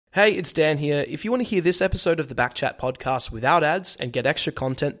Hey, it's Dan here. If you want to hear this episode of the Backchat podcast without ads and get extra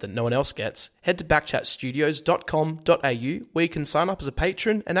content that no one else gets, head to backchatstudios.com.au where you can sign up as a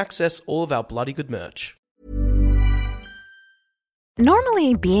patron and access all of our bloody good merch.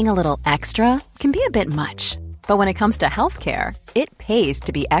 Normally, being a little extra can be a bit much, but when it comes to healthcare, it pays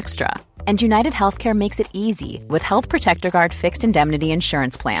to be extra. And United Healthcare makes it easy with Health Protector Guard fixed indemnity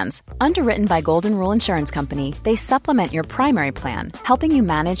insurance plans. Underwritten by Golden Rule Insurance Company, they supplement your primary plan, helping you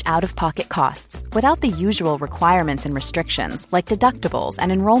manage out-of-pocket costs without the usual requirements and restrictions like deductibles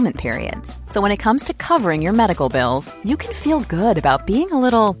and enrollment periods. So when it comes to covering your medical bills, you can feel good about being a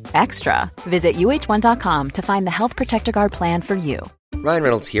little extra. Visit uh1.com to find the Health Protector Guard plan for you. Ryan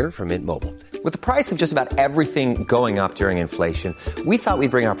Reynolds here from Mint Mobile. With the price of just about everything going up during inflation, we thought we'd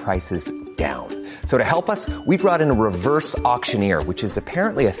bring our prices down. So to help us, we brought in a reverse auctioneer, which is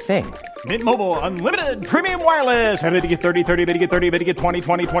apparently a thing. Mint Mobile Unlimited Premium Wireless. How to get 30, 30, how to get 30, how to get 20,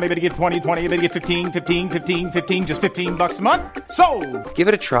 20, 20, how to get 20, 20, how to get 15, 15, 15, 15, just $15 a month? Sold! Give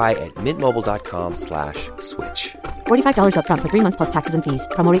it a try at mintmobile.com/switch. $45 up front for 3 months plus taxes and fees.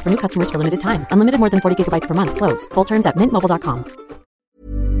 Promo rate for new customers for limited time. Unlimited more than 40 gigabytes per month. Slows full terms at mintmobile.com.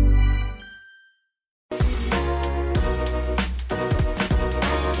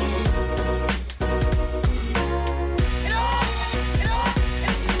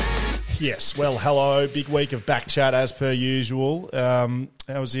 Yes, well, hello. Big week of back chat as per usual. How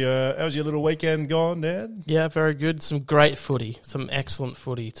was your little weekend gone, Dad? Yeah, very good. Some great footy, some excellent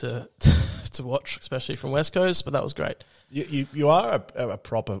footy to watch, especially from West Coast, but that was great. You are a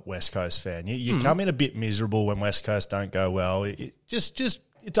proper West Coast fan. You come in a bit miserable when West Coast don't go well. It's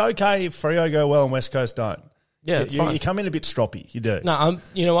okay if Freo go well and West Coast don't. Yeah, it's fine. You come in a bit stroppy. You do. No,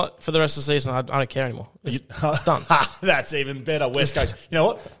 you know what? For the rest of the season, I don't care anymore. It's done. That's even better. West Coast. You know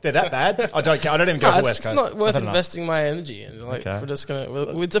what? They're that bad. I don't care. I don't even go for West Coast. It's not worth investing my energy in. We're just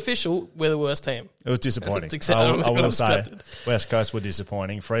it's official. We're the worst team. It was disappointing. I will say West Coast were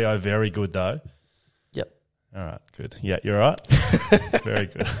disappointing. Freo very good though. Yep. All right, good. Yeah, you're right. Very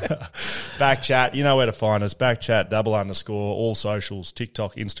good. Back chat, you know where to find us. Back chat, _, all socials,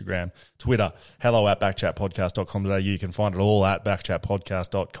 TikTok, Instagram, Twitter, hello@backchatpodcast.com.au. You can find it all at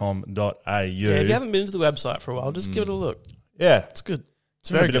backchatpodcast.com.au. Yeah, if you haven't been to the website for a while, just give it a look. Yeah. It's good. It's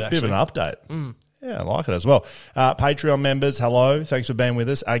very good, a bit of an update. Yeah, I like it as well. Patreon members, hello. Thanks for being with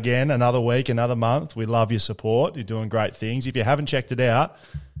us again. Another week, another month. We love your support. You're doing great things. If you haven't checked it out,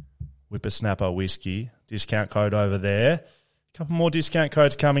 Whippersnapper Whiskey, discount code over there. A couple more discount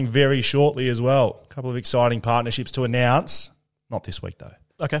codes coming very shortly as well. A couple of exciting partnerships to announce. Not this week, though.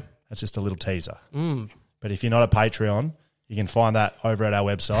 Okay. That's just a little teaser. But if you're not a Patreon, you can find that over at our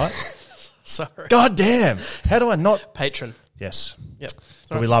website. Sorry. God damn. How do I not? Patron. Yes. Yep.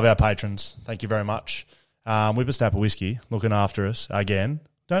 But we love our patrons. Thank you very much. Whippersnapper Whiskey, looking after us again.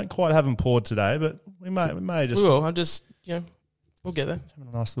 Don't quite have them poured today, but we may just... We will. We'll get there.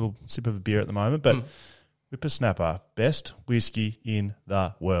 Having a nice little sip of a beer at the moment, but Whippersnapper, best whiskey in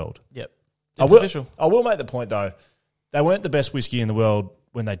the world. Yep. It's official. I will make the point, though, they weren't the best whiskey in the world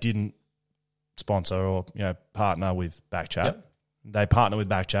when they didn't sponsor or partner with Backchat. Yep. They partner with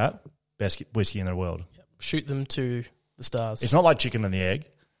Backchat, best whiskey in the world. Yep. Shoot them to the stars. It's not like chicken and the egg.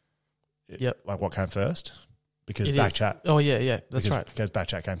 Yep. Like what came first? Because it Backchat. Oh, yeah, that's right. Because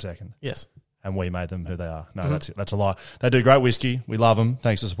Backchat came second. Yes. And we made them who they are. No, that's a lie. They do great whiskey. We love them.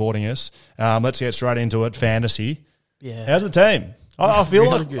 Thanks for supporting us. Let's get straight into it. Fantasy. Yeah. How's the team? I feel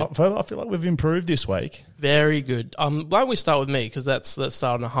Really like we've improved this week. Very good. Why don't we start with me, because let's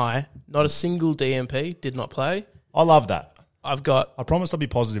start on a high. Not a single DMP did not play. I love that. I promised I'll be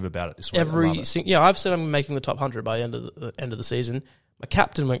positive about it this week. I've said I'm making the top 100 by the end of the season. My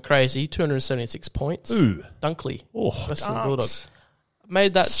captain went crazy, 276 points. Ooh. Dunkley. Oh, Western Bulldogs.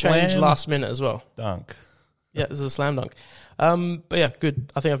 Made that change last minute as well. Dunk. Yeah, this is a slam dunk. But yeah,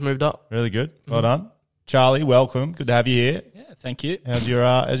 good. I think I've moved up. Really good. Well done. Charlie, welcome. Good to have you here. Yeah, thank you. How's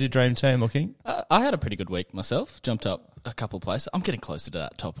your dream team looking? I had a pretty good week myself. Jumped up a couple of places. I'm getting closer to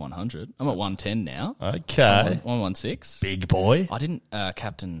that top 100. I'm at 110 now. Okay. 116. Big boy. I didn't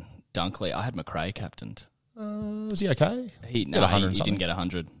captain Dunkley. I had McRae captained. Was he okay? He didn't get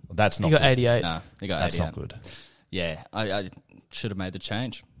 100. Well, that's not He got good. 88. No, he got 88. That's not good. Yeah, I should have made the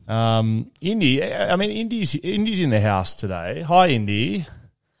change. Indy, Indy's in the house today. Hi, Indy.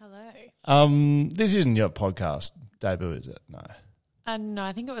 Hello. This isn't your podcast debut, is it? No. No,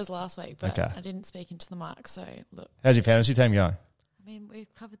 I think it was last week, but Okay. I didn't speak into the mic, so look. How's your fantasy team going? I mean,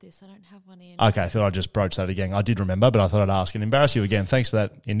 we've covered this. I don't have one in. Okay, I thought I'd just broach that again. I did remember, but I thought I'd ask and embarrass you again. Thanks for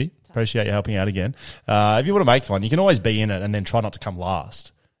that, Indy. Appreciate you helping out again. If you want to make one, you can always be in it and then try not to come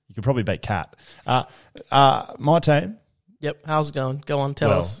last. You could probably beat Kat. My team, Yep. How's it going? Go on,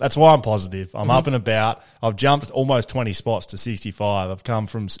 tell us. That's why I'm positive. I'm up and about. I've jumped almost 20 spots to 65. I've come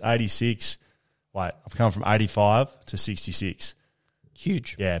from 86. I've come from 85 to 66.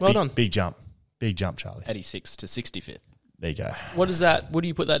 Huge. Yeah, well done. Big jump. Big jump, Charlie. 86 to 65th. There you go. What is that? What do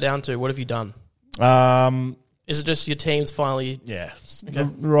you put that down to? What have you done? Is it just your team's finally? Yeah, Okay.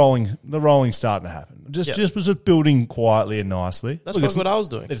 the rolling's starting to happen. Just was building quietly and nicely. That's what I was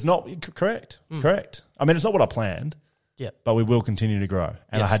doing. It's not correct. Correct. I mean, it's not what I planned. Yeah. But we will continue to grow.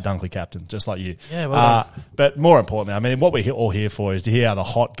 And Yes. I had Dunkley captain, just like you. Yeah, well done. But more importantly, I mean, what we're all here for is to hear how the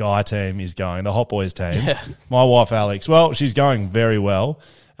hot guy team is going, the hot boys team. Yeah. My wife, Alex, well, she's going very well.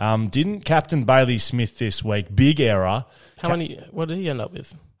 Didn't captain Bailey Smith this week. Big error. What did he end up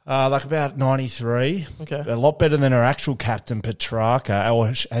with? Like about 93. Okay. A lot better than her actual captain, Petrarca,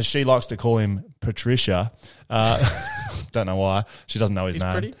 or as she likes to call him, Patricia. Don't know why. She doesn't know his He's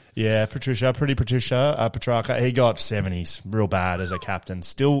name. pretty? Yeah, Patricia. Petrarca. He got 70s, real bad as a captain.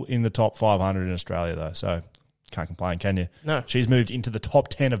 Still in the top 500 in Australia, though, so can't complain, can you? No. She's moved into the top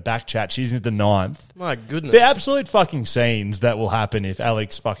 10 of Backchat. She's into the 9th. My goodness. The absolute fucking scenes that will happen if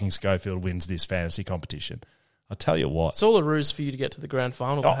Alex fucking Schofield wins this fantasy competition. I'll tell you what. It's all a ruse for you to get to the grand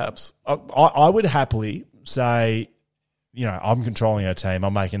final, perhaps. I would happily say, I'm controlling our team.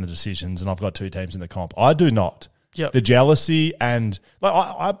 I'm making the decisions, and I've got 2 teams in the comp. I do not. Yep. The jealousy and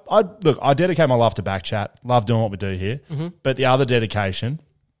I dedicate my life to Backchat. Love doing what we do here. Mm-hmm. But the other dedication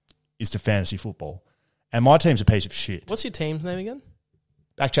is to fantasy football. And my team's a piece of shit. What's your team's name again?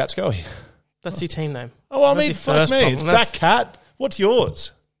 Backchat Scully. That's your team name. Oh, I That's mean, your fuck first me. problem. It's That's Backcat. What's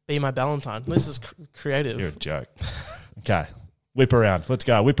yours? Be My Valentine. This is creative. You're a joke. Okay. Whip around. Let's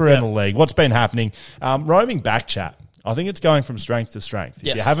go. Whip around the league. What's been happening? Roaming Backchat. I think it's going from strength to strength. If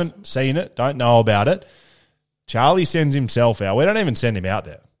Yes. you haven't seen it, don't know about it, Charlie sends himself out. We don't even send him out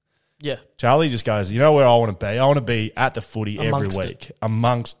there. Yeah. Charlie just goes, you know where I want to be? I want to be at the footy Amongst every week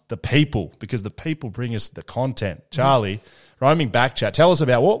amongst the people because the people bring us the content. Charlie, roaming Backchat. Tell us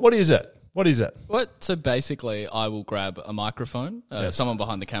about what is it? What is it? So basically, I will grab a microphone, someone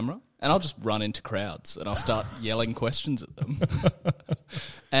behind the camera, and I'll just run into crowds and I'll start yelling questions at them.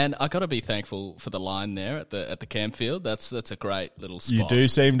 And I got to be thankful for the line there at the Campfield. That's a great little spot. You do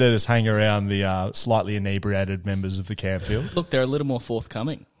seem to just hang around the slightly inebriated members of the Campfield. Look, they're a little more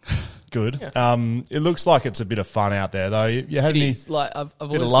forthcoming. Good. Yeah. It looks like it's a bit of fun out there, though. You had any like I've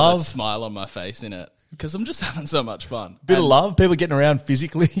always of got love? a smile on my face in it because I'm just having so much fun. Bit of love? People getting around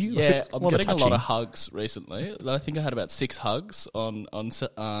physically? Yeah, I'm getting a lot touching. of hugs recently. I think I had about 6 hugs on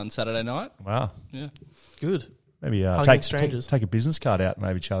Saturday night. Wow. Yeah. Good. Maybe Hugging strangers. take a business card out,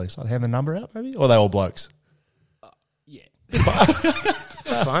 maybe, Charlie. So I'd hand the number out, maybe? Or are they all blokes? Yeah.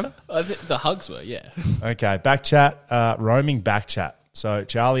 That's fine. The hugs were, yeah. Okay, Backchat, roaming Backchat. So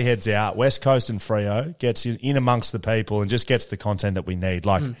Charlie heads out, West Coast and Freo, gets in amongst the people and just gets the content that we need.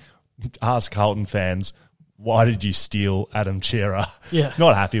 Like, ask Carlton fans, why did you steal Adam Shearer? Yeah.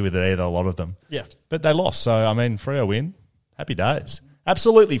 Not happy with it either, a lot of them. Yeah. But they lost, so, I mean, Freo win. Happy days.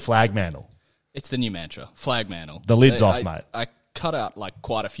 Absolutely flag mantle. It's the new mantra, flag mantle. The lid's off, mate. I cut out like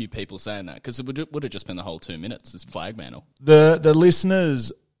quite a few people saying that because it would have just been the whole 2 minutes. It's flag mantle. The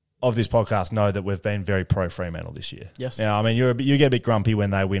listeners of this podcast know that we've been very pro Fremantle this year. Yes. Now, I mean, you get a bit grumpy when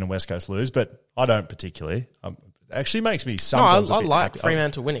they win and West Coast lose, but I don't particularly. It actually makes me sometimes I a bit like happy.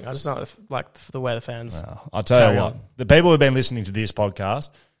 Fremantle winning. I just don't like the way the fans. I'll tell you carry what, on. the people who've been listening to this podcast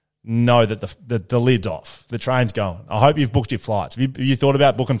know that the lid's off. The train's going. I hope you've booked your flights. Have you thought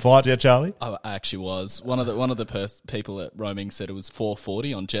about booking flights yet, Charlie? I actually was. One of the people at roaming said it was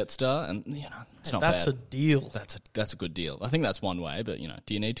 $4.40 on Jetstar, and it's not That's bad. a deal. That's a good deal. I think that's one way, but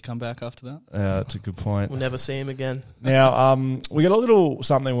do you need to come back after that? That's a good point. We'll never see him again. Now, we got a little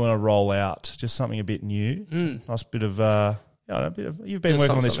something we want to roll out, just something a bit new. Nice bit of, you've been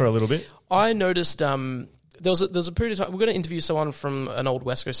working on this for a little bit. I noticed there was a period of time, we're going to interview someone from an old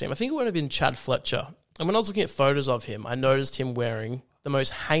West Coast team. I think it would have been Chad Fletcher. And when I was looking at photos of him, I noticed him wearing the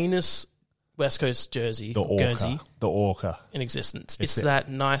most heinous West Coast jersey, Guernsey, The Orca. in existence. It's It's the- that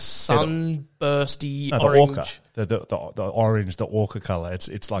nice sunbursty No, the orange. Orca. The orange, the Orca colour.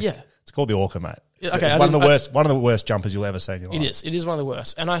 It's like, Yeah. it's called the Orca, mate. It's, Okay, it's I one of didn't- the worst jumpers you'll ever see in your life. It is. It is one of the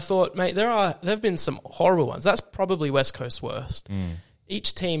worst. And I thought, mate, there have been some horrible ones. That's probably West Coast's worst.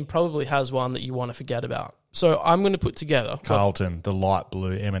 Each team probably has one that you want to forget about. So I'm going to put together. Carlton, the light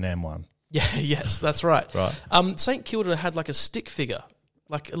blue M&M one. Yeah, yes, that's right. Right. St Kilda had like a stick figure,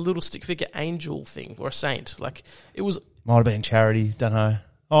 like a little stick figure angel thing or a saint. Like it was. Might have been charity, don't know.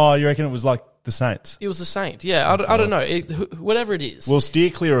 Oh, you reckon it was like the Saints? It was a saint. Yeah, I don't know. Whatever it is. We'll steer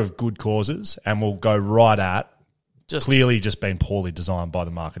clear of good causes and we'll go right at clearly just been poorly designed by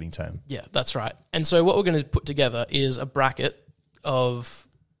the marketing team. Yeah, that's right. And so what we're going to put together is a bracket of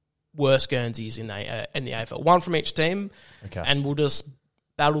worst Guernseys in the AFL, one from each team, and we'll just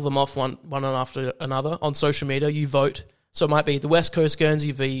battle them off one after another on social media. You vote. So it might be the West Coast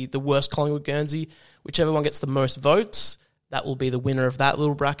Guernsey v the worst Collingwood Guernsey. Whichever one gets the most votes, that will be the winner of that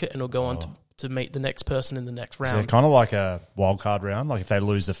little bracket, and it'll go on to meet the next person in the next round. Is it kind of like a wildcard round? Like if they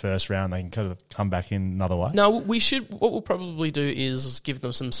lose the first round, they can kind of come back in another way? No, what we'll probably do is give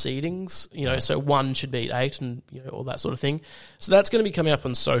them some seedings, so one should beat 8 and all that sort of thing. So that's going to be coming up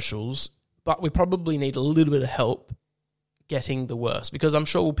on socials, but we probably need a little bit of help getting the worst, because I'm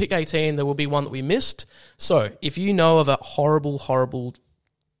sure we'll pick 18, there will be one that we missed. So if you know of a horrible, horrible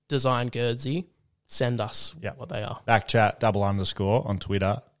design Guernsey, send us what they are. Backchat __ on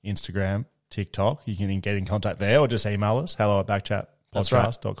Twitter, Instagram, TikTok. You can get in contact there or just email us,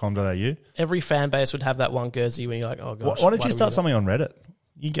 hello@backchatpodcast.com.au. Every fan base would have that one Guernsey when you're like, oh gosh. Why don't you start something on Reddit?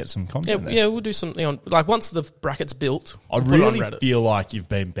 You get some content there. Yeah, we'll do something on, like once the bracket's built. I really feel like you've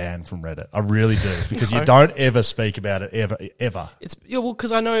been banned from Reddit. I really do, because you don't ever speak about it ever. It's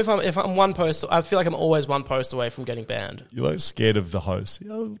because I know if I'm one post, I feel like I'm always one post away from getting banned. You're like scared of the host.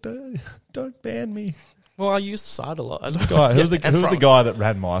 Don't ban me. Well, I use the site a lot. Who was the guy that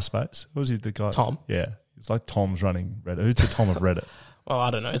ran MySpace? Who was he? The guy? Tom. Yeah, it's like Tom's running Reddit. Who's the Tom of Reddit? Well, I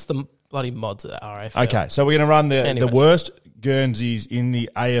don't know. It's the bloody mods at RAF. Okay, so we're going to run the worst Guernseys in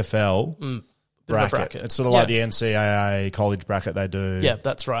the AFL bracket. It's sort of like the NCAA college bracket they do. Yeah,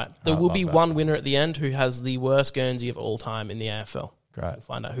 that's right. There will be one winner at the end who has the worst Guernsey of all time in the AFL. Great. We'll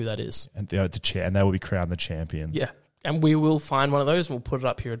find out who that is. And the and they will be crowned the champion. Yeah. And we will find one of those and we'll put it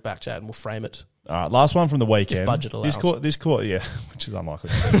up here at Backchat and we'll frame it. All right, last one from the weekend. If budget allows. This caught, yeah, which is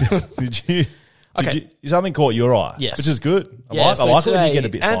unlikely. Something caught your eye. Yes. Which is good. I like it when you get a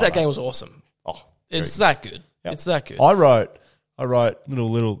bit And that game was awesome. Oh, it's that good. Yep. It's that good. I wrote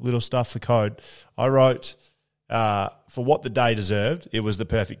little stuff for code. I wrote for what the day deserved, it was the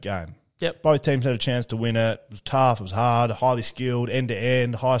perfect game. Yep. Both teams had a chance to win it. It was tough. It was hard. Highly skilled. End to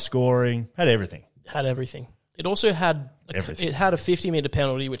end. High scoring. Had everything. It also had a 50-meter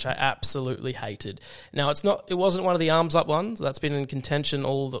penalty, which I absolutely hated. Now it wasn't one of the arms up ones that's been in contention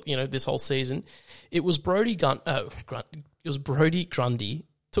this whole season. It was Brody Grundy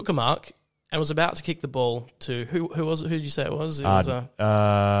took a mark and was about to kick the ball to who was it? Who did you say it was? It was the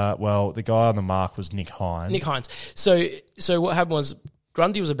guy on the mark was Nick Hines. Nick Hines. So what happened was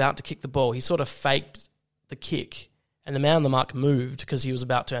Grundy was about to kick the ball. He sort of faked the kick, and the man on the mark moved because he was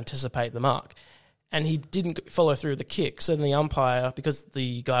about to anticipate the mark. And he didn't follow through with the kick. So then the umpire, because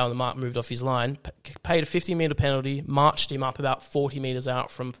the guy on the mark moved off his line, paid a 50-meter penalty, marched him up about 40 metres out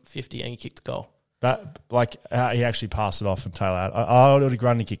from 50, and he kicked the goal. He actually passed it off and tail out. Oh, did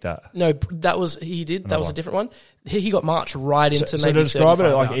Grundy kick that? No, he did. That was a different one. He got marched right into maybe. So to describe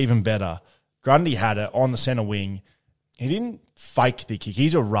it even better, Grundy had it on the centre wing. He didn't fake the kick.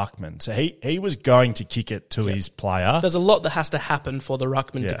 He's a ruckman. So he was going to kick it to his player. There's a lot that has to happen for the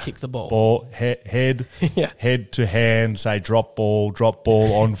ruckman to kick the ball. Ball, head to hand, say drop ball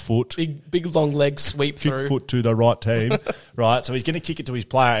on foot. Big long leg sweep kick through. Foot to the right team, right? So he's going to kick it to his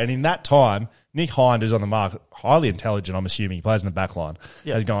player. And in that time, Nick Hind is on the mark, highly intelligent, I'm assuming. He plays in the back line.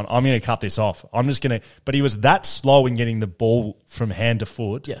 Yeah. He's gone, I'm going to cut this off. I'm just going to... But he was that slow in getting the ball from hand to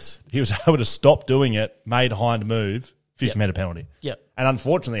foot. Yes. He was able to stop doing it, made Hind move, 50-meter penalty. Yeah. And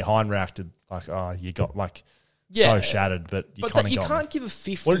unfortunately, Hind reacted like, you got so shattered, but you kind of you can't give a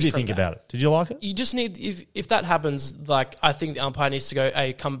 50. What did you think about it? Did you like it? You just need... If that happens, I think the umpire needs to go,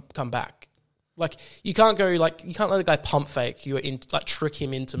 hey, come back. You can't go... you can't let the guy pump fake. Trick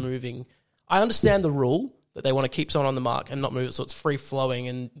him into moving... I understand the rule that they want to keep someone on the mark and not move it so it's free flowing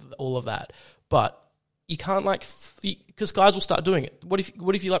and all of that. But you can't because guys will start doing it. What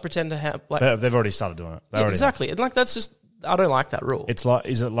if you pretend to have they've already started doing it. Exactly. And that's just I don't like that rule. It's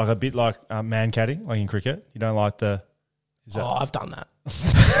is it like a bit like man catting like in cricket? You don't like I've done that.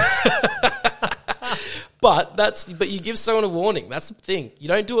 But you give someone a warning. That's the thing. You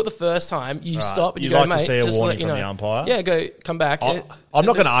don't do it the first time. You stop and you go, mate. To see a warning from the umpire. Yeah, come back. I'm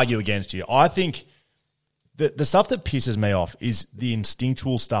not going to argue against you. I think the stuff that pisses me off is the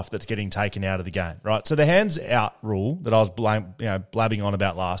instinctual stuff that's getting taken out of the game, right? So the hands out rule that I was blabbing on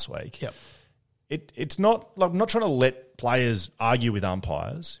about last week. Yep. It's not I'm not trying to let players argue with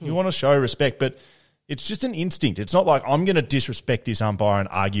umpires. You want to show respect, but it's just an instinct. It's not like I'm going to disrespect this umpire and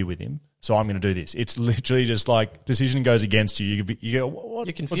argue with him. So I'm going to do this. It's literally just decision goes against you. You go, what?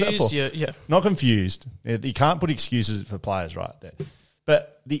 You're confused. What's that for? Not confused. You can't put excuses for players right there.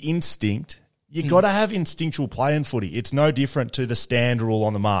 But the instinct You got to have instinctual play in footy. It's no different to the stand rule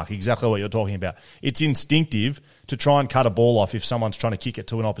on the mark, exactly what you're talking about. It's instinctive to try and cut a ball off if someone's trying to kick it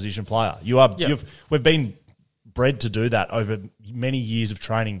to an opposition player. We've been bred to do that over many years of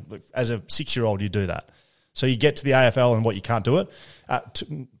training. As a 6-year-old, you do that. So you get to the AFL and what you can't do it.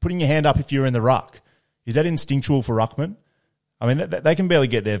 Putting your hand up if you're in the ruck, is that instinctual for ruckmen? I mean, they can barely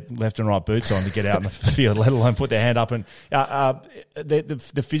get their left and right boots on to get out in the field, let alone put their hand up. And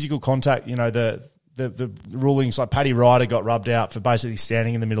the physical contact, the rulings, like Paddy Ryder got rubbed out for basically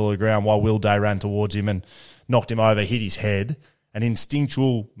standing in the middle of the ground while Will Day ran towards him and knocked him over, hit his head. An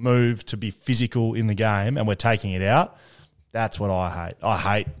instinctual move to be physical in the game, and we're taking it out. That's what I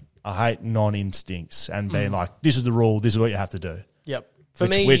hate. I hate non-instincts and being like, this is the rule, this is what you have to do. Yep.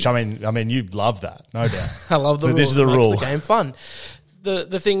 Which I mean, you love that, no doubt. I love the rules. This is the rule. rule. Makes the game fun.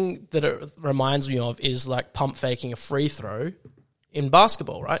 The thing that it reminds me of is like pump faking a free throw in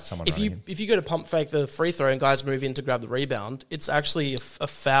basketball, right? If you go to pump fake the free throw and guys move in to grab the rebound, it's actually a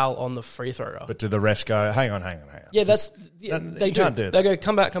foul on the free thrower. But do the refs go, hang on? Yeah, they do. Can't do that. They go,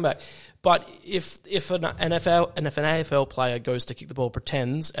 come back. But if an AFL player goes to kick the ball,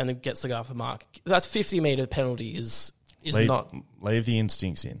 pretends, and it gets the guy off the mark, that's 50-metre penalty is not... Leave the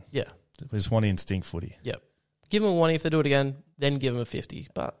instincts in. Yeah. We just want instinct footy. Yep. Give them a 1 if they do it again, then give them a 50.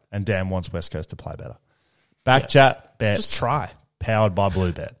 And Dan wants West Coast to play better. Chat bets. Just try. Powered by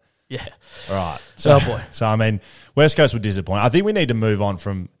Bluebet. Yeah. All right. So, boy. So, I mean, West Coast would disappoint. I think we need to move on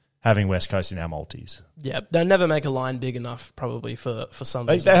from having West Coast in our multis. Yeah, they'll never make a line big enough probably for some.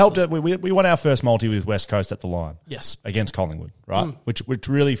 They helped it. We won our first multi with West Coast at the line. Yes, against Collingwood, right? Which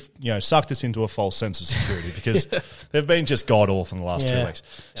really sucked us into a false sense of security because they've been just god awful in the last 2 weeks.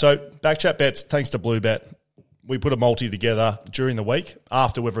 So Backchat bets, thanks to Bluebet, we put a multi together during the week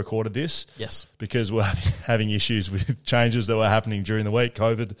after we've recorded this. Yes, because we're having issues with changes that were happening during the week,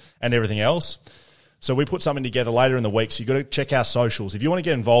 COVID and everything else. So we put something together later in the week. So you've got to check our socials. If you want to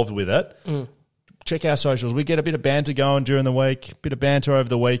get involved with it, check our socials. We get a bit of banter going during the week, a bit of banter over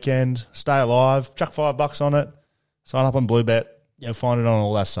the weekend. Stay alive. Chuck $5 on it. Sign up on Bluebet. You'll find it on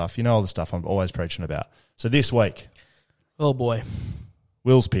all that stuff. You know all the stuff I'm always preaching about. So this week. Oh, boy.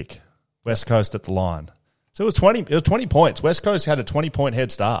 Will's pick. West Coast at the line. So it was 20 points. West Coast had a 20-point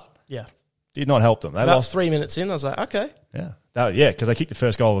head start. Yeah. Did not help them. They About lost 3 minutes in, I was like, okay. Yeah. Because they kicked the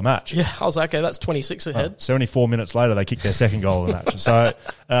first goal of the match. Yeah, I was like, okay, that's 26 ahead. 74 minutes later, they kicked their second goal of the match. So,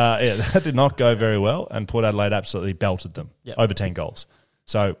 that did not go very well, and Port Adelaide absolutely belted them, over 10 goals.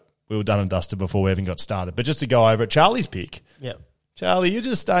 So, we were done and dusted before we even got started. But just to go over it, Charlie's pick. Yeah. Charlie,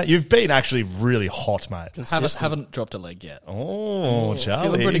 you've been actually really hot, mate. Haven't dropped a leg yet. Oh,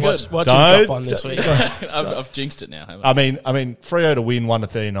 Charlie. Feeling pretty good. Watch him drop on this week. I've jinxed it now, haven't I? I mean, Freo to win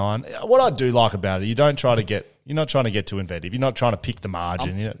 1-39. What I do like about it, you're not trying to get too inventive. You're not trying to pick the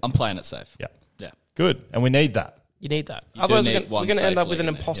margin. I'm playing it safe. Yeah. Good. And we need that. You need that. You Otherwise, do need we're one going to end safe up with an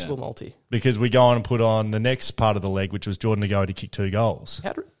leg in impossible there, multi. Because we go on and put on the next part of the leg, which was Jordan Agoe to kick 2 goals. He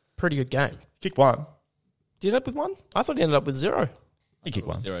had a pretty good game. Kick 1. Did he end up with 1? I thought he ended up with 0. He kicked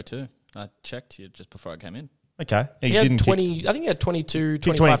 1. 0-2. I checked you just before I came in. Okay. He had 20. I think he had 22,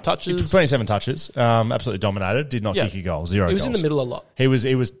 25 touches. 27 touches. Absolutely dominated. Did not kick a goal. 0 goals. He was in the middle a lot. He was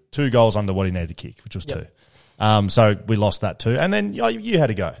 2 goals under what he needed to kick, which was 2. So we lost that too. And then you had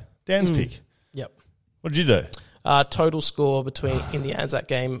to go. Dan's pick. Yep. What did you do? Total score in the Anzac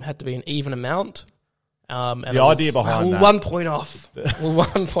game had to be an even amount. And the idea behind that. 1 point off.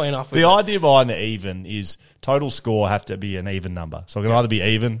 1 point off. The idea behind the even is total score have to be an even number. So it can either be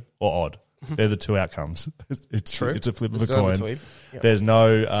even or odd. They're the two outcomes. It's true. It's a flip of a coin. There's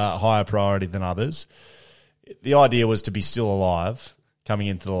no higher priority than others. The idea was to be still alive coming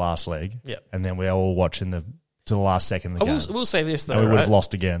into the last leg. Yep. And then we're all watching to the last second of the game. We'll say this though. And we would have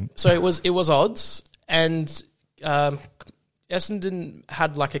lost again. So it was odds, and Essendon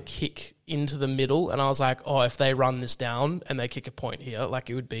had like a kick into the middle, and I was like, oh, if they run this down and they kick a point here, like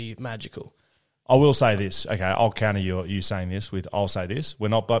it would be magical. I will say this. Okay, I'll counter you saying this with. I'll say this. We're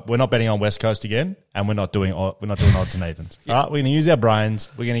not betting on West Coast again, and we're not doing odds and evens. All right, we're going to use our brains.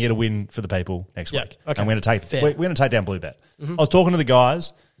 We're going to get a win for the people next week, okay. and we're going to take down Bluebet. I was talking to the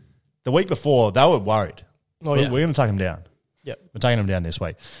guys the week before. They were worried. We're going to take them down. Yep. We're taking them down this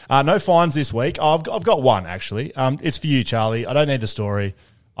week. No fines this week. I've got one actually. It's for you, Charlie. I don't need the story.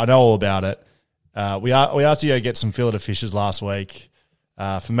 I know all about it. We asked you to go get some fillet of fishes last week.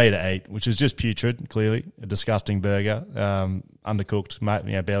 For me to eat, which was just putrid, clearly. A disgusting burger,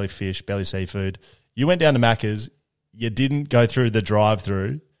 undercooked, barely fish, barely seafood. You went down to Macca's. You didn't go through the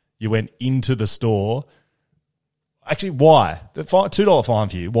drive-through. You went into the store. Actually, why? The $2 fine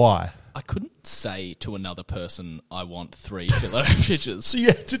for you. Why? I couldn't say to another person, I want 3 filler pictures. So you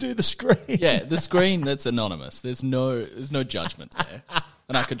had to do the screen. Yeah, the screen that's anonymous. There's no judgment there.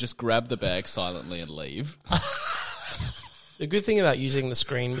 And I could just grab the bag silently and leave. The good thing about using the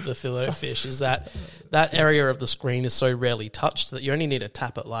screen with the fillet fish is that area of the screen is so rarely touched that you only need to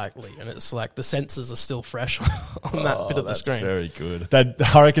tap it lightly, and it's like the sensors are still fresh on that bit of the screen. Very good.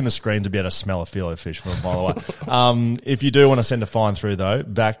 I reckon the screens would be able to smell a fillet fish from a mile away. If you do want to send a fine through, though,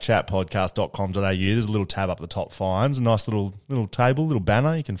 backchatpodcast.com.au, there's a little tab up the top, fines, a nice little table, little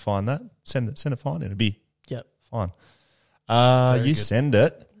banner. You can find that. Send a fine in. It'll be fine. You send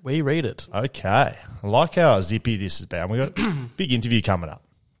it. We read it. Okay. I like how zippy this has been. We've got a big interview coming up.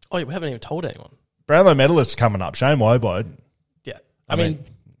 Oh, yeah, we haven't even told anyone. Brownlow medalist coming up. Shane Wobo. Yeah. I mean,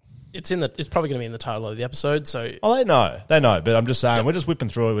 it's probably going to be in the title of the episode, so... Oh, they know. But I'm just saying, we're just whipping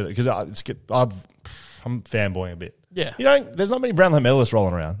through it with it because I'm fanboying a bit. Yeah. There's not many Brownlow medalists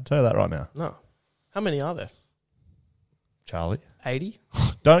rolling around. I'll tell you that right now. No. How many are there? Charlie? 80?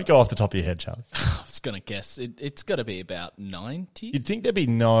 Don't go off the top of your head, Charlie. I was going to guess. It's got to be about 90. You'd think there'd be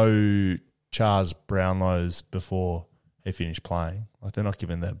no Charles Brownlows before he finished playing. Like, they're not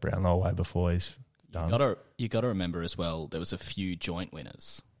giving the Brownlow away before he's done. You got to remember as well, there was a few joint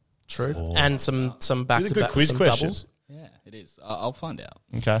winners. True. Oh. And some back-to-back, These are good quiz some questions. doubles. Yeah, it is. I'll find out.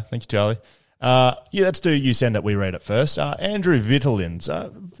 Okay, thank you, Charlie. Let's do You Send It, We Read It first. Andrew Vitalin's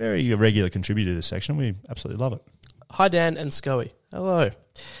a very regular contributor to this section. We absolutely love it. Hi, Dan and Scoey. Hello.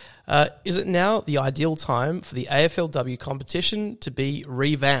 Is it now the ideal time for the AFLW competition to be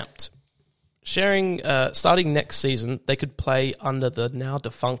revamped? Starting next season, they could play under the now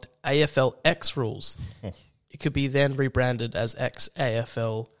defunct AFLX rules. It could be then rebranded as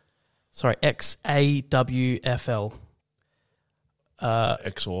XAWFL.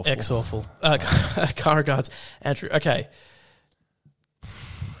 X-awful. Kind regards, Andrew. Okay.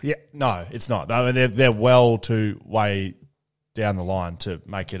 Yeah, no, it's not. I mean, they're well way down the line to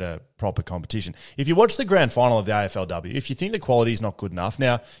make it a proper competition. If you watch the grand final of the AFLW, if you think the quality is not good enough,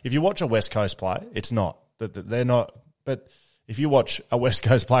 now, if you watch a West Coast play, it's not. They're not. But if you watch a West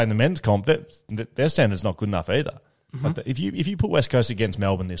Coast play in the men's comp, their standard's not good enough either. Mm-hmm. Like if you put West Coast against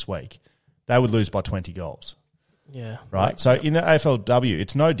Melbourne this week, they would lose by 20 goals. Yeah. Right? So in the AFLW,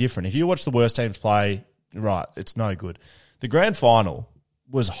 it's no different. If you watch the worst teams play, right, it's no good. The grand final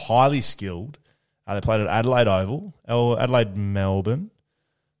was highly skilled. They played at Adelaide Oval, or Adelaide Melbourne.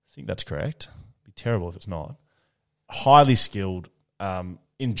 I think that's correct. It'd be terrible if it's not. Highly skilled,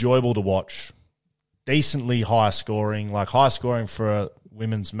 enjoyable to watch, decently high scoring for a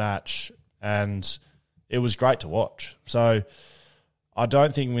women's match, and it was great to watch. So I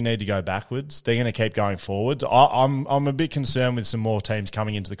don't think we need to go backwards. They're going to keep going forwards. I'm a bit concerned with some more teams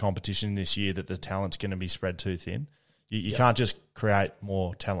coming into the competition this year that the talent's going to be spread too thin. You can't just create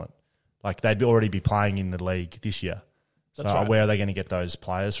more talent. Like, they'd already be playing in the league this year. So That's right. Where are they going to get those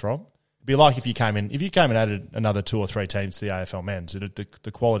players from? It'd be like if you came in and added another 2 or 3 teams to the AFL men's,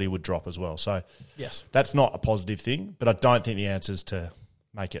 the quality would drop as well. So yes, that's not a positive thing, but I don't think the answer is to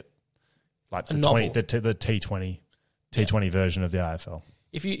make it like the T20 version of the AFL.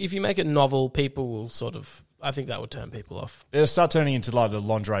 If you make it novel, people will sort of, I think that would turn people off. It'll start turning into like the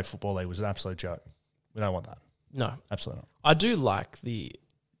lingerie football league was an absolute joke. We don't want that. No. Absolutely not. I do like the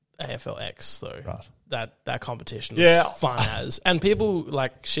AFLX though. Right. That competition was fun as, and people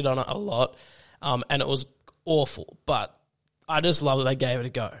like shit on it a lot, and it was awful. But I just love that they gave it a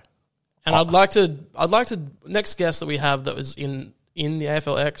go. And I'd like to next guest that we have that was in the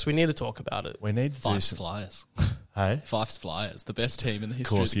AFLX, we need to talk about it. We need to Fifes Flyers. Hey, Fifes Flyers, the best team in the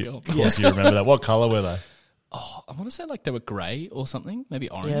history of the comp. Of course, you remember that. What colour were they? Oh, I want to say like they were grey or something, maybe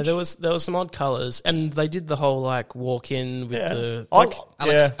orange. Yeah, there was some odd colours, and they did the whole like walk in with the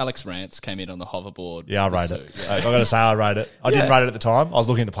Alex Rance came in on the hoverboard. Yeah, I rate it. Yeah. I got to say, I rate it. I didn't rate it at the time. I was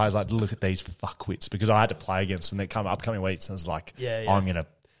looking at the players like, look at these fuckwits, because I had to play against them. They come upcoming weeks, and I was like, I'm gonna.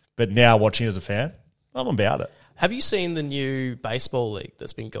 But now watching as a fan, I'm about it. Have you seen the new baseball league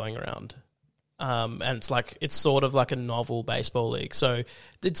that's been going around? And it's sort of like a novel baseball league. So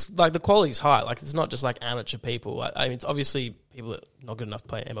it's like the quality's high. Like, it's not just like amateur people. I mean, it's obviously people that are not good enough to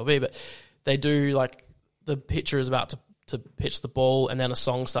play MLB, but they do like the pitcher is about to pitch the ball, and then a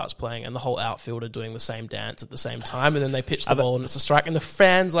song starts playing, and the whole outfield are doing the same dance at the same time, and then they pitch the ball, and it's a strike, and the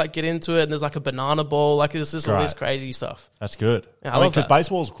fans like get into it, and there's like a banana ball. Like, there's just all this crazy stuff. That's good. Yeah, I mean, because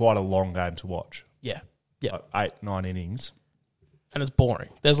baseball's quite a long game to watch. Yeah. Like 8-9 innings. And it's boring.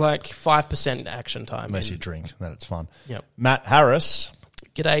 There's like 5% action time. Unless you drink, then it's fun. Yep. Matt Harris.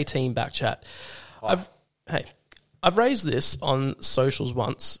 G'day, team back chat. I've raised this on socials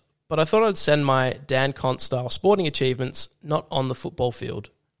once, but I thought I'd send my Dan Cont style sporting achievements not on the football field,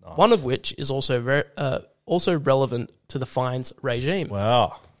 one of which is also also relevant to the fines regime.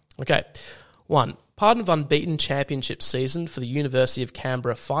 Wow. Okay. 1. Part of unbeaten championship season for the University of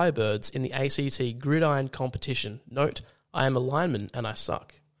Canberra Firebirds in the ACT Gridiron competition. Note, I am a lineman and I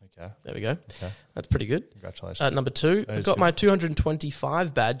suck. Okay. There we go. Okay. That's pretty good. Congratulations. Number 2, That I is got good. my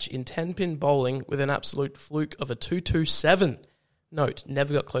 225 badge in 10-pin bowling with an absolute fluke of a 227. Note,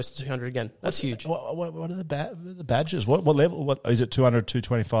 never got close to 200 again. That's huge. What are the badges? What level? What is it? 200,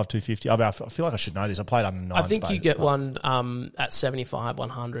 225, 250? I mean, I feel like I should know this. I played under 9. I think you get one at 75,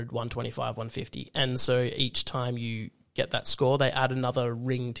 100, 125, 150. And so each time you get that score, they add another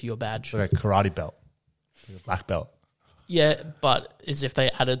ring to your badge. like a karate belt, like a black belt, Yeah, but as if they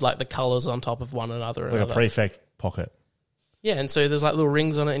added like the colours on top of one another. like a prefect pocket. Yeah, and so there's like little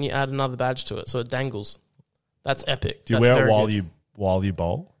rings on it and you add another badge to it. So it dangles. That's epic. Do you That's wear it very while good. you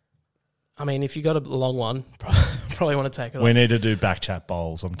bowl? I mean, if you got a long one, probably want to take it We off. need to do back chat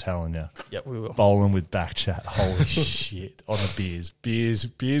bowls. I'm telling you. Yep, we will. Bowling with back chat. Holy shit. On the beers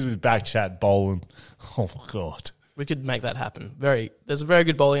with back chat bowling. Oh my God. We could make that happen. There's a very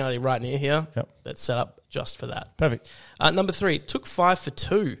good bowling alley right near here Yep. that's set up just for that. Perfect. Number 3, took 5 for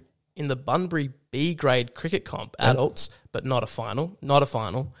 2 in the Bunbury B grade cricket comp, adults, but not a final.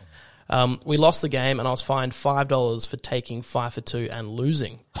 We lost the game and I was fined $5 for taking 5 for 2 and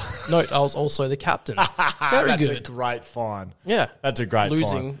losing. Note, I was also the captain. Very That's good. a great fine. Yeah. That's a great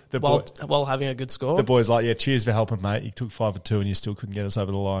losing fine. while having a good score. The boy's like, yeah, cheers for helping, mate. You took 5 for 2 and you still couldn't get us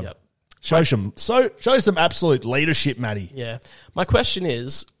over the line. Yep. Show some absolute leadership, Matty. Yeah. My question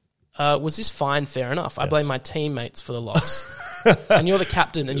is, was this fine fair enough? I blame my teammates for the loss. And you're the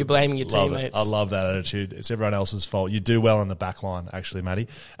captain and you're blaming your Love teammates. it. I love that attitude. It's everyone else's fault. You do well in the back line, actually, Matty.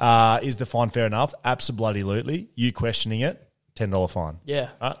 Is the fine fair enough? Absolutely. You questioning it, $10 fine. Yeah.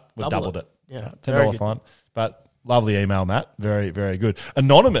 Right? We've Double doubled it. Yeah. Right? Very $10 good. fine. But lovely email, Matt. Very, very good.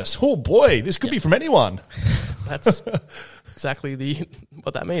 Anonymous. Oh, boy. This could be from anyone. That's exactly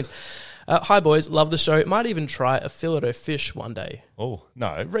what that means. Hi, boys. Love the show. Might even try a fillet of fish one day. Oh,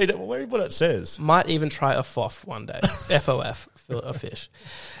 no. Read it. Read what it says. Might even try a FOF one day. FOF, fillet of fish.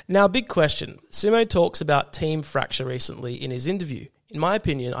 Now, big question. Simo talks about team fracture recently in his interview. In my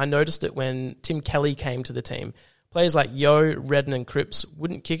opinion, I noticed it when Tim Kelly came to the team. Players like Yo, Redden and Cripps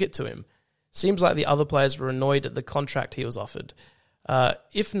wouldn't kick it to him. Seems like the other players were annoyed at the contract he was offered.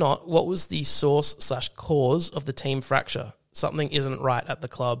 If not, what was the source/cause of the team fracture? Something isn't right at the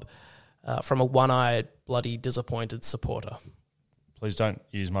club. From a one-eyed, bloody, disappointed supporter. Please don't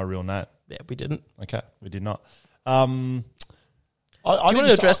use my real name. Yeah, we didn't. Okay, we did not. Do you want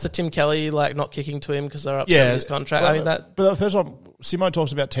to address the Tim Kelly not kicking to him because they're upset with his contract? Well, I mean that. But the first one, Simo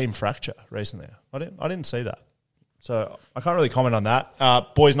talks about team fracture recently. I didn't see that, so I can't really comment on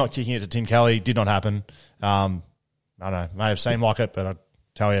that. Boys not kicking it to Tim Kelly did not happen. I don't know, may have seemed like it, but I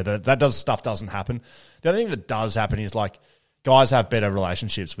tell you that stuff doesn't happen. The other thing that does happen is guys have better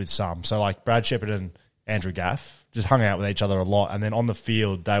relationships with some. So Brad Shepherd and Andrew Gaff just hung out with each other a lot, and then on the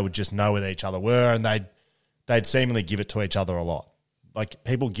field they would just know where each other were, and they'd seemingly give it to each other a lot.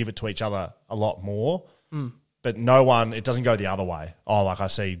 People give it to each other a lot more, but no one. It doesn't go the other way. Oh, I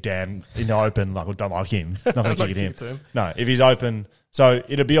see Dan in the open, I don't like him. Not going to kick it to him. No, if he's open, so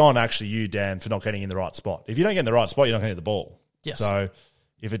it'd be on actually you, Dan, for not getting in the right spot. If you don't get in the right spot, you're not going to get the ball. Yes. So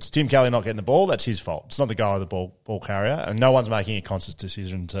if it's Tim Kelly not getting the ball, that's his fault. It's not the guy with the ball carrier, and no one's making a conscious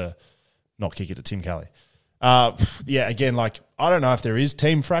decision to not kick it to Tim Kelly. Again, I don't know if there is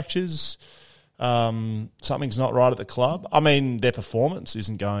team fractures. Something's not right at the club. I mean, their performance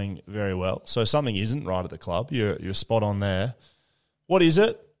isn't going very well, so something isn't right at the club. You're spot on there. What is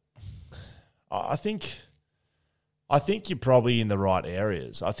it? I think you're probably in the right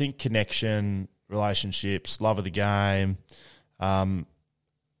areas. I think connection, relationships, love of the game, those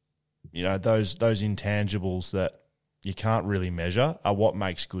intangibles that you can't really measure are what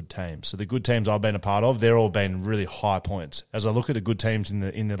makes good teams. So the good teams I've been a part of, they're all been really high points. As I look at the good teams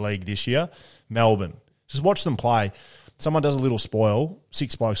in the league this year, Melbourne, just watch them play. Someone does a little spoil,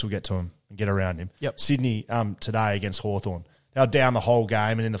 6 blokes will get to him and get around him. Yep. Sydney today against Hawthorn, they were down the whole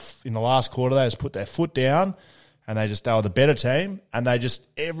game, and in the last quarter they just put their foot down, and they were the better team, and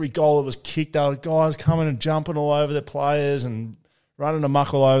every goal that was kicked, there were guys coming and jumping all over the players and running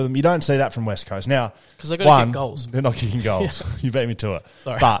amok all over them. You don't see that from West Coast. Now, because they're going to kick goals. They're not kicking goals. You beat me to it.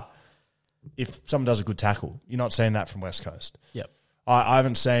 Sorry. But if someone does a good tackle, you're not seeing that from West Coast. Yep. I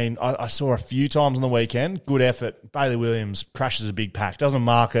haven't seen... I saw a few times on the weekend, good effort. Bailey Williams crashes a big pack, doesn't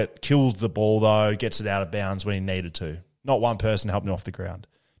mark it, kills the ball though, gets it out of bounds when he needed to. Not one person helping him off the ground.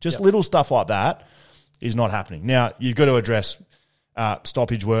 Just little stuff like that is not happening. Now, you've got to address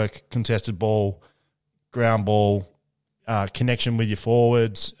stoppage work, contested ball, ground ball, connection with your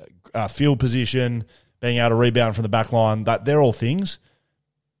forwards, field position, being able to rebound from the back line, they're all things.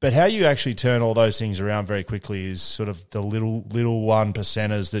 But how you actually turn all those things around very quickly is sort of the little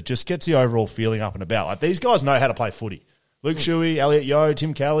 1%ers that just gets the overall feeling up and about. Like, these guys know how to play footy. Luke Shuey, Elliot Yeo,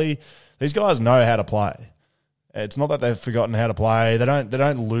 Tim Kelly, these guys know how to play. It's not that they've forgotten how to play. They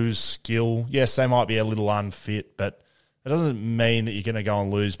don't lose skill. Yes, they might be a little unfit, but it doesn't mean that you're going to go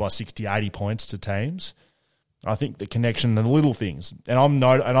and lose by 60, 80 points to teams. I think the connection and the little things, and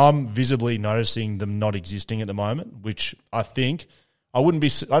I'm visibly noticing them not existing at the moment, which I think I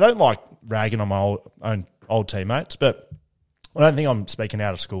don't like ragging on my own old teammates, but I don't think I'm speaking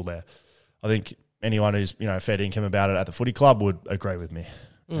out of school there. I think anyone who's fair income about it at the footy club would agree with me,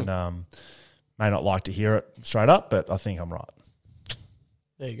 and may not like to hear it straight up, but I think I'm right.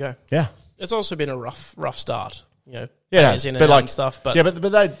 There you go. Yeah, it's also been a rough start. Yeah, and stuff. But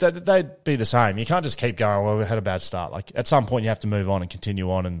they'd be the same. You can't just keep going, well, we had a bad start. Like, at some point you have to move on and continue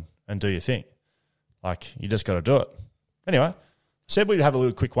on and do your thing. Like, you just got to do it. Anyway, said we'd have a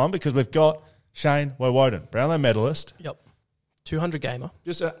little quick one because we've got Shane Woewodin, Brownlow medalist. Yep. 200 gamer.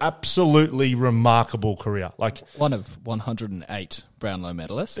 Just an absolutely remarkable career. Like, one of 108 Brownlow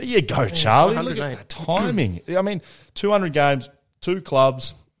medalists. There you go, Charlie. Look 108. at that timing. I mean, 200 games, 2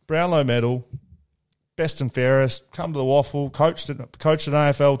 clubs, Brownlow medal, best and fairest, come to the Waffle, coached an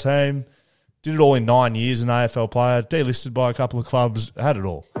AFL team, did it all in 9 years, an AFL player, delisted by a couple of clubs, had it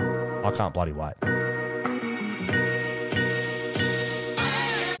all. I can't bloody wait.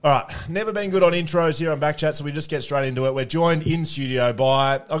 All right, never been good on intros here on Backchat, so we just get straight into it. We're joined in studio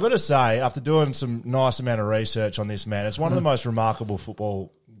by, I've got to say, after doing some nice amount of research on this man, it's one of the most remarkable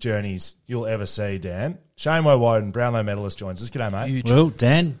football journeys you'll ever see, Dan. Shane Woewodin, Brownlow medalist, joins us. G'day, mate. Huge. Well,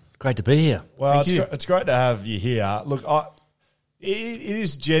 Dan, great to be here. Well, it's great to have you here. Look, it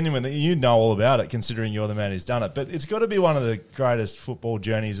is genuine that you know all about it, considering you're the man who's done it, but it's got to be one of the greatest football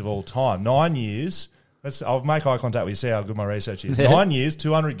journeys of all time. 9 years. I'll make eye contact with you, see how good my research is. 9 years,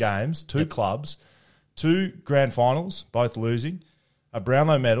 200 games, 2 clubs, 2 grand finals, both losing, a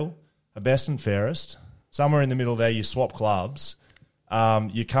Brownlow medal, a best and fairest. Somewhere in the middle there, you swap clubs.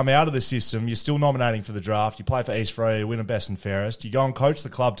 You come out of the system, you're still nominating for the draft, you play for East Freo, you win a best and fairest. You go and coach the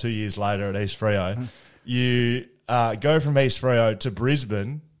club 2 years later at East Freo. You go from East Freo to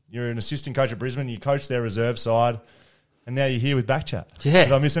Brisbane. You're an assistant coach at Brisbane, you coach their reserve side. And now you're here with Backchat. Yeah.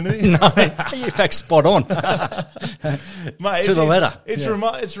 Did I miss anything? No, you're in fact spot on. Mate, to the letter. It's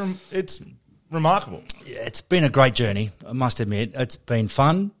remarkable. Yeah, it's been a great journey, I must admit. It's been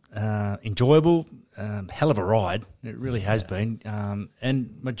fun, enjoyable, hell of a ride. It really has been.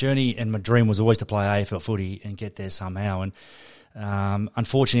 And my journey and my dream was always to play AFL footy and get there somehow. And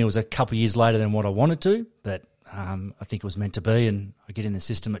unfortunately, it was a couple of years later than what I wanted to, but I think it was meant to be. And I get in the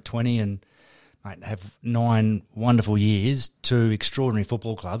system at 20 and have 9 wonderful years, 2 extraordinary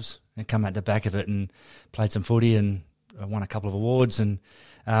football clubs, and come out the back of it and played some footy and won a couple of awards and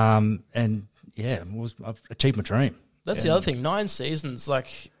I've achieved my dream. That's the other thing. 9 seasons,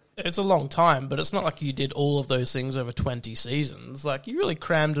 it's a long time, but it's not like you did all of those things over 20 seasons. Like, you really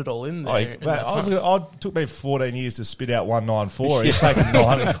crammed it all in there. It took me 14 years to spit out 194. It's taken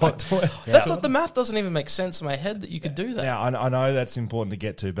 9 and got 12. The math doesn't even make sense in my head that you could do that. Now, I know that's important to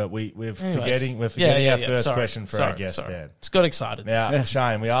get to, but we're forgetting our first question for our guest, Dan. It's got excited. Now,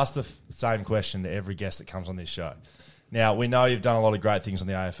 Shane, we asked the same question to every guest that comes on this show. Now, we know you've done a lot of great things on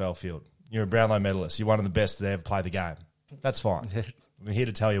the AFL field. You're a Brownlow medalist. You're one of the best to ever play the game. That's fine. We're here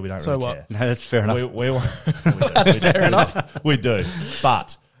to tell you we don't really care. No, that's fair enough. That's fair enough. We do.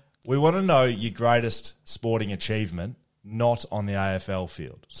 But we want to know your greatest sporting achievement, not on the AFL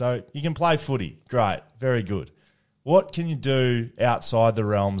field. So you can play footy. Great. Very good. What can you do outside the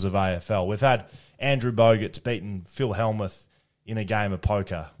realms of AFL? We've had Andrew Bogut's beaten Phil Hellmuth in a game of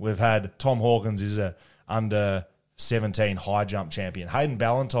poker. We've had Tom Hawkins is a under-17 high jump champion. Hayden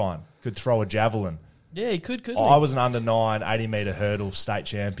Ballantyne could throw a javelin. Yeah, he could. I was an under-9 80-metre hurdle state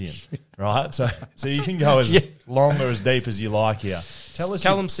champion, right? So you can go as long or as deep as you like here. Tell us.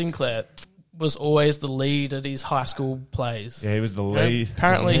 Callum Sinclair was always the lead at his high school plays. Yeah, he was the lead.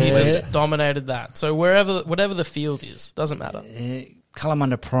 Apparently, he just dominated that. So whatever the field is, doesn't matter. Callum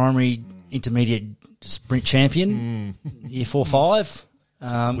under primary, intermediate sprint champion, year 4-5.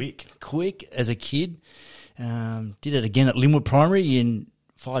 Quick as a kid. Did it again at Linwood Primary in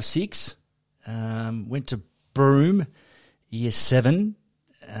 5-6. Went to Broome, year 7,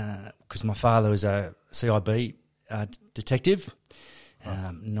 because my father was a CIB detective.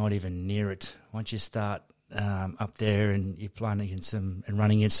 Not even near it. Once you start up there, and you're playing against some and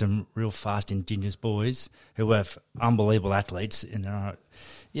running against some real fast Indigenous boys who have unbelievable athletes. And I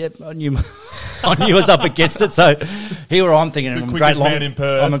knew I was up against it. So here I'm thinking, The quickest man in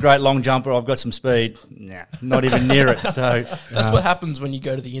Perth. I'm a great long jumper. I've got some speed. Nah, not even near it. So that's what happens when you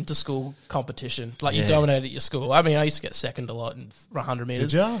go to the inter-school competition. Like you dominate at your school. I mean, I used to get second a lot in 100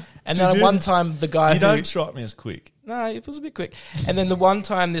 meters. Did you? And then one time the guy You don't strike me as quick. No, it was a bit quick. And then the one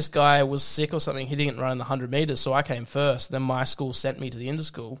time this guy was sick or something, he didn't run the 100 meters, so I came first. Then my school sent me to the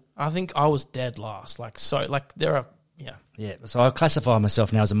inter-school. I think I was dead last. There are. Yeah, so I classify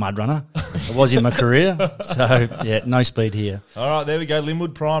myself now as a mud runner. I was in my career, so no speed here. All right, there we go.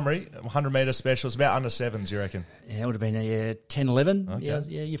 Linwood Primary, 100-metre specials, about under sevens, you reckon? Yeah, it would have been 10, 11. Okay.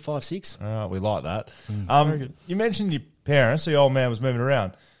 Yeah, you're 5, 6. All right, we like that. Very good. You mentioned your parents, the old man was moving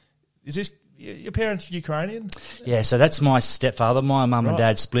around. Is this your parents Ukrainian? Yeah, so that's my stepfather. My mum and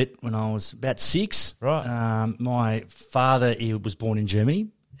dad split when I was about 6. Right. My father, he was born in Germany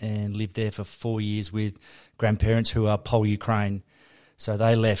and lived there for 4 years with grandparents who are Pole-Ukraine. So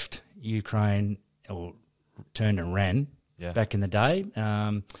they left Ukraine or turned and ran back in the day.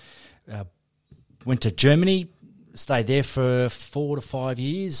 Went to Germany, stayed there for 4 to 5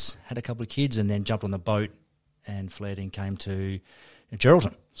 years, had a couple of kids, and then jumped on the boat and fled and came to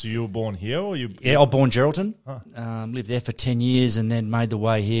Geraldton. So you were born here, or you? Yeah, I was born Geraldton. Lived there for 10 years, and then made the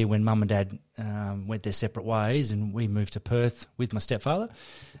way here when Mum and Dad went their separate ways, and we moved to Perth with my stepfather,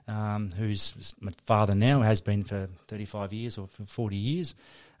 who's my father now, has been for 35 years or for 40 years.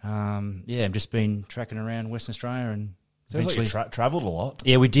 I've just been tracking around Western Australia and. Sounds like you travelled a lot.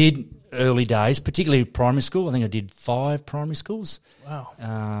 Yeah, we did early days, particularly primary school. I think I did 5 primary schools.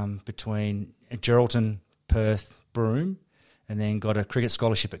 Wow. Between Geraldton, Perth, Broome, and then got a cricket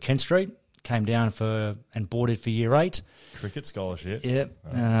scholarship at Kent Street. Came down and boarded for year 8. Cricket scholarship? Yeah.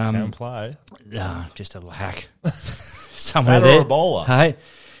 Can play? Just a little hack. Somewhere Batter there. or a bowler? Hey,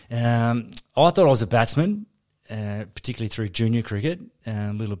 I thought I was a batsman, particularly through junior cricket,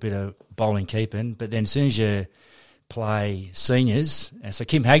 a little bit of bowling keeping. But then as soon as you play seniors, so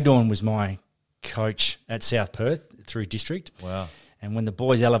Kim Hagdorn was my coach at South Perth through district. Wow. And when the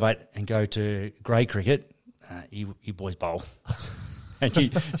boys elevate and go to grade cricket, you boys bowl.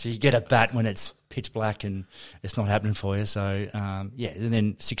 So you get a bat when it's pitch black and it's not happening for you. So, and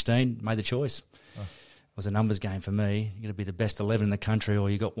then 16, made the choice. It was a numbers game for me. You've got to be the best 11 in the country or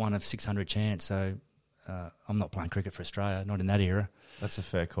you got 1 of 600 chance. So I'm not playing cricket for Australia, not in that era. That's a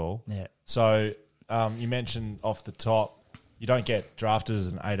fair call. Yeah. So you mentioned off the top, you don't get drafted as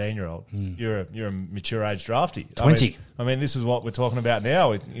an 18-year-old. You're a mature age draftee. 20. I mean, this is what we're talking about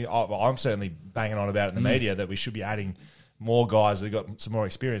now. I'm certainly banging on about it in the media that we should be adding more guys that have got some more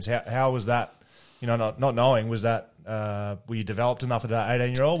experience. How was that? Not knowing, was that were you developed enough at an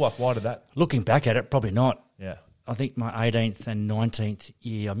 18-year-old? Why did that? Looking back at it, probably not. Yeah. I think my 18th and 19th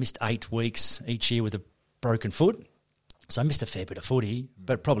year, I missed 8 weeks each year with a broken foot. So I missed a fair bit of footy,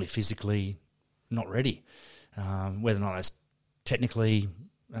 but probably physically not ready. Whether or not I was technically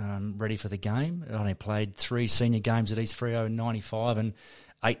ready for the game. I only played 3 senior games at East Freo in 95 and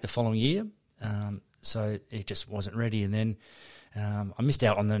 8 the following year. So it just wasn't ready. And then I missed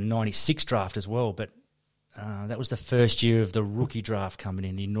out on the 96 draft as well, but that was the first year of the rookie draft coming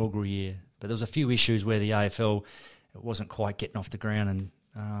in, the inaugural year. But there was a few issues where the AFL wasn't quite getting off the ground.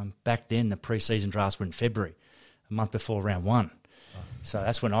 And back then, the pre-season drafts were in February, a month before round 1. So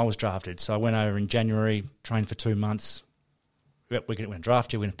that's when I was drafted. So I went over in January, trained for 2 months. We're going to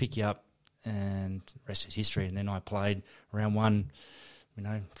draft you, we're going to pick you up, and the rest is history. And then I played round 1,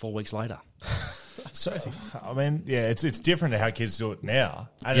 4 weeks later. I mean, it's different to how kids do it now,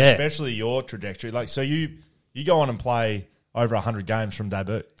 and especially your trajectory. Like, so you go on and play over 100 games from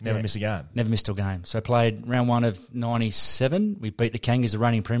debut, never miss a game. Never missed a game. So I played round 1 of 97. We beat the Kangas, the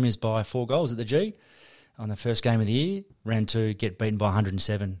reigning premiers, by 4 goals at the G on the first game of the year. Round 2, get beaten by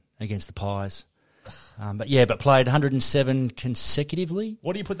 107 against the Pies. But played 107 consecutively.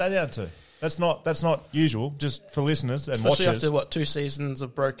 What do you put that down to? That's not usual, just for listeners and especially watchers. After 2 seasons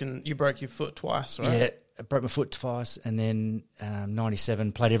of you broke your foot twice, right? Yeah, I broke my foot twice, and then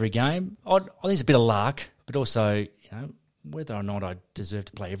 97 played every game. I think it's a bit of luck, but also whether or not I deserved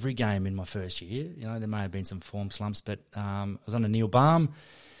to play every game in my first year. There may have been some form slumps, but I was under Neil Baum,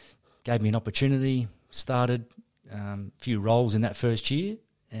 gave me an opportunity, started a few roles in that first year,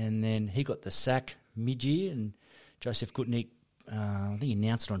 and then he got the sack mid-year, and Joseph Gutnick, I think he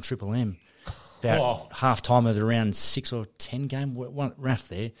announced it on Triple M about half-time of the round 6 or 10 game, rough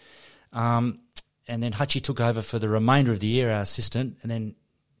there. And then Hutchie took over for the remainder of the year, our assistant, and then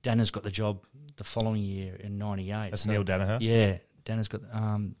Dana's got the job the following year in 98. That's Neil Danaher? Yeah, Dana's got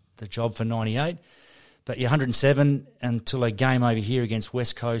the job for 98. But 107 until a game over here against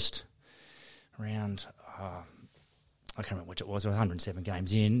West Coast around, I can't remember which it was 107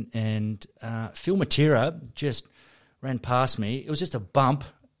 games in, and Phil Matera just ran past me. It was just a bump,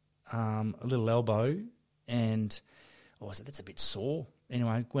 a little elbow, and I said, that's a bit sore.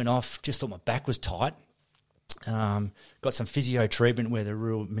 Anyway, went off, just thought my back was tight. Got some physio treatment where the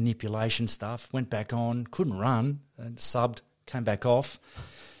real manipulation stuff, went back on, couldn't run, subbed, came back off.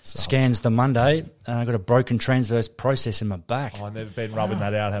 Scans the Monday, got a broken transverse process in my back. Oh, and they've been rubbing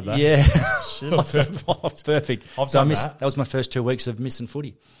that out, have they? Yeah. Perfect. I've so I done missed, that. that was my first 2 weeks of missing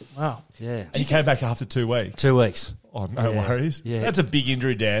footy. Wow. Yeah. And you came back after 2 weeks. 2 weeks. Oh, no Yeah. worries. Yeah. That's a big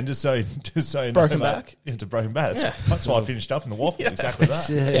injury, Dan, just so you Broken know, back? mate. Yeah, it's a broken back. That's, Yeah. that's why I finished up in the waffle, exactly that.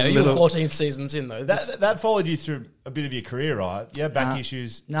 Yeah, you were 14 seasons in, though. That followed you through a bit of your career, right? Yeah, back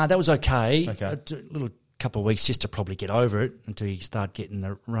issues. No, that was okay. Okay. A little couple of weeks just to probably get over it until you start getting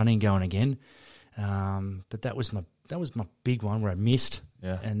the running going again. But that was my big one where I missed.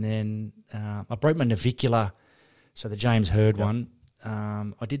 Yeah. And then I broke my navicular, so the James Hird one.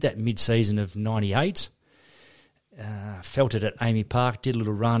 I did that mid-season of 98. Felt it at Amy Park, did a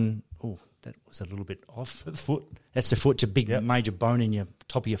little run. Oh, that was a little bit off. At the foot. That's the foot. It's a big Yep. major bone in your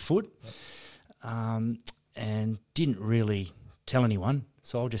top of your foot. And didn't really tell anyone,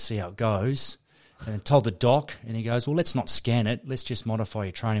 so I'll just see how it goes. And told the doc, and he goes, well, let's not scan it. Let's just modify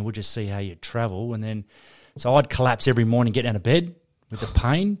your training. We'll just see how you travel. And then, so I'd collapse every morning, get out of bed with the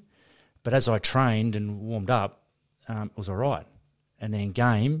pain. But as I trained and warmed up, it was all right. And then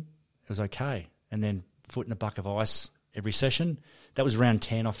game, it was okay. And then foot in a bucket of ice every session. That was round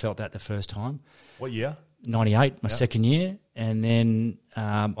 10. I felt that the first time. What year? 98, my second year. And then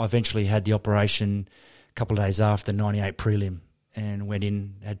I eventually had the operation a couple of days after the 98 prelim and went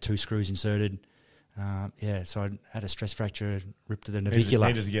in, had 2 screws inserted. So I had a stress fracture, ripped to the navicular.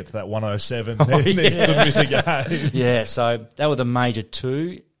 Needed to get to that 107. Oh, Needed yeah. to miss a game. Yeah, so that were the major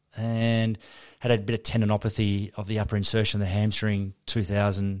 2, and had a bit of tendinopathy of the upper insertion of the hamstring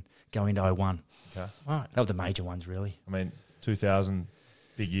 2000 going to 01. Okay. Right. That were the major ones, really. I mean, 2000,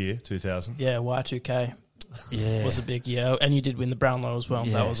 big year, 2000. Yeah, Y2K Yeah. was a big year. And you did win the Brownlow as well.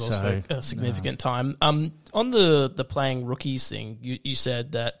 Yeah, that was also so, a significant time. On the playing rookies thing, you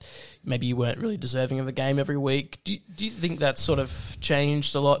said that maybe you weren't really deserving of a game every week. Do you think that's sort of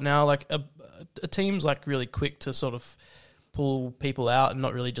changed a lot now? Like a team's like really quick to sort of pull people out and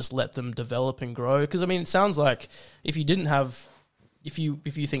not really just let them develop and grow? Because I mean, it sounds like if you didn't have, if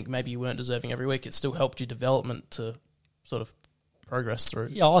you think maybe you weren't deserving every week, it still helped your development to sort of progress through.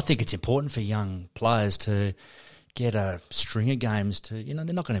 Yeah, I think it's important for young players to get a string of games to,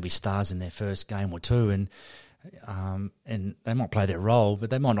 they're not going to be stars in their first game or 2, and they might play their role, but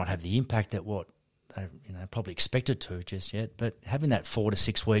they might not have the impact that what they probably expected to just yet. But having that 4 to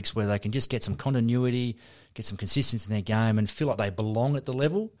 6 weeks where they can just get some continuity, get some consistency in their game, and feel like they belong at the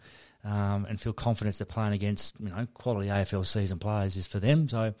level, and feel confidence that playing against quality AFL season players is for them.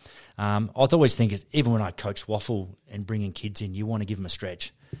 So I always think, even when I coach waffle and bringing kids in, you want to give them a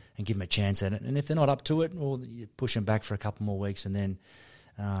stretch and give them a chance at it. And if they're not up to it, well, you push them back for a couple more weeks and then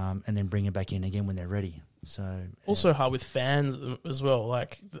bring them back in again when they're ready. So also hard with fans as well.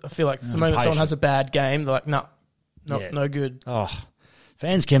 Like I feel like the moment someone has a bad game, they're like, no good. Oh,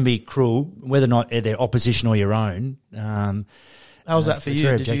 fans can be cruel, whether or not they're opposition or your own. How was that for it's you?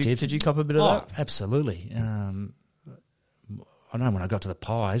 very Did objective. you cop a bit of that? Absolutely. I know when I got to the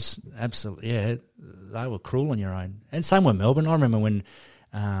Pies, absolutely, yeah, they were cruel on your own. And same with Melbourne. I remember when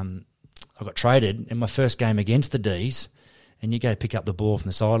I got traded in my first game against the D's, and you go pick up the ball from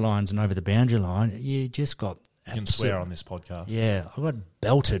the sidelines and over the boundary line, you just got... You can swear on this podcast. Yeah, I got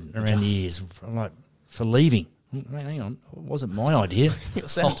belted around the ears for leaving. Hang on, it wasn't my idea. I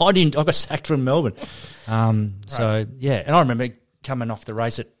got sacked from Melbourne. So, yeah, and I remember coming off the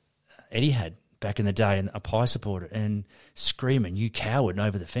race at Etihad back in the day, and a Pie supporter, and screaming, "You coward,"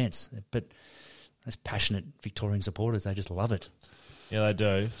 over the fence. But those passionate Victorian supporters, they just love it. Yeah, they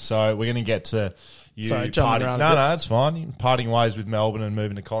do. So we're going to get to you jumping parting. around No, it's fine. Parting ways with Melbourne and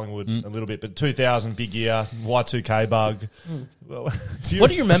moving to Collingwood a little bit. But 2000, big year, Y2K bug. Well, what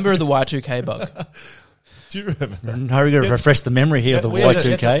do you remember of the Y2K bug? Do you remember? No, we're going to refresh the memory here of the We had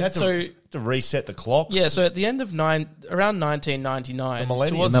Y2K. That's to reset the clocks. Yeah, so at the end of around 1999, The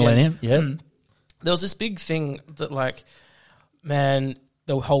millennium. towards the Millennium, end, there was this big thing that, like, man,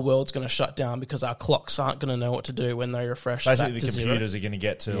 the whole world's going to shut down because our clocks aren't going to know what to do when they refresh Basically, back the to computers zero. are going to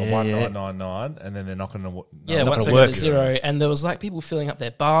get to 1999, and then they're not going to. Yeah, not once they gonna go work. to zero, and there was like people filling up their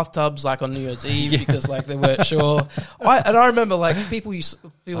bathtubs like on New Year's Eve because like they weren't sure. I remember like people I've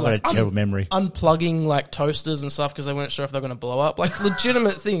got like a terrible memory. unplugging like toasters and stuff because they weren't sure if they were going to blow up. Like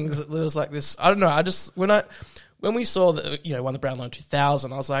legitimate things. There was like this. I don't know. I just when we saw that won the Brownlow in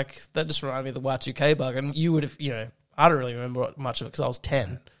 2000, I was like, that just reminded me of the Y2K bug, and you would have I don't really remember much of it because I was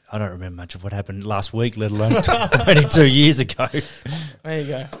 10. I don't remember much of what happened last week, let alone 22 years ago. There you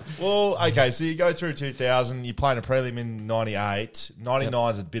go. Well, okay, so you go through 2000, you play in a prelim in 98.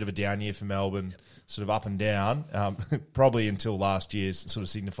 99 is a bit of a down year for Melbourne, sort of up and down, probably until last year sort of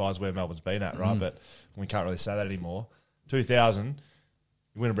signifies where Melbourne's been at, right? But we can't really say that anymore. 2000,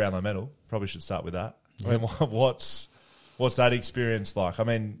 you win a Brownlow medal. Probably should start with that. I mean, what's that experience like? I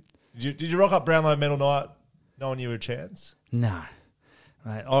mean, did you rock up Brownlow medal night knowing you were a chance? No.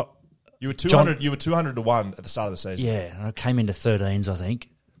 Mate, You were 200. You were 200 to 1 at the start of the season. yeah, I came into 13s, I think,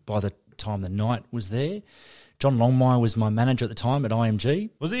 by the time the night was there. John Longmire was my manager at the time at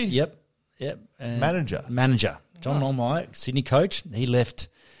IMG. Was he? Yep. And Manager. John Longmire, Sydney coach. He left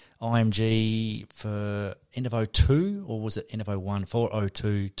IMG for end of 02, or was it end of 01, for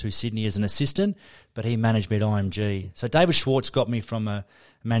 02 to Sydney as an assistant, but he managed me at IMG. So David Schwartz got me from a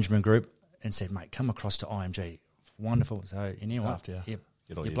management group and said, mate, come across to IMG. Wonderful. So, you know what? After you. Yep.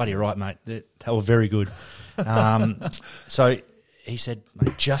 Get all You're your bloody deals. right, mate. They were very good. So he said,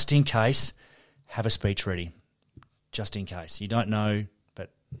 mate, just in case, have a speech ready. Just in case. You don't know,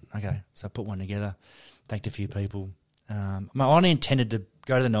 but okay. So I put one together, thanked a few people. I only intended to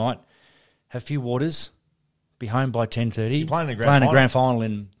go to the night, have a few waters, be home by 10:30. You're playing a grand final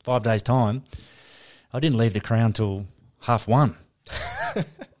in 5 days' time. I didn't leave the Crown till 1:30.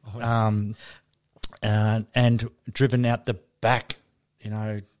 And driven out the back,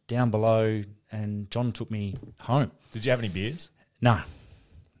 down below, and John took me home. Did you have any beers? No,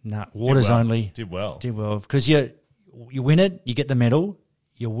 waters well. only. Did well. Because you win it, you get the medal,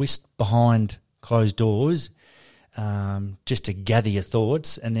 you're whisked behind closed doors just to gather your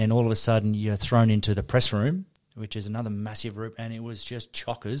thoughts, and then all of a sudden you're thrown into the press room, which is another massive room, and it was just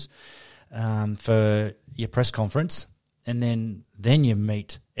chockers for your press conference. And then you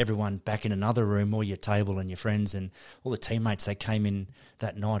meet everyone back in another room, or your table and your friends and all the teammates that came in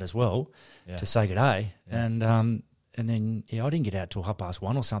that night as well to say good day. Yeah. And then I didn't get out till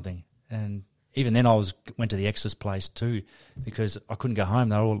 1:30 or something. And even then I went to the extras place too because I couldn't go home.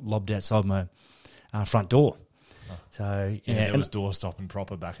 They were all lobbed outside my front door. So there was door stopping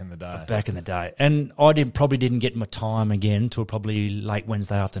proper back in the day. Back in the day, and I probably didn't get my time again till probably late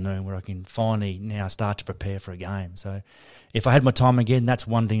Wednesday afternoon, where I can finally now start to prepare for a game. So, if I had my time again, that's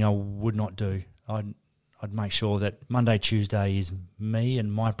one thing I would not do. I'd make sure that Monday, Tuesday is me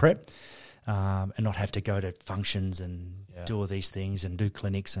and my prep, and not have to go to functions and do all these things and do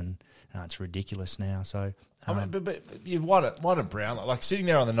clinics, and it's ridiculous now. So. I mean, but you've won a Brownlow. Like sitting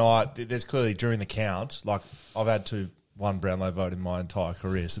there on the night, there's clearly during the count. Like I've had one Brownlow vote in my entire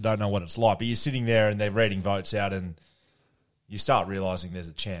career, so don't know what it's like. But you're sitting there and they're reading votes out, and you start realising there's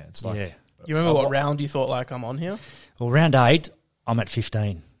a chance. Like, You remember what round you thought like I'm on here? Well, round 8, I'm at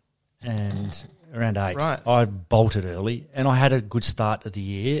 15, and around 8, right. I bolted early, and I had a good start of the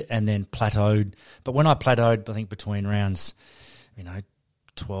year, and then plateaued. But when I plateaued, I think between rounds,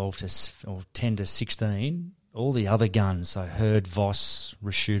 12 or 10 to 16, all the other guns, so Hurd, Voss,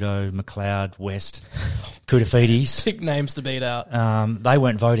 Rashudo, McLeod, West, Koutafidis, Big names to beat out. they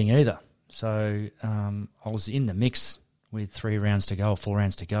weren't voting either. So I was in the mix with 3 rounds to go or 4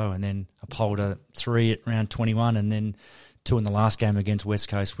 rounds to go, and then I polled a 3 at round 21 and then 2 in the last game against West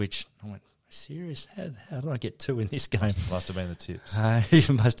Coast, which I went, serious? How did I get 2 in this game? Must have been the tips.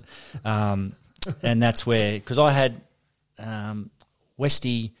 You must. And that's where, because I had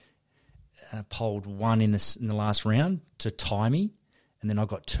Westy polled 1 in the last round to tie me, and then I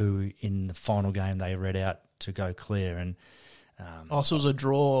got 2 in the final game they read out to go clear. And so it was a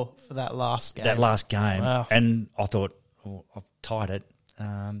draw for that last game. Wow. And I thought, I've tied it.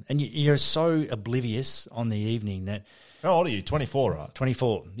 And you're so oblivious on the evening that... How old are you? 24, right?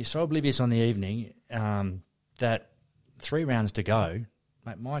 24. You're so oblivious on the evening that 3 rounds to go,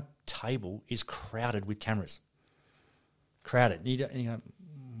 mate, my table is crowded with cameras. Crowded.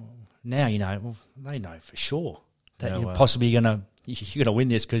 Now they know for sure that you're possibly you're gonna win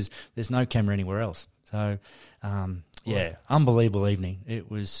this because there's no camera anywhere else. So, unbelievable evening. It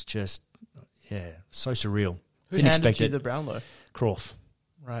was just so surreal. Who Didn't handed expect you it. the Brownlow? Croft.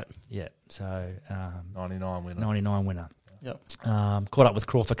 Right. Yeah. So 99 winner. 99 winner. Yep. Caught up with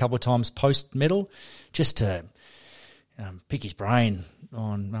Croft a couple of times post medal, just to pick his brain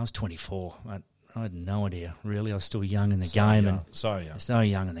I was 24. I had no idea, really. I was still young in the game. So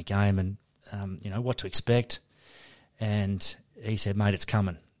young in the game and, what to expect. And he said, mate, it's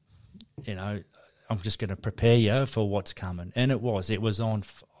coming. I'm just going to prepare you for what's coming. And it was. It was on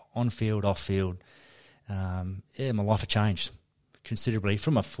field, off field. My life had changed considerably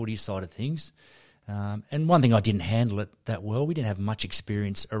from a footy side of things. And one thing, I didn't handle it that well. We didn't have much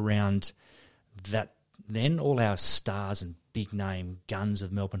experience around that then. All our stars and big name guns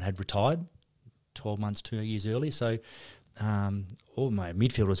of Melbourne had retired 12 months, 2 years early. So all my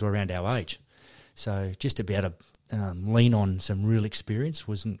midfielders were around our age. So just to be able to lean on some real experience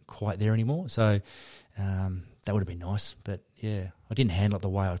wasn't quite there anymore. So that would have been nice. But, yeah, I didn't handle it the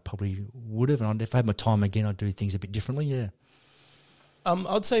way I probably would have. And if I had my time again, I'd do things a bit differently, yeah.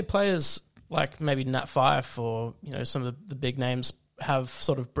 I'd say players like maybe Nat Fyfe or some of the big names have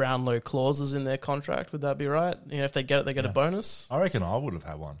sort of Brownlow clauses in their contract. Would that be right? If they get it, they get a bonus. I reckon I would have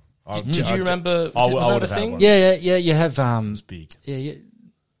had one. Did you remember? I was that would a have thing? had one. Yeah. You have. It's big. Yeah.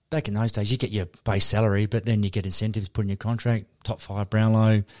 Back in those days, you get your base salary, but then you get incentives put in your contract. Top 5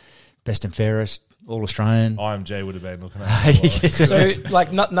 Brownlow, best and fairest, All Australian. IMG would have been looking at it. So,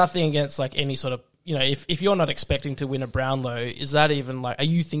 like, nothing against like any sort of. If you're not expecting to win a Brownlow, is that even like? Are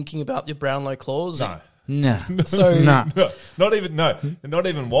you thinking about your Brownlow clause? No. So no. Not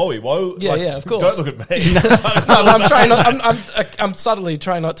even Wally. Yeah, of course. Don't look at me. I'm trying not. I'm subtly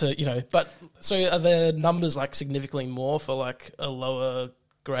trying not to. But so are there numbers like significantly more for like a lower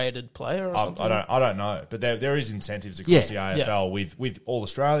graded player or something? I don't know, but there is incentives across the AFL with All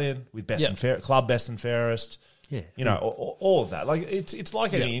Australian, with best and fair club, best and fairest. Yeah, all of that. Like it's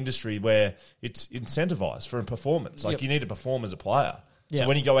like any industry where it's incentivized for a performance. Like you need to perform as a player. So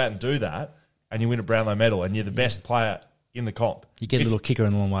when you go out and do that, and you win a Brownlow medal, and you're the best player in the comp, you get a little kicker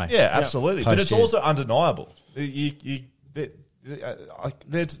in the long way. Yeah, absolutely. But it's also undeniable. There's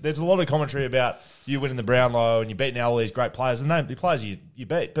a lot of commentary about you winning the Brownlow and you beating all these great players, and the players you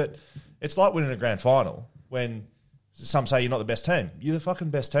beat. But it's like winning a grand final when some say you're not the best team. You're the fucking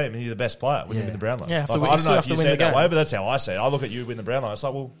best team, and you're the best player when you win the Brownlow. Yeah, I don't know if you see it that way, but that's how I see it. I look at you win the Brownlow. It's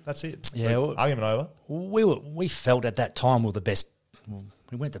like, well, that's it. Yeah, argument over. We felt at that time we were the best.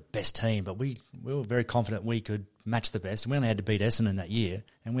 We weren't the best team, but we were very confident we could match the best. And we only had to beat Essendon that year,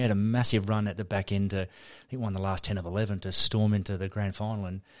 and we had a massive run at the back end to, I think, won the last 10 of 11 to storm into the grand final.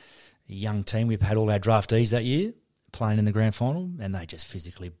 And a young team, we've had all our draftees that year playing in the grand final, and they just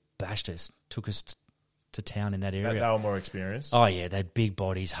physically bashed us, took us to town in that area. They were more experienced. Oh, yeah, they had big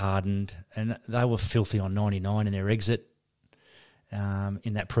bodies, hardened, and they were filthy on 99 in their exit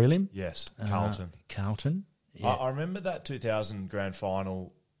in that prelim. Yes, Carlton. Yeah. I remember that 2000 grand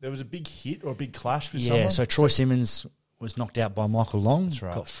final. There was a big hit or a big clash with someone. Yeah, so Troy Simmons was knocked out by Michael Long. That's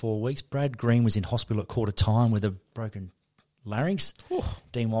right. Got 4 weeks. Brad Green was in hospital at quarter time with a broken larynx. Ooh.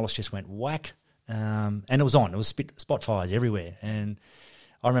 Dean Wallace just went whack. And it was on. It was spot fires everywhere. And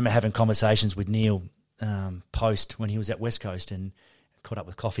I remember having conversations with Neil post when he was at West Coast and caught up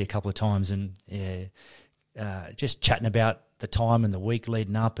with Coffee a couple of times and just chatting about the time and the week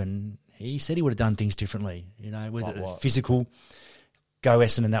leading up, and he said he would have done things differently. Was it physical, go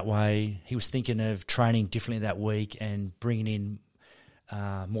Essendon that way? He was thinking of training differently that week and bringing in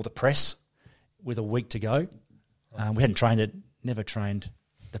more the press with a week to go. We hadn't trained it, never trained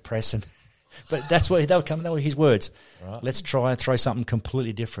the press, but that's where they were his words. Right. Let's try and throw something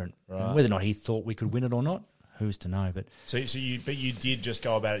completely different. Right. Whether or not he thought we could win it or not, who's to know? But you did just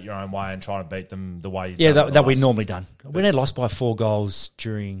go about it your own way and try to beat them the way that we'd normally done. We had lost by 4 goals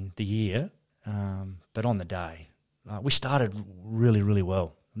during the year, but on the day we started really, really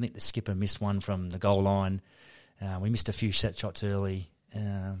well. I think the skipper missed one from the goal line. We missed a few set shots early.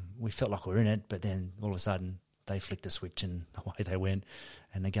 We felt like we were in it, but then all of a sudden they flicked the switch and away they went,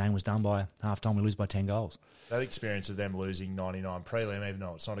 and the game was done by half time. We lose by 10 goals. That experience of them losing 99 prelim, even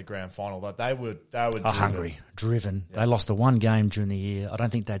though it's not a grand final, that they were hungry, driven. Yeah. They lost the one game during the year. I don't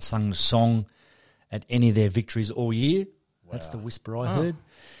think they'd sung the song at any of their victories all year. Wow. That's the whisper I heard.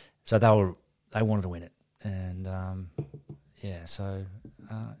 So they wanted to win it, and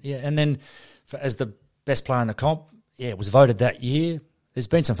and then as the best player in the comp, it was voted that year. There's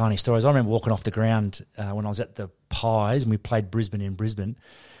been some funny stories. I remember walking off the ground when I was at the Pies and we played Brisbane in Brisbane,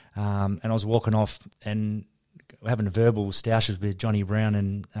 and I was walking off and having verbal stoushes with Johnny Brown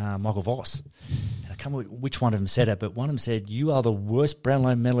and Michael Voss. And I can't remember which one of them said it, but one of them said, "You are the worst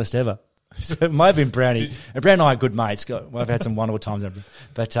Brownlow medalist ever." So it might have been Brownie. And Brown and I are good mates. I've had some wonderful times.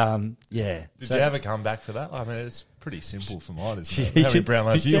 But, yeah. Did you have a comeback for that? I mean, it's pretty simple for mine, isn't it? How many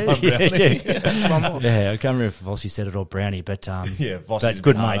Brownlows do you want, Brownie? That's one more. Yeah, I can't remember if Vossi said it or Brownie, but Vossi's but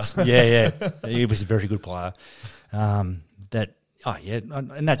good mates. Yeah. He was a very good player. Oh, yeah,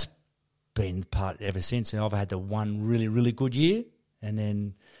 and that's been part ever since. I've had the one really, really good year, and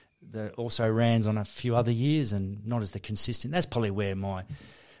then also rans on a few other years, and not as the consistent. That's probably where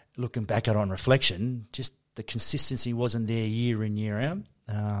looking back at it on reflection, just the consistency wasn't there year in, year out.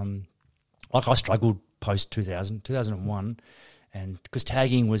 Like I struggled post 2001, and because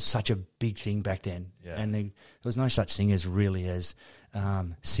tagging was such a big thing back then, and there was no such thing as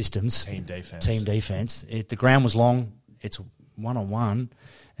systems. Team defense. The ground was long. It's one-on-one,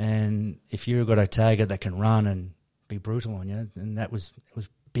 and if you've got a tagger that can run and be brutal on you, and it was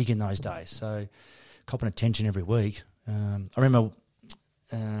big in those days. So copping attention every week. I remember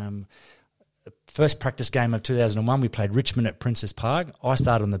the first practice game of 2001, we played Richmond at Princess Park. I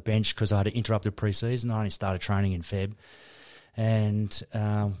started on the bench because I had interrupted pre-season. I only started training in Feb, and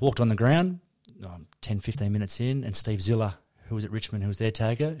walked on the ground 10, 15 minutes in, and Steve Ziller, who was at Richmond, who was their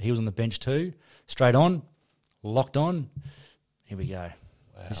tagger, he was on the bench too. Straight on, locked on. Here we go.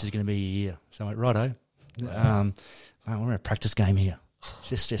 Wow. This is going to be a year. So I went, righto. Wow. Mate, we're in a practice game here.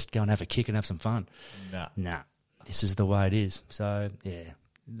 Just go and have a kick and have some fun. Nah. This is the way it is. So, yeah,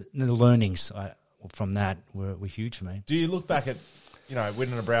 the learnings from that were huge for me. Do you look back at,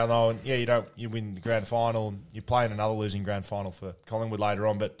 winning a Brownlow, and you win the grand final, and you play in another losing grand final for Collingwood later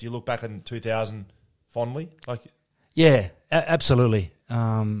on, but do you look back in 2000 fondly? Yeah, absolutely.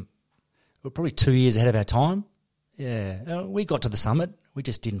 We're probably 2 years ahead of our time. Yeah, we got to the summit. We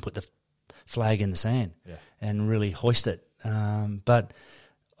just didn't put the flag in the sand and really hoist it. But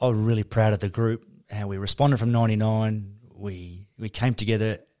I was really proud of the group, how we responded from 99. We came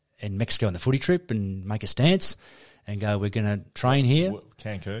together in Mexico on the footy trip and make a stance and go, we're going to train here.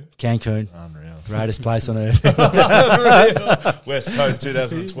 Cancun. Unreal. Greatest place on earth. West Coast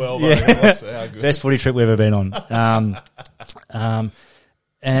 2012. Yeah. How good. Best footy trip we've ever been on.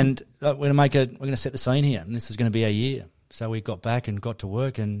 And we're going to set the scene here, and this is going to be our year. So we got back and got to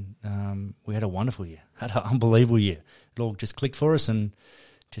work, and we had a wonderful year, had an unbelievable year. It all just clicked for us, and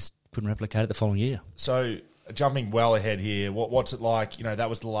just couldn't replicate it the following year. So jumping well ahead here, what's it like? That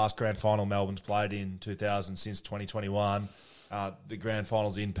was the last grand final Melbourne's played in 2000 since 2021. The grand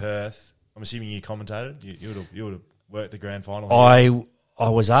finals in Perth. I'm assuming you commentated. You would have worked the grand final here. I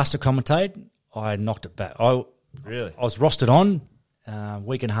was asked to commentate. I knocked it back. Really? I was rostered on.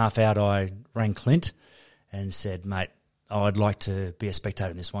 Week and a half out, I rang Clint and said, mate, I'd like to be a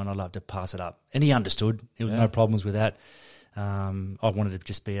spectator in this one. I'd love to pass it up. And he understood. There was no problems with that. I wanted to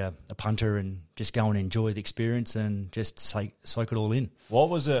just be a punter and just go and enjoy the experience and just soak it all in. What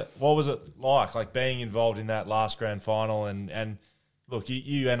was it like being involved in that last grand final? And look,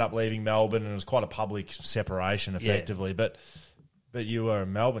 you end up leaving Melbourne, and it was quite a public separation effectively. Yeah. But you were a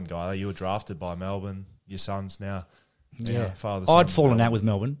Melbourne guy. You were drafted by Melbourne. Your son's now... I'd fallen out with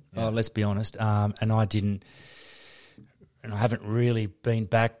Melbourne, let's be honest, and I didn't, and I haven't really been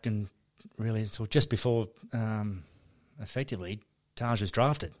back, and really until just before, effectively, Taj was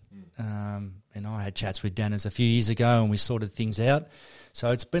drafted, and I had chats with Danners a few years ago, and we sorted things out.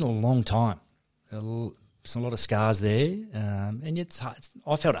 So it's been a long time, a lot of scars there, and it's hard.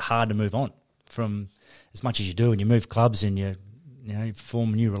 I felt it hard to move on from as much as you do, and you move clubs and you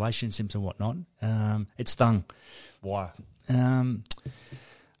form new relationships and whatnot. It stung. Why? I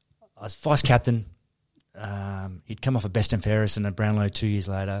was vice captain. He'd come off a best and fairest and a Brownlow 2 years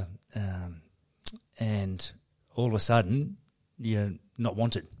later, and all of a sudden you're not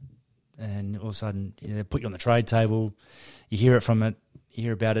wanted, and all of a sudden they put you on the trade table. You hear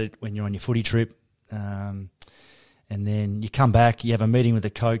about it when you're on your footy trip, and then you come back. You have a meeting with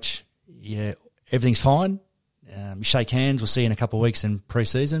the coach. Everything's fine. You shake hands. We'll see you in a couple of weeks in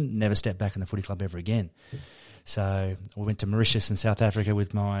pre-season. Never step back in the footy club ever again. So we went to Mauritius in South Africa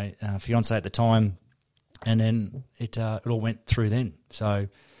with my fiancée at the time, and then it all went through then. So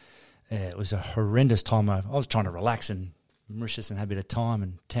it was a horrendous time. I was trying to relax in Mauritius and have a bit of time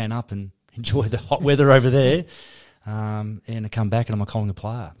and tan up and enjoy the hot weather over there. And I come back and I'm a Collingwood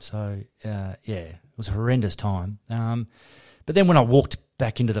player. So, it was a horrendous time. But then when I walked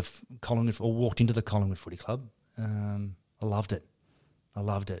back into the Collingwood Footy Club, I loved it.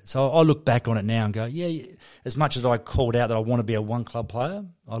 So I look back on it now and go, as much as I called out that I want to be a one-club player,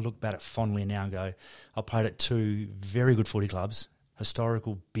 I look back at it fondly now and go, I played at two very good footy clubs,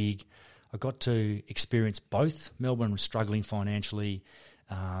 historical, big. I got to experience both. Melbourne was struggling financially,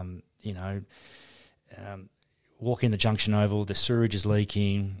 walk in the Junction Oval, the sewerage is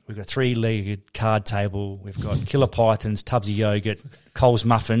leaking, we've got a three-legged card table, we've got killer pythons, tubs of yogurt, Coles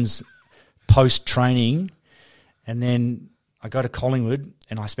muffins, post-training, and then I go to Collingwood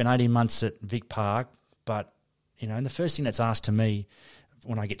and I spent 18 months at Vic Park, but, and the first thing that's asked to me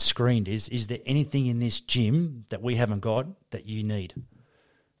when I get screened is there anything in this gym that we haven't got that you need?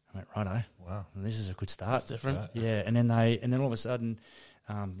 I went, righto. Wow. Well, this is a good start. That's different. Yeah, and then all of a sudden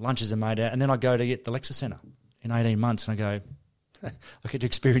lunches are made out, and then I go to get the Lexus Centre in 18 months, and I go, I get to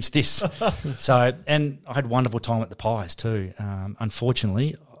experience this. So, and I had a wonderful time at the Pies too.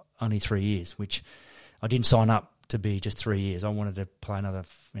 Unfortunately, only 3 years, which I didn't sign up to be just 3 years. I wanted to play another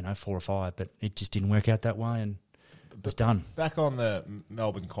 4 or 5, but it just didn't work out that way, and it was done. Back on the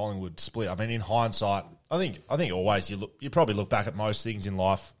Melbourne Collingwood split, I mean, in hindsight, I think always you probably look back at most things in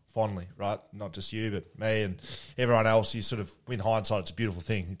life fondly, right? Not just you, but me and everyone else. You sort of, in hindsight, it's a beautiful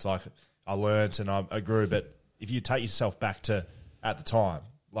thing. It's like I learnt and I grew, but if you take yourself back to at the time,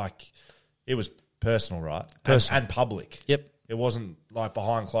 like it was personal, right? And public. Yep. It wasn't like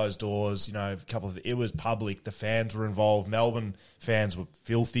behind closed doors, it was public. The fans were involved. Melbourne fans were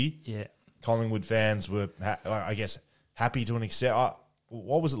filthy. Yeah. Collingwood fans were, I guess, happy to an extent.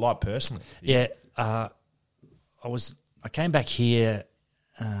 What was it like personally? Yeah. I came back here,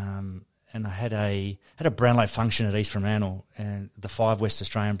 and I had a Brownlow function at East Fremantle, and the 5 West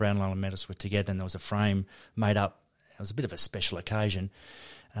Australian Brownlow medals were together, and there was a frame made up. It was a bit of a special occasion,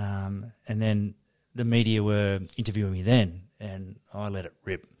 and then the media were interviewing me then, and I let it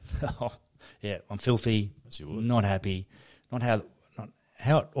rip. Yeah, I'm filthy, not happy, not how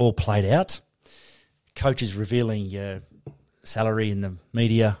it all played out. Coaches revealing your salary in the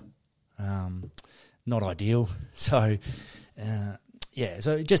media, not ideal. So,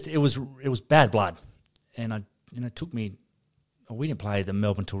 so it was bad blood, and it took me. We didn't play the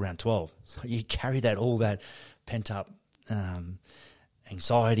Melbourne till round 12, so you carry all that pent up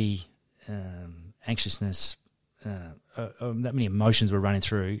anxiety, anxiousness, that many emotions were running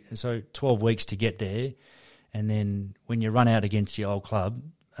through. So 12 weeks to get there, and then when you run out against your old club,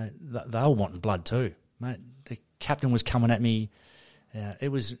 they were wanting blood too, mate. The captain was coming at me.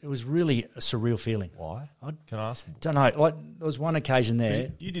 It was really a surreal feeling. Why? Can I ask? Don't know. Like, there was one occasion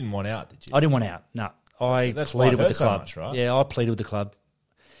there. You didn't want out, did you? I didn't want out. No, That's pleaded why it with the hurt so club. much, right? Yeah, I pleaded with the club,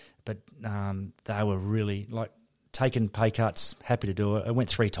 but they were really taking pay cuts. Happy to do it. I went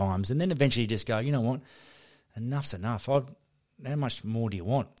 3 times, and then eventually you just go, you know what? Enough's enough. How much more do you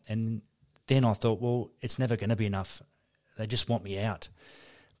want? And then I thought, well, it's never going to be enough. They just want me out.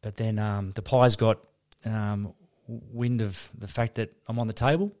 But then the Pies got wind of the fact that I'm on the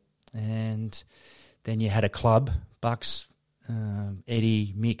table, and then you had a club, Bucks,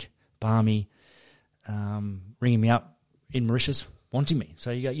 Eddie, Mick, Barmy, ringing me up in Mauritius, wanting me.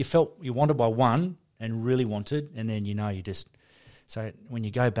 So you felt you wanted by one and really wanted, and then you just. So when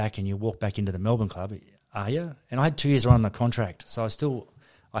you go back and you walk back into the Melbourne club, are you? And I had 2 years on the contract, so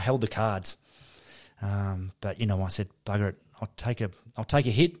I held the cards. But I said, bugger it, I'll take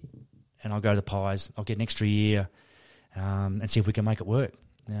a hit, and I'll go to the Pies. I'll get an extra year, and see if we can make it work.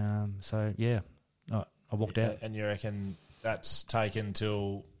 I walked out. And you reckon that's taken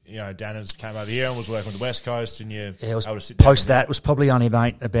till Danners came over here and was working with the West Coast, and you it was able to sit post down that. It was probably only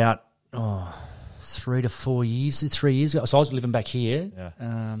about 3 to 4 years, 3 years ago. So I was living back here.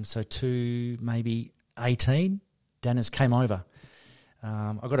 Yeah. So to maybe 18, Danners came over.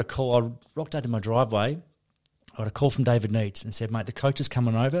 I got a call. I rocked out to my driveway. I got a call from David Neitz and said, mate, the coach is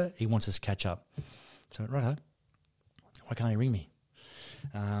coming over. He wants us to catch up. So I went, righto. Why can't he ring me?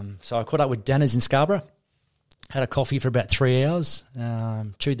 So I caught up with Danners in Scarborough, had a coffee for about 3 hours,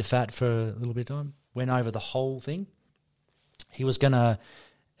 chewed the fat for a little bit of time, went over the whole thing. He was going to,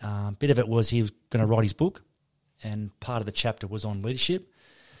 bit of it was he was going to write his book, and part of the chapter was on leadership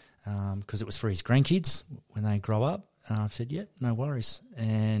because it was for his grandkids when they grow up. I said, yeah, no worries.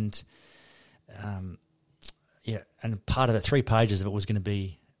 And and part of the 3 pages of it was going to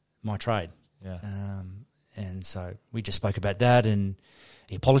be my trade. Yeah. And so we just spoke about that, and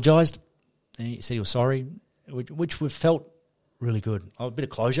he apologised. And he said he was sorry, which we felt really good. A bit of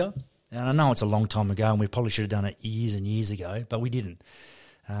closure. And I know it's a long time ago, and we probably should have done it years and years ago, but we didn't.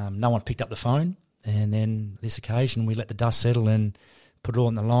 No one picked up the phone. And then this occasion, we let the dust settle and put it all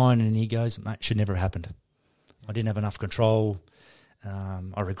on the line, and he goes, mate, it should never have happened. I didn't have enough control.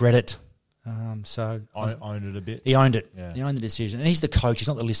 I regret it. So I owned it a bit. He owned it. Yeah. He owned the decision. And he's the coach. He's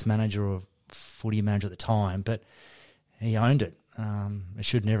not the list manager or footy manager at the time, but he owned it. It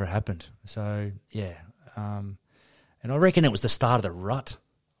should never have happened. So, yeah. And I reckon it was the start of the rut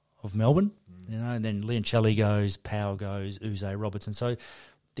of Melbourne, and then Leoncelli goes, Powell goes, Uze, Robertson. So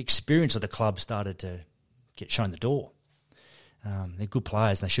the experience of the club started to get shown the door. They're good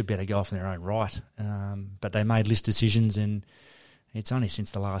players and they should be able to go off in their own right. But they made list decisions, and it's only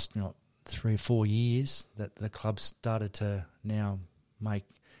since the last 3 or 4 years that the club started to now make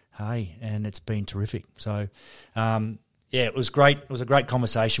hay, and it's been terrific. So, Yeah, it was great. It was a great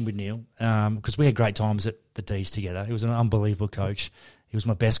conversation with Neil because we had great times at the D's together. He was an unbelievable coach. He was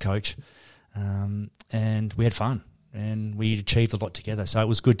my best coach, and we had fun and we achieved a lot together. So it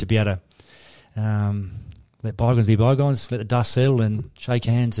was good to be able to let bygones be bygones, let the dust settle, and shake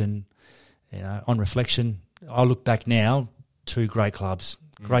hands. And on reflection, I look back now, 2 great clubs,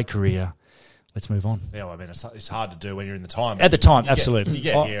 great career. Let's move on. Yeah, well, I mean, it's hard to do when you're in the time. At the time, absolutely. You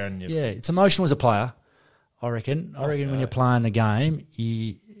get here and it's emotional as a player. I reckon when you're playing the game,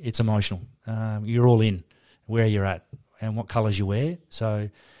 it's emotional. You're all in where you're at and what colours you wear. So,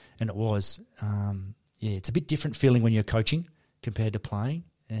 and it was, it's a bit different feeling when you're coaching compared to playing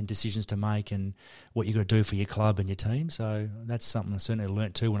and decisions to make and what you've got to do for your club and your team. So that's something I certainly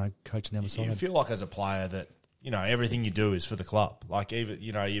learnt too when I coached on the other side. You feel like as a player that, everything you do is for the club. Like even,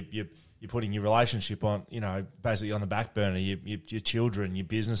 you're putting your relationship on, basically on the back burner, your children, your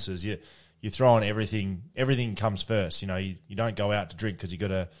businesses, you're throwing everything. Everything comes first. You don't go out to drink because you got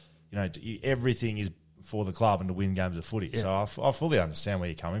to. Everything is for the club and to win games of footy. Yeah. So I fully understand where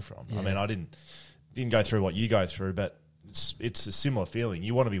you're coming from. Yeah. I mean, I didn't go through what you go through, but it's a similar feeling.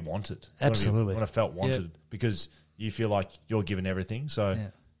 You want to be wanted. Absolutely, you want to felt wanted because you feel like you're given everything. So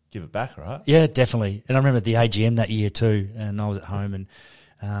give it back, right? Yeah, definitely. And I remember the AGM that year too, and I was at home,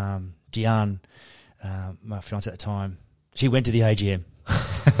 and Diane, my fiance at the time, she went to the AGM.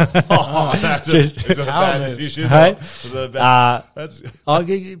 Is it a bad decision? Hey?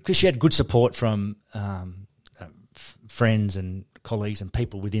 Because she had good support from friends and colleagues and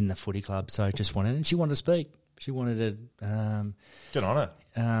people within the footy club. So she wanted to speak. She wanted to. Good on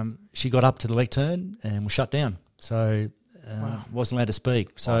her. She got up to the lectern and was shut down. So wasn't allowed to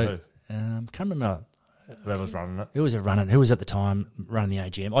speak. So can't remember. Whoever's running it. Who was at the time running the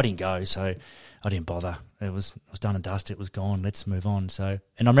AGM? I didn't go, so I didn't bother. It was done and dusted. It was gone. Let's move on. So,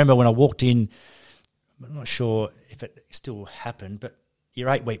 and I remember when I walked in, I'm not sure if it still happened, but your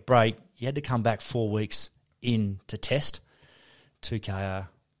 8-week break, you had to come back 4 weeks in to test 2KR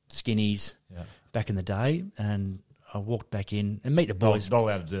skinnies back in the day, and I walked back in and meet the boys. Not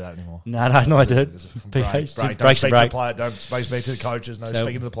allowed to do that anymore. No, I did. Don't speak to the player. Don't speak to the coaches. No,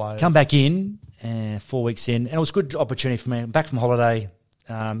 speaking to the players. Come back in 4 weeks in, and it was a good opportunity for me. I'm back from holiday,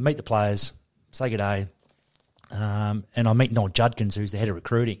 meet the players, say good day, and I meet Noel Judkins, who's the head of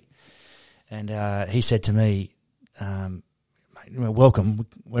recruiting, and he said to me, "Mate, welcome.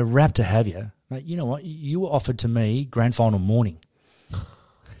 We're rapt to have you, mate. You know what? You were offered to me grand final morning."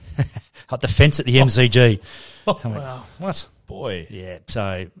 At the fence at the MCG. So wow. What? Boy. Yeah,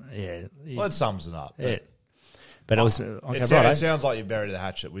 so, yeah. Well, it sums it up. Yeah. But it was... it sounds like you buried the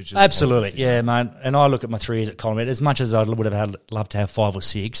hatchet, which is... Absolutely, yeah, mate. And I look at my 3 years at Collingwood, as much as I would have loved to have 5 or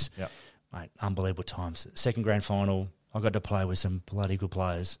 6, mate, unbelievable times. Second grand final, I got to play with some bloody good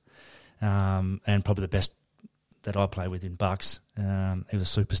players, and probably the best that I played with in Bucks. He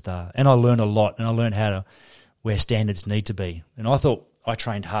was a superstar. And I learned a lot, and I learned where standards need to be. And I thought... I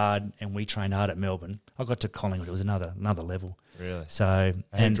trained hard, and we trained hard at Melbourne. I got to Collingwood; it was another level. Really? So,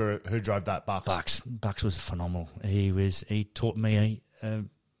 who drove that? Bucks. Bucks was phenomenal. He taught me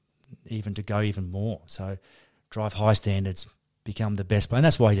even to go even more. So, drive high standards, become the best player, and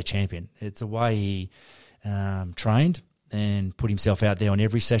that's why he's a champion. It's the way he trained and put himself out there on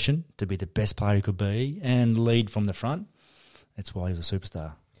every session to be the best player he could be and lead from the front. That's why he was a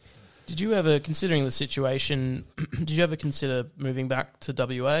superstar. Did you ever, considering the situation, consider moving back to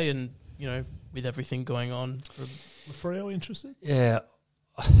WA and, with everything going on? Were Freo interested? Yeah.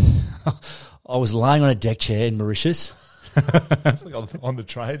 I was lying on a deck chair in Mauritius. It's like on the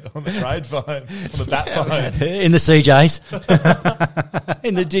trade phone, on the bat phone. In the CJs,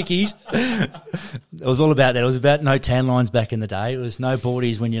 in the Dickies. It was all about that. It was about no tan lines back in the day. It was no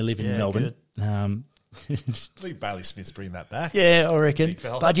boardies when you live in Melbourne. I think Bailey Smith's bringing that back. Yeah, I reckon.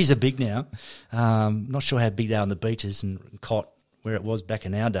 Budgies are big now. Not sure how big they are on the beaches and Cot, where it was back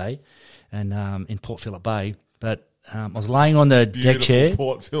in our day, and in Port Phillip Bay. But I was laying on the deck chair,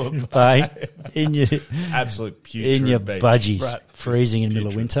 Port Phillip Bay, in your absolute putrid in your beach. budgies, Right. freezing in the middle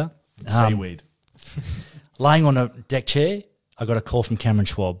of winter. Seaweed. Laying on a deck chair, I got a call from Cameron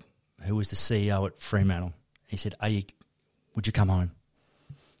Schwab, who was the CEO at Fremantle. He said, "Would you come home?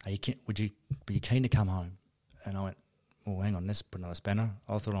 Would you be keen to come home?" And I went, "Well, hang on, let's put another spanner."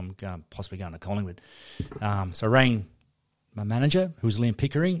 I thought I'm possibly going to Collingwood. So I rang my manager, who was Liam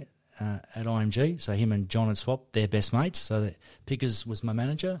Pickering at IMG. So him and John had swapped, they're best mates. So Pickers was my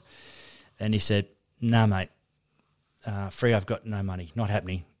manager. And he said, "No, mate, Freo have got no money, not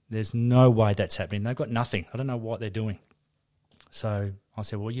happening. There's no way that's happening. They've got nothing. I don't know what they're doing." So I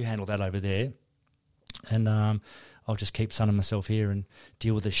said, "Well, you handle that over there. And I'll just keep sunning myself here and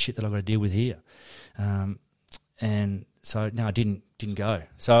deal with the shit that I've got to deal with here." And So no, I didn't go.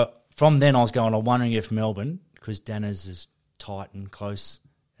 So from then I was wondering if Melbourne, because Danners is tight and close,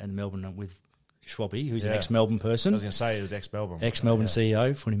 and Melbourne with Schwabby, who's an ex-Melbourne person. I was going to say he was ex-Melbourne. Ex-Melbourne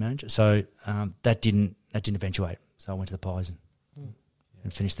CEO, footy manager. So that didn't eventuate. So I went to the Pies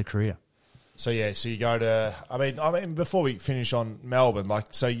and finished the career. So you go to. I mean, before we finish on Melbourne,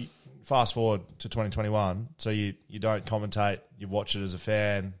 you fast forward to 2021. So you don't commentate. You watch it as a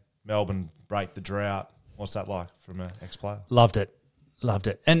fan. Melbourne break the drought. What's that like from an ex-player? Loved it,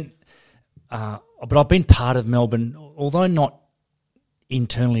 and but I've been part of Melbourne, although not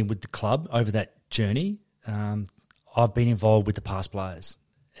internally with the club over that journey. I've been involved with the past players,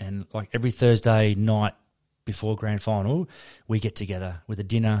 and like every Thursday night before grand final, we get together with a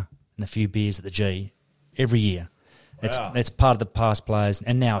dinner and a few beers at the G every year. Wow. It's part of the past players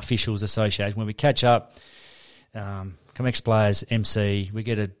and now officials association. When we catch up, come ex-players, MC, we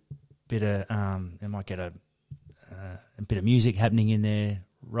get a bit of, we might get a bit of music happening in there.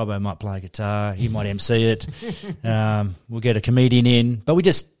 Robbo might play guitar. He might MC it. We'll get a comedian in, but we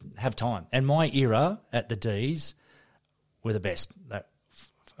just have time. And my era at the D's were the best.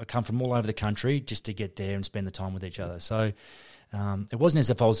 I come from all over the country just to get there and spend the time with each other. So it wasn't as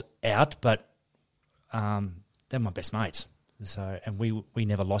if I was out, but they're my best mates. So and we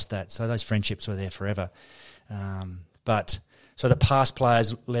never lost that. So those friendships were there forever. So the past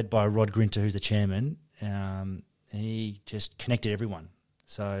players, led by Rod Grinter, who's the chairman, he just connected everyone.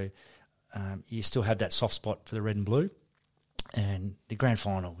 So you still have that soft spot for the red and blue. And the grand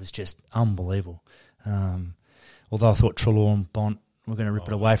final was just unbelievable. Although I thought Treloar and Bont were going to rip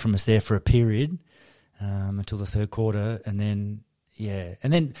it away from us there for a period until the third quarter. And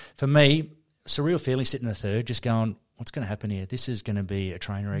then for me, surreal feeling sitting in the third, just going, what's going to happen here? This is going to be a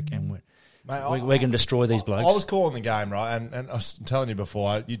train wreck and we're going to destroy these blokes. I was calling the game, right? And I was telling you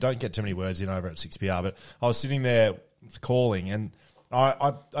before, you don't get too many words in over at 6PR, but I was sitting there calling and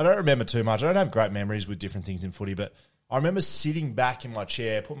I don't remember too much. I don't have great memories with different things in footy, but I remember sitting back in my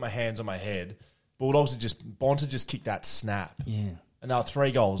chair, putting my hands on my head. Bulldogs Bont had just kicked that snap. Yeah. And they were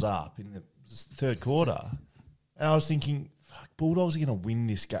 3 goals up in the third quarter. And I was thinking, fuck, Bulldogs are going to win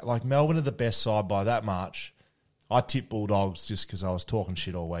this game. Like, Melbourne are the best side by that much. I tipped Bulldogs just because I was talking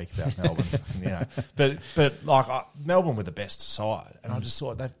shit all week about Melbourne. But Melbourne were the best side. And I just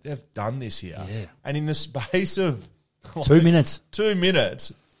thought, they've done this here. Yeah. And in the space of 2 minutes. 2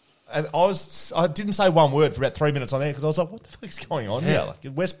 minutes. And I didn't say one word for about 3 minutes on air because I was like, what the fuck is going on here? Like,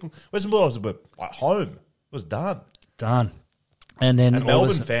 Western Bulldogs were like home. It was done. And then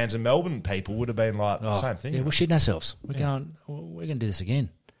Melbourne fans and Melbourne people would have been like the same thing. Yeah, we're shitting ourselves. We're going to do this again.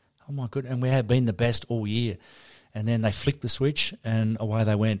 Oh my goodness. And we have been the best all year. And then they flicked the switch and away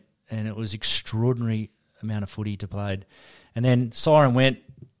they went. And it was extraordinary amount of footy to played. And then Siren went,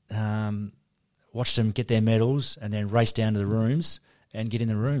 watched them get their medals and then race down to the rooms and get in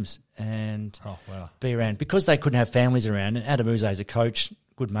the rooms and be around. Because they couldn't have families around. And Adam Uze is a coach,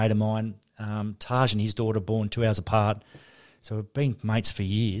 good mate of mine. Taj and his daughter born 2 hours apart. So we've been mates for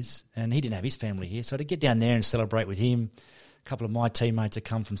years, and he didn't have his family here. So to get down there and celebrate with him, a couple of my teammates had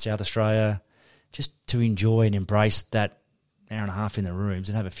come from South Australia, just to enjoy and embrace that hour and a half in the rooms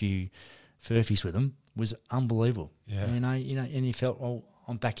and have a few furfies with them was unbelievable. Yeah. And you felt, well,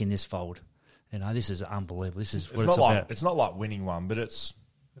 I'm back in this fold. This is unbelievable. This is what it's about. It's not like winning one, but it's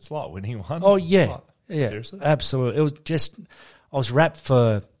like winning one. Oh, yeah. Yeah, seriously? Absolutely. It was just, I was wrapped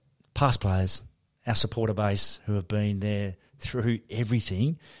for past players, our supporter base who have been there through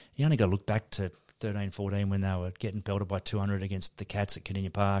everything. You only got to look back to 13, 14 when they were getting belted by 200 against the Cats at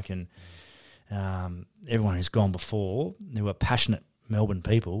Kardinia Park and everyone who's gone before. They were passionate Melbourne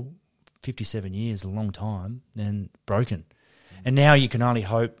people, 57 years, a long time, and broken. And now you can only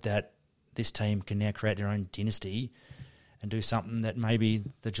hope that this team can now create their own dynasty and do something that maybe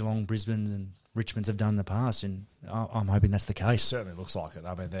the Geelong, Brisbane and Richmonds have done in the past, and I'm hoping that's the case. It certainly looks like it.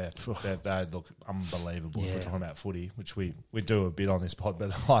 I mean, they look unbelievable if we're talking about footy, which we do a bit on this pod,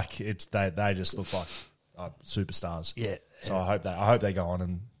 but they just look like superstars. Yeah. So I hope they go on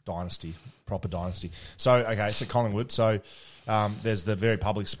and proper dynasty. So Collingwood. So there's the very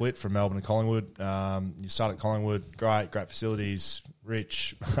public split from Melbourne to Collingwood. You start at Collingwood, great facilities,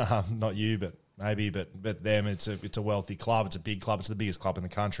 rich. Not you, but maybe, but them. It's a wealthy club. It's a big club. It's the biggest club in the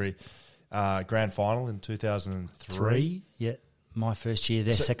country. Grand final in 2003. Yeah, my first year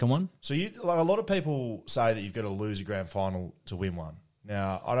there, second one. So a lot of people say that you've got to lose a grand final to win one.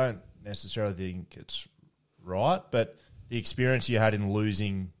 Now, I don't necessarily think it's right, but the experience you had in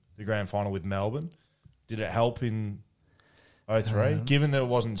losing the grand final with Melbourne, did it help in 2003? Given that it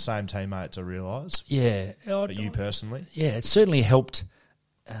wasn't the same teammates, I realise. Yeah. But you personally? Yeah, it certainly helped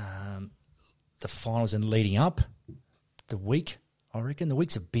the finals and leading up the week, I reckon. The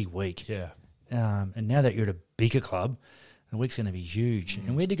week's a big week. Yeah. And now that you're at a bigger club, the week's going to be huge.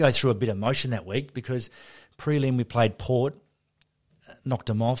 And we had to go through a bit of motion that week because prelim we played Port, knocked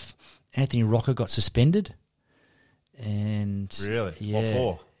them off. Anthony Rocker got suspended. And Really? Yeah, What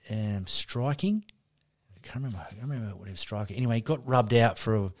for? Striking. I can't remember what he was striking. Anyway, he got rubbed out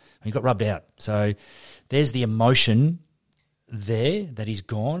he got rubbed out. So there's the emotion there that he's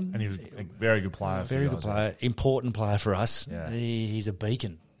gone. And he was a very good player. Very good player. Important player for us. Yeah. He's a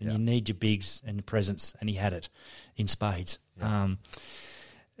beacon. And you need your bigs and your presence, and he had it in spades. Yeah.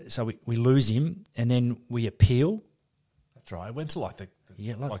 So we lose him, and then we appeal. That's right. It went to like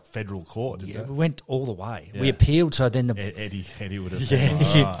federal court, didn't Yeah, it? we went all the way. Yeah. We appealed, so then Eddie would have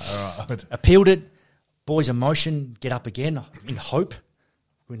Yeah. all right. appealed it. Boys' emotion, get up again in hope.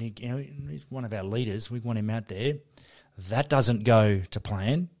 When he's one of our leaders, we want him out there. That doesn't go to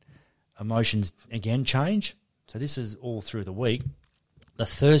plan. Emotions again change. So this is all through the week. The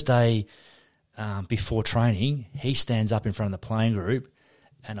Thursday before training, he stands up in front of the playing group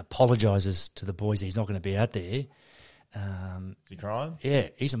and apologises to the boys he's not going to be out there. You crying? Yeah,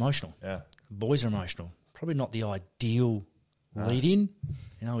 he's emotional. Yeah. The boys are emotional. Probably not the ideal lead-in.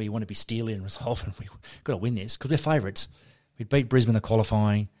 We want to be steely and resolve, and we've got to win this because we're favourites. We beat Brisbane in the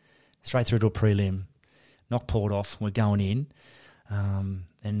qualifying, straight through to a prelim, knock Port off, we're going in.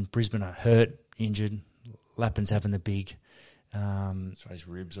 And Brisbane are hurt, injured. Lappin's having the big His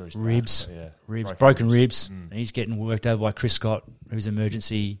ribs or his ribs, back, yeah. broken ribs. He's getting worked over by Chris Scott, who's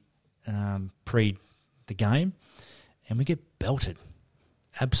emergency pre the game, and we get belted,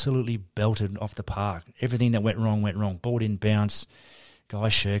 absolutely belted off the park. Everything that went wrong. Ball didn't bounce,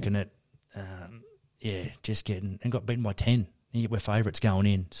 guys shirking it. Just getting and got beaten by 10. And yet we're favourites going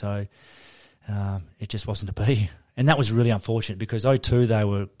in, so it just wasn't to be. And that was really unfortunate because 0-2 they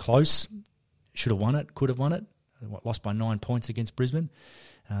were close, should have won it, could have won it. Lost by 9 points against Brisbane.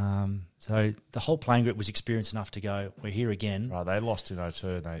 So the whole playing group was experienced enough to go, we're here again. Right, they lost in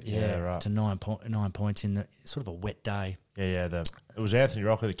 0-2. Right. To 9 points in sort of a wet day. Yeah. It was Anthony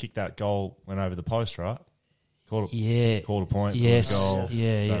Rocker that kicked that goal, went over the post, right? Called a point. Yes. Goal.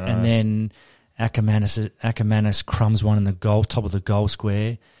 Yeah. And then Ackermanis crumbs one in the goal, top of the goal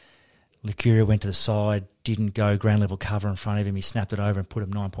square. Licuria went to the side, didn't go ground level cover in front of him. He snapped it over and put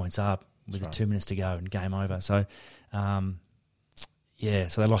him 9 points up with 2 minutes to go and game over. So, so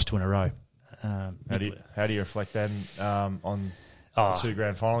they lost 2 in a row. How do you reflect then on the 2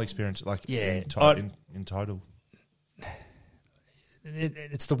 grand final experience? In total,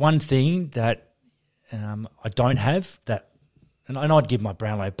 it's the one thing that I don't have that, and I'd give my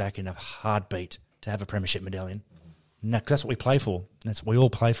Brownlow back in a heartbeat to have a premiership medallion. And that's what we play for. That's what we all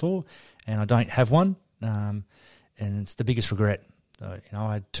play for, and I don't have one, and it's the biggest regret.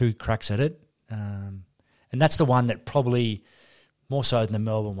 I had 2 cracks at it, and that's the one that probably more so than the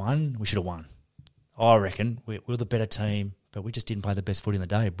Melbourne one we should have won. I reckon we're the better team, but we just didn't play the best footy in the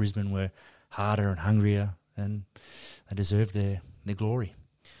day. Brisbane were harder and hungrier, and they deserved their glory.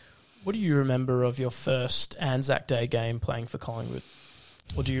 What do you remember of your first Anzac Day game playing for Collingwood?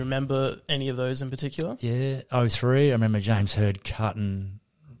 Or do you remember any of those in particular? Yeah, 0-3. I remember James Hird cutting.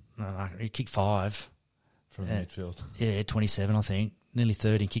 He kicked 5 from midfield. Yeah, 27, I think, nearly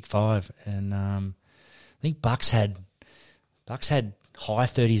 30, kicked 5, and I think Bucks had high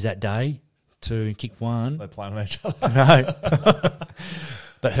 30s that day. 2 kicked 1. They playing on each other. No,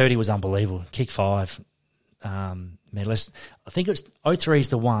 but Hirdy was unbelievable. Kicked 5. Medalist. I think it's 0-3 is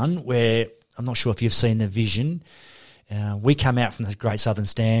the one where I'm not sure if you've seen the vision. We come out from the Great Southern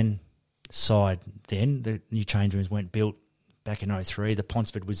Stand side then. The new change rooms weren't built back in 0-3. The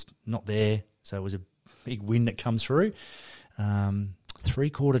Ponsford was not there, so it was a big win that comes through.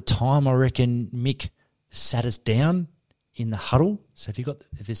 3/4 time, I reckon Mick sat us down in the huddle. So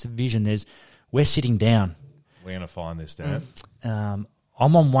if there's a vision, we're sitting down. We're going to find this, Dan. I'm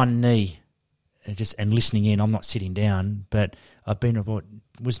on one knee and listening in. I'm not sitting down, but I've been report.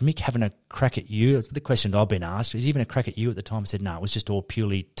 Was Mick having a crack at you? That's the question I've been asked. Was he even a crack at you at the time? I said, no, it was just all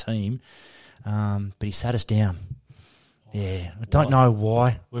purely team. But he sat us down. Yeah, I don't know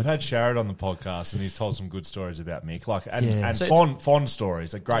why. We've had Sharrod on the podcast, and he's told some good stories about Mick, fond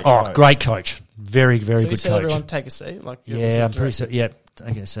stories. A great coach. Great coach, very very good said coach. Everyone take a seat. I'm pretty sure. Yeah,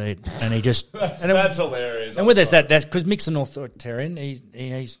 take a seat, and he just that's hilarious. And with us, that's because Mick's an authoritarian.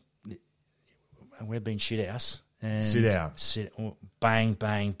 He's we've been shit house. And sit down. Bang,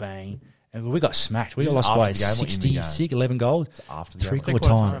 bang, bang. And we got smacked. We got lost by 11 goals. It's after the 3/4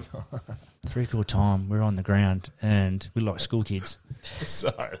 time. 3/4 time, we're on the ground, and we like school kids.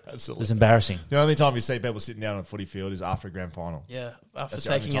 Sorry, that's it was embarrassing. The only time you see people sitting down on a footy field is after a grand final. Yeah, That's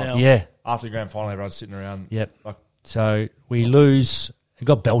taking an L. Yeah. After the grand final, everyone's sitting around. Yep. Like So we lose. It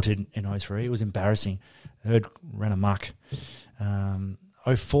got belted in 03. It was embarrassing. Herd ran amok.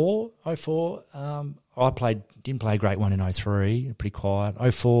 04, I didn't play a great one in 03, pretty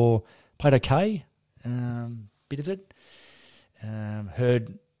quiet. 04, played okay, bit of it.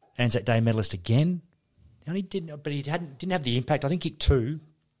 Herd Anzac Day medalist again. Only didn't, but he didn't have the impact. I think kicked 2,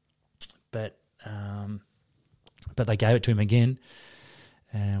 but they gave it to him again,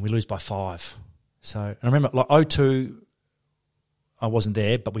 and we lose by 5. So I remember, like 02, I wasn't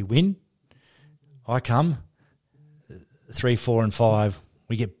there, but we win. I come 3, 4, and 5.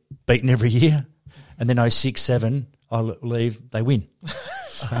 We get beaten every year, and then 06, 7, I leave. They win.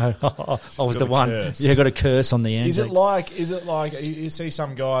 So I was the one. Curse. Yeah, got a curse on the end. Is it like you see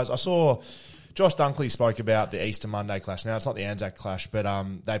some guys? I saw Josh Dunkley spoke about the Easter Monday clash. Now it's not the Anzac clash, but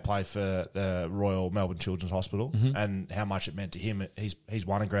they play for the Royal Melbourne Children's Hospital, and how much it meant to him. He's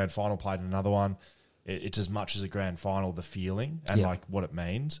won a grand final, played in another one. It's as much as a grand final, the feeling and like what it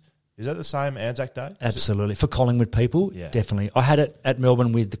means. Is that the same Anzac Day? Absolutely. For Collingwood people, Yeah. definitely. I had it at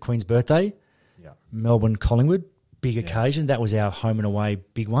Melbourne with the Queen's birthday. Yeah. Melbourne, Collingwood, big occasion. That was our home and away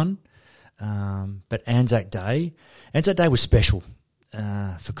big one. But Anzac Day was special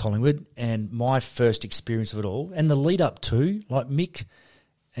for Collingwood, and my first experience of it all, and the lead up to, like Mick,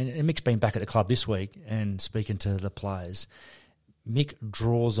 and Mick's been back at the club this week and speaking to the players. Mick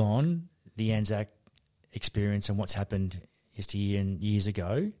draws on the Anzac experience and what's happened yesteryear and years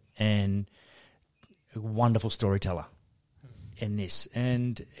ago, and a wonderful storyteller in this.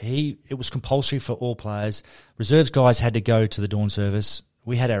 And it was compulsory for all players. Reserves guys had to go to the dawn service.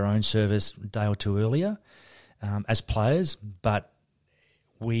 We had our own service a day or two earlier as players, but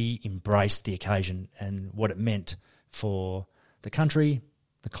we embraced the occasion and what it meant for the country,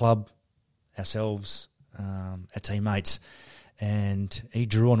 the club, ourselves, our teammates. And he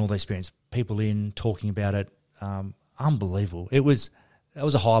drew on all the experience, people in, talking about it. Unbelievable. That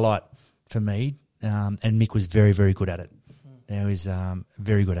was a highlight for me, and Mick was very, very good at it. He was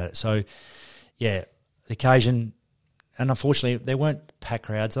very good at it. So, yeah, the occasion, and unfortunately there weren't packed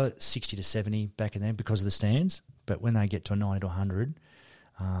crowds, like 60 to 70 back in then because of the stands, but when they get to a 90 to 100,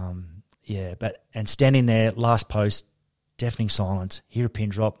 and standing there, last post, deafening silence, hear a pin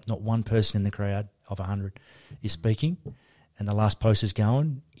drop, not one person in the crowd of 100 is speaking, and the last post is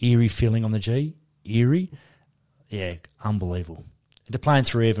going, eerie feeling on the G, eerie. Yeah, unbelievable. And to play in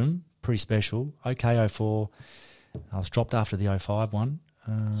 3 of them, pretty special. OK 04, I was dropped after the 05 one.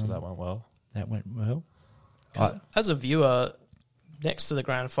 So that went well. That went well. As a viewer, next to the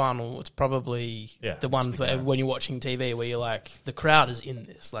grand final, it's probably the one when you're watching TV where you're like, the crowd is in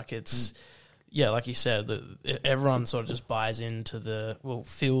this. Like it's, like you said, everyone sort of just buys into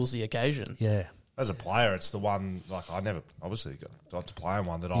feels the occasion. Yeah. As a player, it's the one, like I never obviously got to play in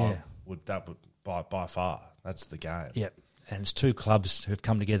one that I would by far. That's the game. Yep. And it's 2 clubs who've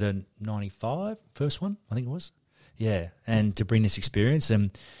come together in 95, first one, I think it was. Yeah. And to bring this experience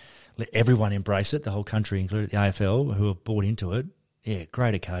and let everyone embrace it, the whole country, including the AFL, who have bought into it. Yeah,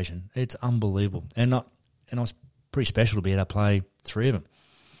 great occasion. It's unbelievable. And I was pretty special to be able to play 3 of them.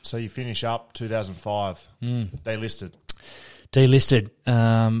 So you finish up 2005, delisted. Delisted.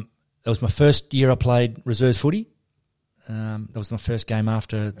 That was my first year I played reserves footy. That was my first game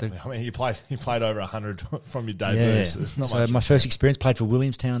after the. I mean, you played over 100 from your debut. So my first experience, played for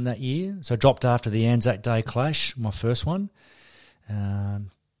Williamstown that year. So I dropped after the Anzac Day clash, my first one.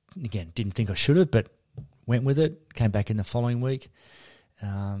 Again, didn't think I should have, but went with it. Came back in the following week.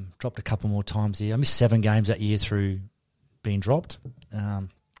 Dropped a couple more times here. I missed 7 games that year through being dropped.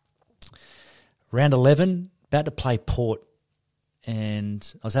 Round 11, about to play Port,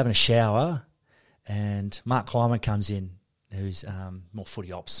 and I was having a shower, and Mark Clymer comes in, who's more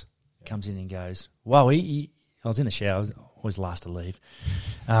footy ops, comes in and goes, "Whoa, I was in the shower. I was always last to leave.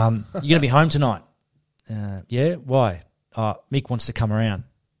 You're going to be home tonight?" Yeah, why? Mick wants to come around.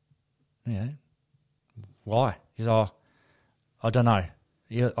 Yeah, why? He goes, I don't know.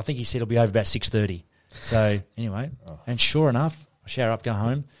 Yeah, I think he said it'll be over about 6:30. So anyway, and sure enough, I shower up, go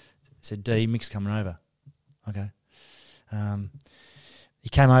home. Said, D, Mick's coming over. Okay. He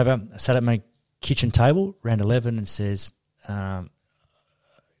came over, sat at my kitchen table, round 11, and says, I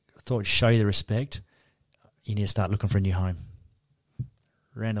thought I'd show you the respect. You need to start looking for a new home.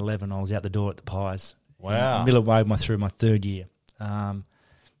 Round 11, I was out the door at the Pies. Wow. In the middle of through my 3rd year.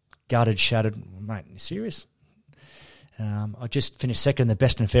 Gutted, shattered. Mate, you serious? I just finished second, the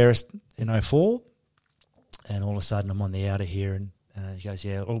best and fairest in 04, and all of a sudden I'm on the outer here, and he goes,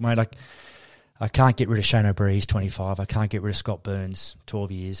 yeah, well, mate, I can't get rid of Shane O'Brien, he's 25. I can't get rid of Scott Burns,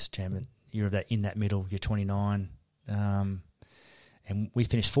 12 years, chairman. You're in that middle, you're 29. And we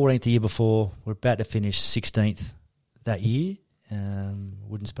finished 14th the year before. We're about to finish 16th that year,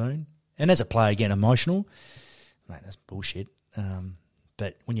 wooden spoon. And as a player, again, emotional. Mate, that's bullshit.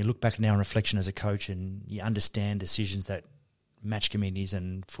 But when you look back now in reflection as a coach and you understand decisions that match committees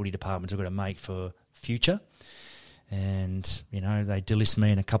and footy departments are going to make for future, and, you know, they delist me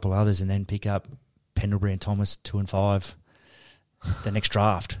and a couple others and then pick up Pendlebury and Thomas 2 and 5 the next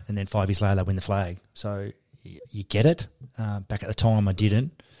draft, and then 5 years later they win the flag. So you get it. Back at the time I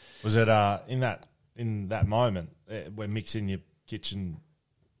didn't. Was it in that moment when Mick's in your kitchen?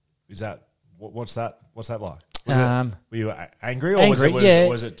 Is that what's that like? Were you angry, or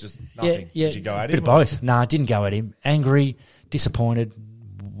was it just nothing? Yeah. Did you go at him? Bit of both. No, I didn't go at him. Angry, disappointed.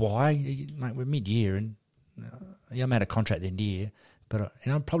 Why? Mate, we're mid-year and I'm out of contract at the end of the year. But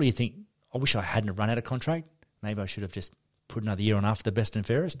probably you think, I wish I hadn't run out of contract. Maybe I should have just put another year on after the best and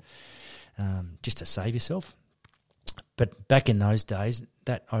fairest, just to save yourself. But back in those days,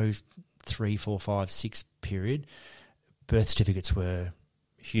 that 03, 4, 5, 6 period, birth certificates were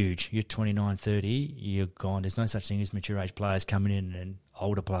huge. You're 29, 30, you're gone. There's no such thing as mature age players coming in and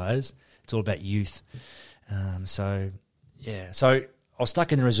older players. It's all about youth. So I was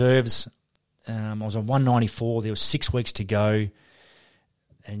stuck in the reserves. I was on 194. There was 6 weeks to go,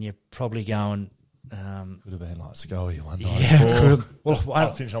 and you're probably going. Could have been like Scully 194. Yeah, well,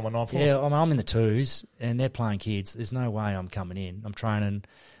 I finished on 194. Yeah, I'm in the twos, and they're playing kids. There's no way I'm coming in. I'm training.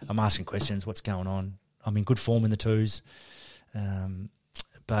 I'm asking questions. What's going on? I'm in good form in the twos.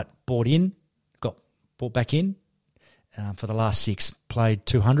 But bought back in for the last 6, played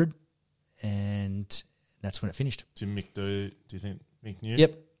 200, and that's when it finished. Did Mick do you think Mick knew?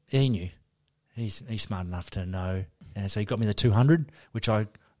 Yep, he knew. He's smart enough to know. And so he got me the 200, which I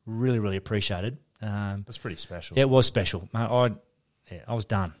really, really appreciated. That's pretty special. Yeah, it was special. I was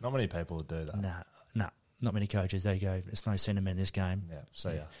done. Not many people would do that. No, not many coaches. They go, there's no sentiment in this game. Yeah,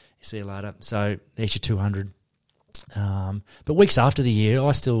 see ya. See you later. So there's your 200. But weeks after the year,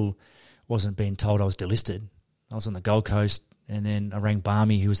 I still wasn't being told I was delisted. I was on the Gold Coast, and then I rang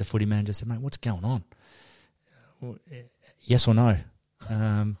Barmy, who was the footy manager, said, mate, what's going on? Well, yes or no?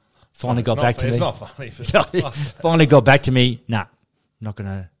 Finally got back to me. It's not funny. Finally got back to me. Nah, not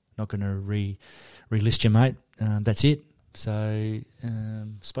gonna relist you, mate. That's it. So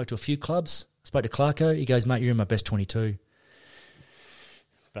spoke to a few clubs. Spoke to Clarko. He goes, mate, you're in my best 22.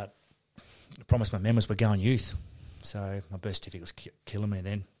 But I promised my members we're going youth. So my birth certificate was killing me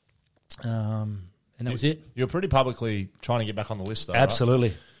then. And that was it. You were pretty publicly trying to get back on the list, though. Absolutely.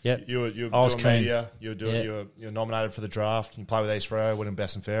 Right? Yeah. You were doing media. You were nominated for the draft. You played with East Freo, winning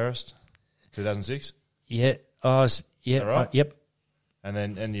best and fairest, 2006. Yeah, I was. Yeah, right? Yep.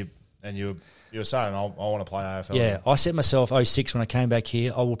 And you were saying, I want to play AFL. Yeah, I set myself 06 when I came back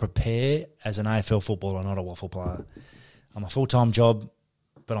here. I will prepare as an AFL footballer, not a waffle player. I'm a full-time job,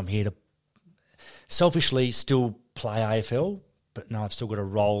 but I'm here to selfishly still play AFL, but no, I've still got a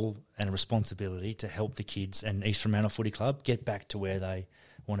role and a responsibility to help the kids and East Fremantle Footy Club get back to where they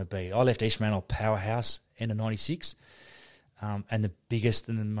want to be. I left East Fremantle powerhouse end of 96 and the biggest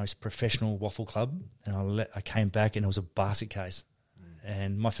and the most professional waffle club, and I came back and it was a basket case.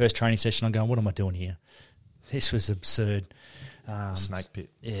 And my first training session, I'm going, what am I doing here? This was absurd. Snake pit.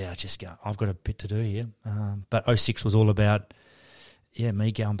 Yeah, I just go, I've got a bit to do here. But 06 was all about,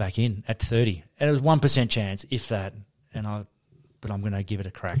 me going back in at 30. And it was 1% chance, if that. But I'm going to give it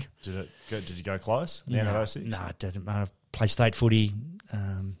a crack. Did you go close in the end of 06? No, I didn't. I played state footy,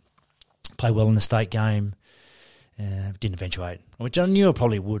 played well in the state game. Didn't eventuate, which I knew I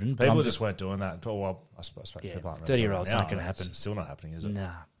probably wouldn't. But people just weren't doing that. Well, I suppose 30-year-olds not going to happen. It's still not happening, is it? No.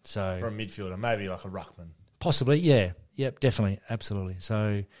 So for a midfielder, maybe like a ruckman. Possibly, yeah. Yep, definitely, absolutely.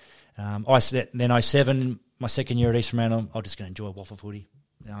 So I said, then 07, my second year at East Fremantle, I'm just going to enjoy waffle footy.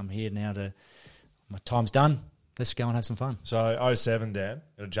 I'm here now my time's done. Let's go and have some fun. So 07, Dan,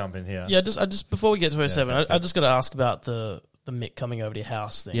 got to jump in here. Yeah, I just before we get to 07, I just got to ask about the Mick coming over to your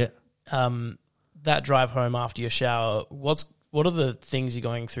house thing. Yeah. That drive home after your shower, what are the things you're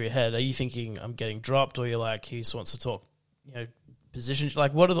going through your head? Are you thinking I'm getting dropped, or you're like, he just wants to talk, positions?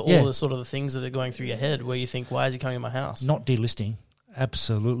 Like, what are all the sort of the things that are going through your head where you think, why is he coming to my house? Not delisting,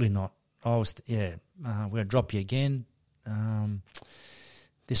 absolutely not. I was, we're going to drop you again.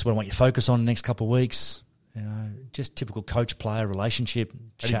 This is what I want you to focus on the next couple of weeks. Just typical coach-player relationship.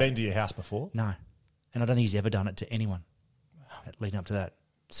 Had he been to your house before? No, and I don't think he's ever done it to anyone leading up to that.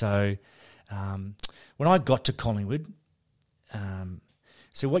 So when I got to Collingwood,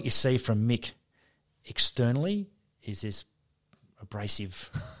 so what you see from Mick externally is this abrasive,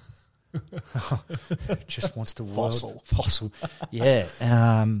 just wants the world. Fossil. Yeah.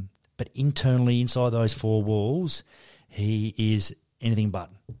 But internally, inside those four walls, he is anything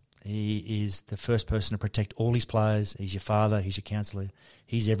but. He is the first person to protect all his players. He's your father. He's your counsellor.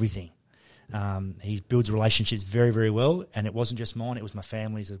 He's everything. He builds relationships very, very well, and it wasn't just mine, it was my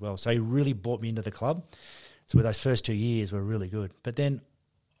family's as well. So he really brought me into the club. So those first 2 years were really good. But then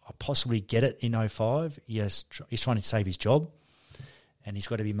I possibly get it in 05. Yes, he's trying to save his job, and he's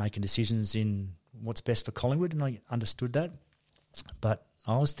got to be making decisions in what's best for Collingwood, and I understood that. But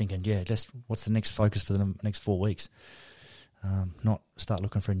I was thinking, what's the next focus for the next 4 weeks? Not start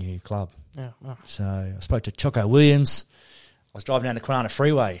looking for a new club. Yeah. Wow. So I spoke to Choco Williams. I was driving down the Kwinana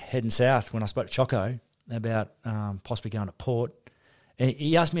Freeway heading south when I spoke to Choco about possibly going to Port. And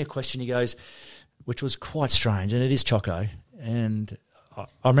he asked me a question, he goes, which was quite strange, and it is Choco. And I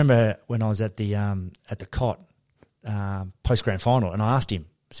remember when I was at the Cot post-grand final, and I asked him,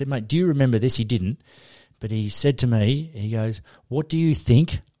 I said, mate, do you remember this? He didn't. But he said to me, he goes, what do you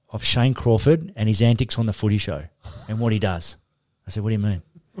think of Shane Crawford and his antics on the footy show and what he does? I said, what do you mean?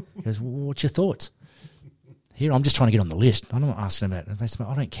 He goes, well, what's your thoughts? Here, I'm just trying to get on the list. I'm not asking about it.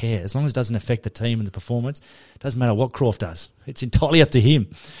 I don't care. As long as it doesn't affect the team and the performance, it doesn't matter what Croft does. It's entirely up to him.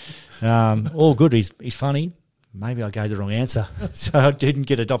 All good. He's funny. Maybe I gave the wrong answer, so I didn't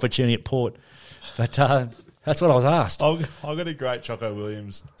get an opportunity at Port. But that's what I was asked. I've got a great Choco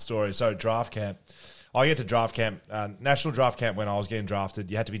Williams story. So draft camp. I get to draft camp, national draft camp when I was getting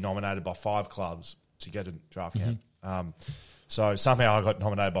drafted. You had to be nominated by 5 clubs to get to draft camp. So somehow I got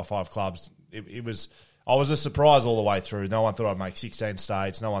nominated by 5 clubs. I was a surprise all the way through. No one thought I'd make 16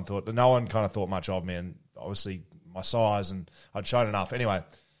 states. No one kind of thought much of me, and obviously my size, and I'd shown enough. Anyway,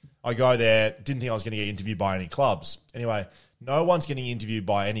 I go there, didn't think I was going to get interviewed by any clubs. Anyway, no one's getting interviewed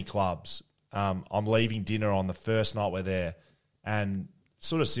by any clubs. I'm leaving dinner on the first night we're there, and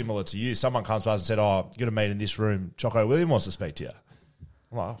sort of similar to you, someone comes past and said, oh, you're going to meet in this room. Choco Williams wants to speak to you.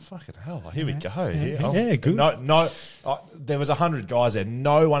 I'm like, oh, fucking hell, here we go. Yeah, good. There was 100 guys there.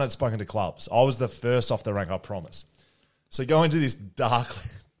 No one had spoken to clubs. I was the first off the rank, I promise. So go into this dark,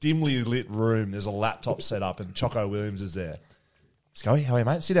 dimly lit room. There's a laptop set up, and Choco Williams is there. Scully, how are you,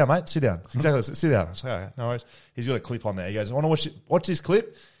 mate? Sit down, mate. Sit down. Exactly. Sit down. I was like, okay, no worries. He's got a clip on there. He goes, I want to watch this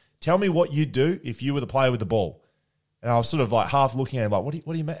clip. Tell me what you'd do if you were the player with the ball. And I was sort of like half looking at him like, what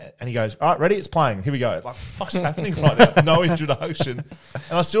do you mean? And he goes, all right, ready? It's playing. Here we go. Like, fuck's happening right now? No introduction.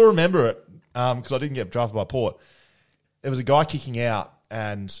 And I still remember it because I didn't get drafted by Port. There was a guy kicking out,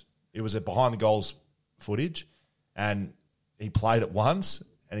 and it was a behind the goals footage, and he played it once,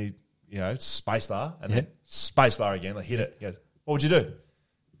 and he, space bar, and then space bar again, like hit it. He goes, what would you do?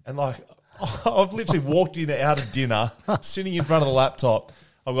 And like, I've literally walked in and out of dinner, sitting in front of the laptop.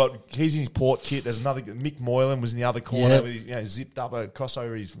 He's in his Port kit. There's another, Mick Moylan was in the other corner with his, zipped up, crossed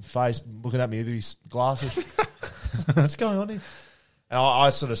over his face, looking at me with his glasses. What's going on here? And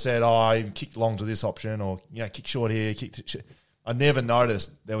I sort of said, I kicked long to this option, or, kick short here, I never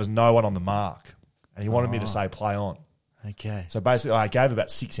noticed there was no one on the mark, and he wanted me to say play on. Okay. So basically, I gave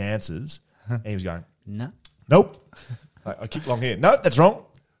about 6 answers, and he was going, no. Nope. I kicked long here. Nope, that's wrong.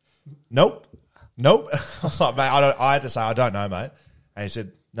 Nope. I was like, mate, I had to say, I don't know, mate. And he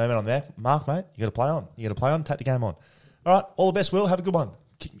said, no man on there. Mark, mate, you got to play on. Take the game on. All right, all the best, Will. Have a good one.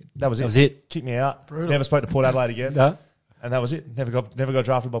 That was it. Kicked me out. Brutal. Never spoke to Port Adelaide again. No. And that was it. Never got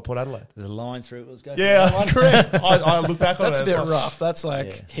drafted by Port Adelaide. There's a line through it. Was going. Yeah, correct. I look back on it. That's a bit like, rough. That's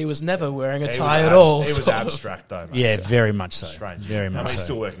like he was never wearing a he tie was at all. He was abstract though, mate. Yeah, very much so. Strange. Very much he's so.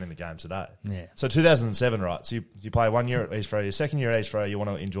 still working in the game today. Yeah. So 2007, right? So you play 1 year at East Freo, your second year at East Freo, you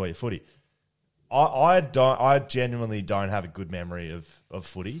want to enjoy your footy. I genuinely don't have a good memory of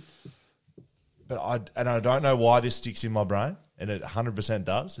footy, but I don't know why this sticks in my brain, and it 100%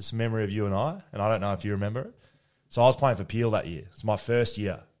 does. It's a memory of you and I don't know if you remember it. So I was playing for Peel that year. It's my first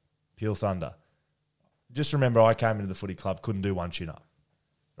year, Peel Thunder. Just remember, I came into the footy club, couldn't do one chin-up,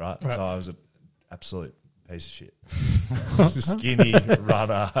 right? So I was an absolute piece of shit. Skinny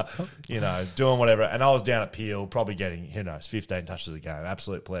runner, doing whatever. And I was down at Peel, probably getting, 15 touches a game,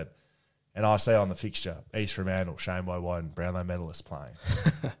 absolute pleb. And I see on the fixture, East Fremantle, Shane Woewode, Brownlow medalist playing.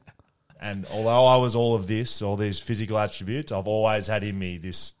 And although I was all of this, all these physical attributes, I've always had in me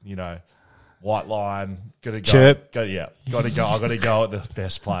this, white line, got to go. Chirp. Got to go. I've got to go at the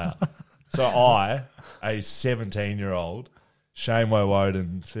best player. So I, a 17-year-old, Shane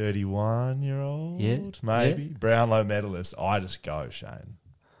Woewode, 31-year-old, maybe, Brownlow medalist, I just go, Shane.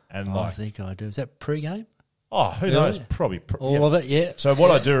 And I think I do. Is that pre-game? Oh, who knows? Probably. All of it, yeah. So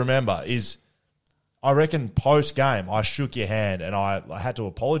what I do remember is, I reckon post-game, I shook your hand and I had to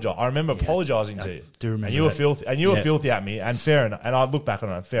apologise. I remember apologising to you. Do remember and you were filthy. And you were filthy at me, and fair enough. And I look back on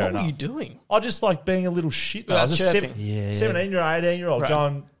it, fair enough. What were you doing? I just like being a little shit. I was a 17-year-old, 18-year-old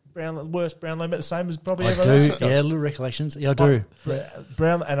going, worst Brownlow met, the same as probably I everyone do. else. Yeah, little recollections. Yeah, I do.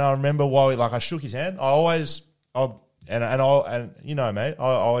 Brown, and I remember I shook his hand. And you know me, I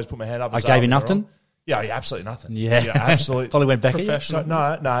always put my hand up. I and say, gave you "I'm nothing? wrong." Yeah, absolutely nothing. Yeah. Absolutely. Probably went back at you. Professional.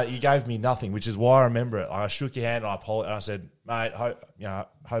 So, no, you gave me nothing, which is why I remember it. I shook your hand and I said, mate,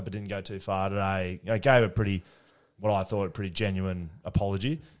 hope it didn't go too far today. I gave what I thought a pretty genuine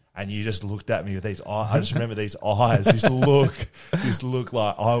apology. And you just looked at me with these eyes. I just remember these eyes, this look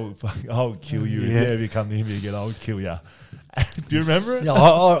like I'll kill you. Yeah. If you come near me again, I'll kill you. Do you remember it? Yeah,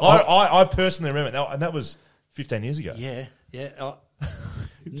 I personally remember it. And that was 15 years ago. Yeah.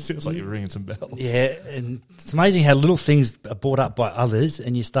 It feels like you're ringing some bells. Yeah, and it's amazing how little things are brought up by others,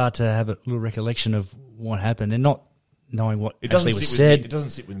 and you start to have a little recollection of what happened, and not knowing what actually was said. It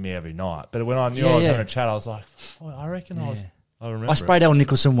doesn't sit with me every night, but when I knew I was going to chat, I was like, I reckon I remember. I sprayed Al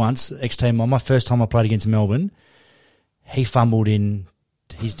Nicholson once, ex-team on my first time I played against Melbourne. He fumbled in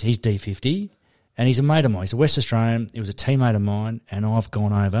his D50, and he's a mate of mine. He's a West Australian. He was a teammate of mine, and I've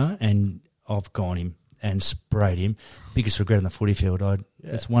gone over and I've gone him and sprayed him. Biggest regret on the footy field.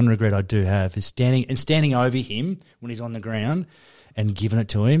 That's one regret I do have is standing over him when he's on the ground and giving it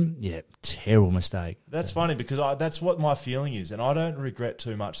to him. Yeah, terrible mistake. That's funny because that's what my feeling is, and I don't regret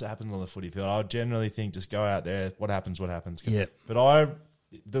too much that happens on the footy field. I generally think just go out there, what happens. Yeah. But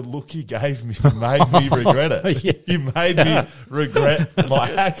the look you gave me made me regret it. Yeah. You made me regret my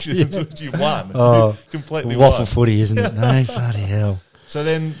actions, which you won. Oh, You completely waffle won. footy, isn't it? No, bloody hell. So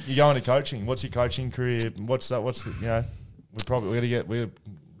then you go into coaching. What's your coaching career? What's the we'll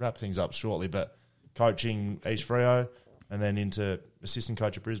wrap things up shortly, but coaching East Freo and then into assistant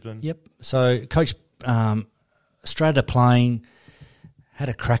coach at Brisbane. Yep. So coach straight out of playing, had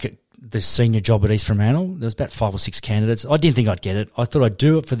a crack at the senior job at East Fremantle. There was about 5 or 6 candidates. I didn't think I'd get it. I thought I'd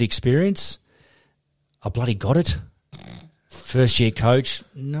do it for the experience. I bloody got it. First year coach,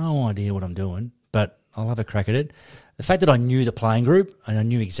 no idea what I'm doing, but I'll have a crack at it. The fact that I knew the playing group and I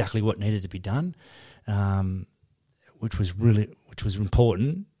knew exactly what needed to be done, which was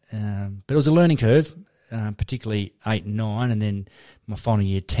important, but it was a learning curve, particularly 8 and 9, and then my final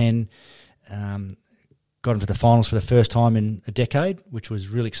year 10, got into the finals for the first time in a decade, which was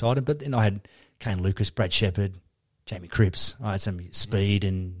really exciting. But then I had Kane Lucas, Brad Shepherd, Jamie Cripps. I had some speed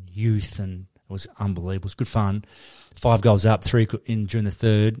and youth, and it was unbelievable. It was good fun. 5 goals up, 3 in during the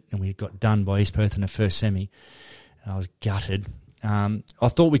third, and we got done by East Perth in the first semi. I was gutted. I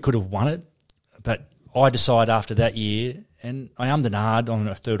thought we could have won it, but I decided after that year, and I ummed and ahed on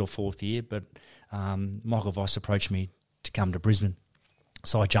a 3rd or 4th year, but Michael Voss approached me to come to Brisbane.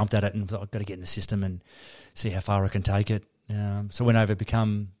 So I jumped at it and thought I've got to get in the system and see how far I can take it. So I went over to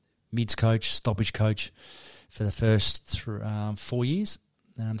become mids coach, stoppage coach for the first 4 years.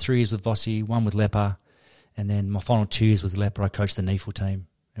 3 years with Vossi, 1 with Leper, and then my final 2 years with Leper, I coached the NEFL team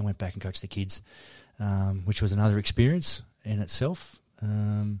and went back and coached the kids, which was another experience in itself.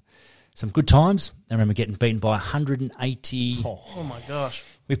 Some good times. I remember getting beaten by 180. Oh my gosh.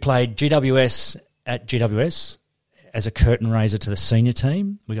 We played GWS at GWS as a curtain raiser to the senior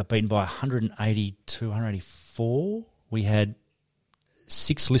team. We got beaten by 180 to 184. We had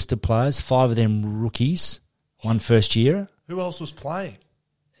 6 listed players, 5 of them rookies, 1 first year. Who else was playing?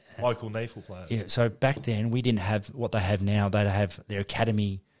 Local NEFL players. Yeah, so back then we didn't have what they have now. They'd have their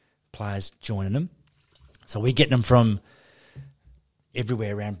academy players joining them. So we're getting them from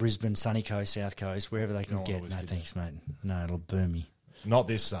everywhere around Brisbane, Sunny Coast, South Coast, wherever they can get. No, thanks, mate. No, it'll burn me. Not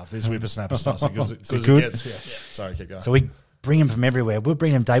this stuff. This whippersnapper stuff. So good. Good? It gets, yeah. Sorry, keep going. So we bring them from everywhere. We'll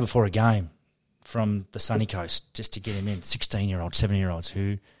bring them day before a game from the Sunny Coast just to get them in. 16-year-olds, 17-year-olds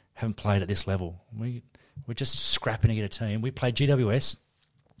who haven't played at this level. We're just scrapping to get a team. We played GWS,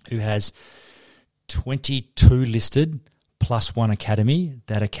 who has 22 listed plus 1 academy.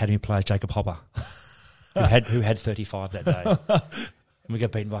 That academy player is Jacob Hopper, who had 35 that day. And we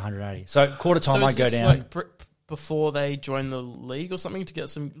got beaten by 180. So quarter time I go down. Like before they join the league or something to get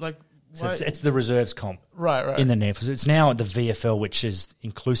some like. So it's the reserves comp, right, in the NEFL. So it's now at the VFL, which is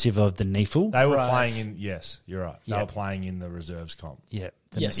inclusive of the NEFL. They were playing in. Yes, you're right. They Yeah. were playing in the reserves comp. Yeah.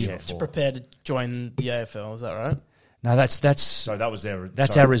 to prepare to join the AFL. Is that right? No, that's So that was their.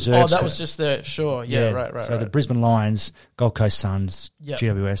 that's sorry. our reserves. Oh, that was just the sure. Yeah, right. So the Brisbane Lions, Gold Coast Suns, Yep.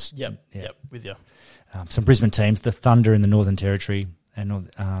 GWS. Yep, with you. Some Brisbane teams, the Thunder in the Northern Territory, and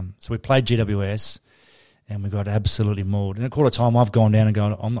so we played GWS, and we got absolutely mauled. And at quarter time, I've gone down and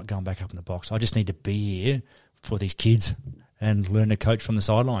gone, I'm not going back up in the box. I just need to be here for these kids and learn to coach from the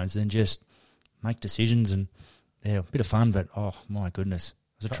sidelines and just make decisions and a bit of fun. But oh my goodness,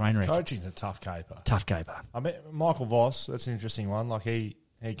 it was a train wreck. Coaching's a tough caper. Tough caper. I mean, Michael Voss. That's an interesting one. Like he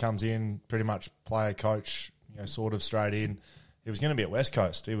comes in pretty much player coach, sort of straight in. He was going to be at West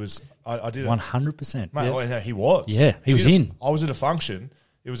Coast. He was. I did 100%. Mate, yeah. well, no, he was. Yeah, he was in. I was at a function.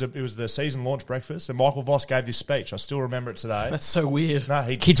 It was the season launch breakfast, and Michael Voss gave this speech. I still remember it today. That's so weird. No,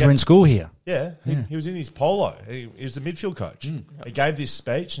 Kids were in school here. Yeah, he was in his polo. He was the midfield coach. He gave this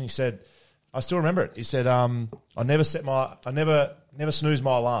speech, and he said, "I still remember it." He said, "I never snooze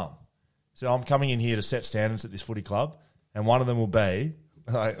my alarm." He said, "I'm coming in here to set standards at this footy club, and one of them will be."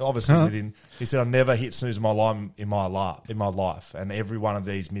 Obviously, within he said, "I never hit snooze my alarm in my life, and every one of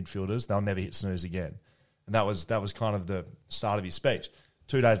these midfielders, they'll never hit snooze again." And that was kind of the start of his speech.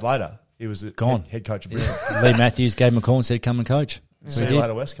 2 days later, he was the head coach of Brisbane. Lee Matthews gave him a call and said, "Come and coach." See you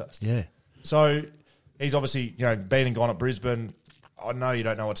later, West Coast. Yeah. So he's obviously been and gone at Brisbane. I know you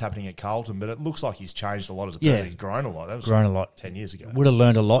don't know what's happening at Carlton, but it looks like he's changed a lot as a person. He's grown a lot. That was grown a lot 10 years ago. Would have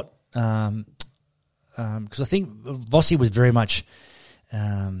learned a lot because I think Vossi was very much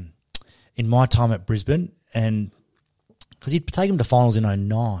in my time at Brisbane, and because he'd taken him to finals in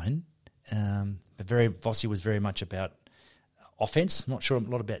 2009, but Vossi was very much about offense. I'm not sure a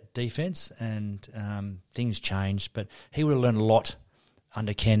lot about defense, and things changed, but he would have learned a lot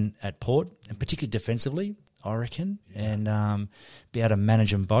under Ken at Port, and particularly defensively, I reckon, and be able to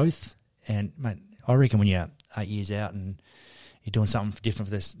manage them both. And mate, I reckon when you're 8 years out and you're doing something different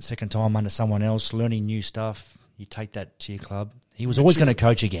for the second time under someone else, learning new stuff, you take that to your club. He was always going to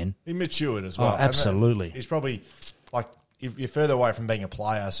coach again. He matured as well. Oh, absolutely. He's probably like if you're further away from being a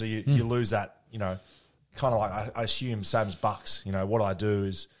player, so you lose that. Kind of like I assume same as Bucks. What I do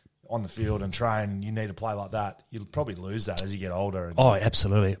is on the field and train, and you need to play like that. You'll probably lose that as you get older. Oh,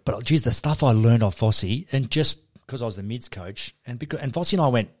 absolutely. But geez, the stuff I learned off Vossi, and just because I was the mids coach, and Vossi and I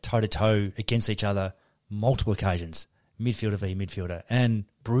went toe to toe against each other multiple occasions, midfielder v midfielder, and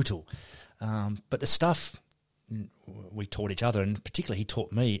brutal. But the stuff we taught each other, and particularly he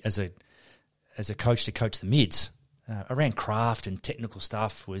taught me as a coach to coach the mids around craft and technical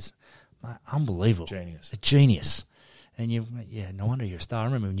stuff was unbelievable. Genius. A genius. And no wonder you're a star. I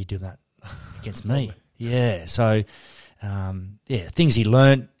remember when you did that against me. Yeah. So, things he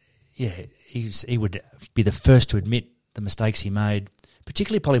learned. Yeah, he would be the first to admit the mistakes he made,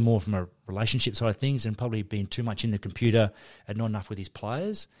 particularly probably more from a relationship side of things, and probably being too much in the computer and not enough with his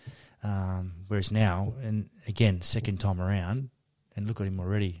players. Whereas now, and again, second time around, and look at him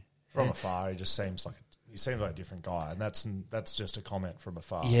already. From afar, he just seems like a different guy, and that's just a comment from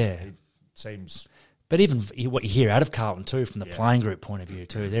afar. Yeah, he seems. But even what you hear out of Carlton too, from the playing group point of view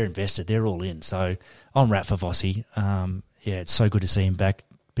too, they're invested, they're all in. So I'm wrapped for Vossi. It's so good to see him back,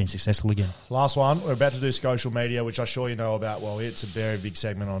 being successful again. Last one, we're about to do social media, which I'm sure you know about. Well, it's a very big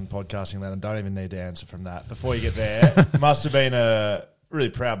segment on Podcasting Land, and don't even need to answer from that. Before you get there, it must have been a really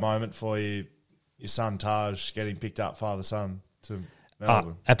proud moment for you, your son Taj getting picked up, father-son, to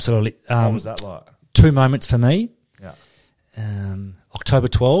Melbourne. Absolutely. What was that like? 2 moments for me. Yeah. October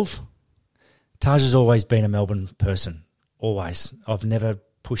 12. Taj has always been a Melbourne person, always. I've never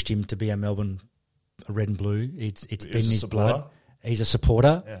pushed him to be a red and blue. It's been in his blood. He's a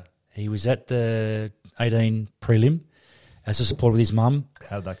supporter. Yeah. He was at the 18 prelim as a supporter with his mum.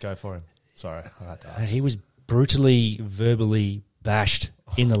 How did that go for him? Sorry. He was brutally, verbally bashed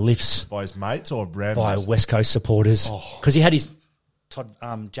in the lifts. By his mates or brand? By West Coast supporters. Because he had his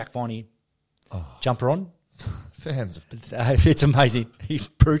Jack Viney jumper on. Fans. It's amazing. He's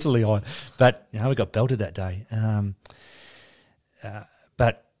brutally high. But, we got belted that day. And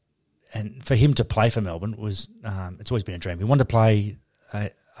for him to play for Melbourne was, it's always been a dream. He wanted to play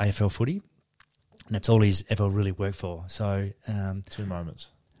AFL footy, and that's all he's ever really worked for. So, 2 moments.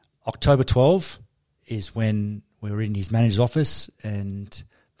 October 12 is when we were in his manager's office, and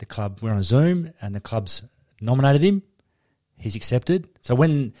the club, we're on a Zoom, and the club's nominated him. He's accepted. So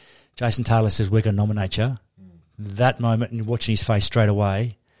when Jason Taylor says, we're going to nominate you, that moment, and watching his face straight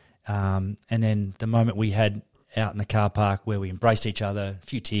away, and then the moment we had out in the car park where we embraced each other, a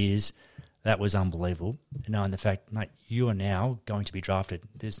few tears, that was unbelievable. And knowing the fact, mate, you are now going to be drafted.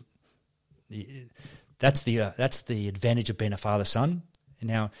 That's the advantage of being a father-son. And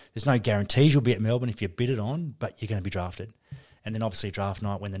now there's no guarantees you'll be at Melbourne if you bid it on, but you're going to be drafted. And then obviously draft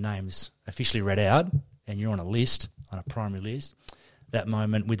night when the name's officially read out and you're on a list, on a primary list, that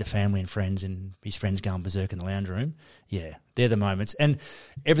moment with the family and friends and his friends going berserk in the lounge room, they're the moments. And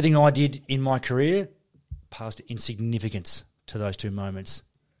everything I did in my career passed in significance to those 2 moments,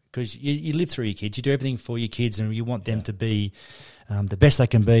 because you live through your kids, you do everything for your kids, and you want them to be the best they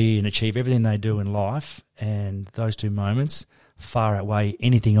can be and achieve everything they do in life, and those 2 moments far outweigh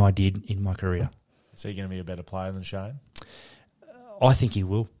anything I did in my career. Is he going to be a better player than Shane? I think he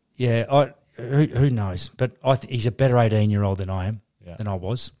will. Yeah, who knows? But he's a better 18-year-old than I am, than I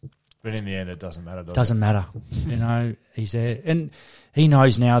was. But in the end, it doesn't matter, does Doesn't matter. You know, he's there. And he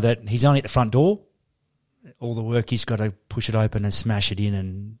knows now that he's only at the front door. All the work, he's got to push it open and smash it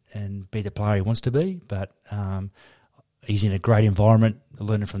in and be the player he wants to be. But he's in a great environment,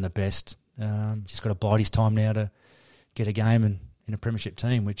 learning from the best. Just got to bide his time now to get a game and in a premiership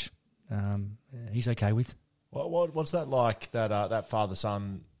team, which he's okay with. What's that like, that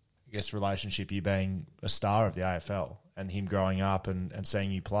father-son, I guess, relationship, you being a star of the AFL and him growing up and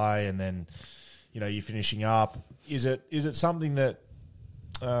seeing you play and then, you know, you finishing up? Is it something that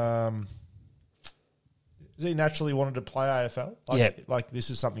has he naturally wanted to play AFL? Like this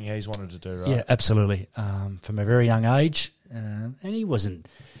is something he's wanted to do, right? Yeah, absolutely. From a very young age. And he wasn't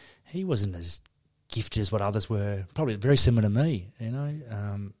as gifted as what others were, probably very similar to me, you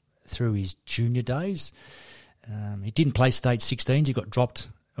know, through his junior days. He didn't play state 16s. He got dropped,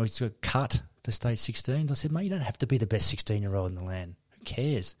 or he got cut for state 16s. I said, mate, you don't have to be the best 16-year-old in the land. Who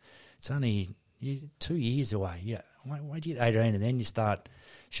cares? It's only 2 years away. Yeah, wait till you're 18 and then you start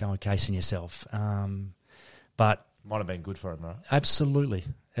showcasing yourself. But might have been good for him, right? Absolutely.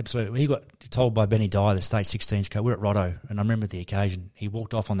 He got told by Benny Dyer, the state 16s coach, we're at Rotto, and I remember the occasion. He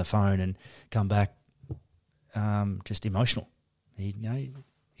walked off on the phone and come back just emotional.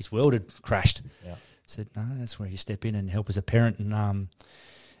 His world had crashed. Yeah. Said, no, that's where you step in and help as a parent, and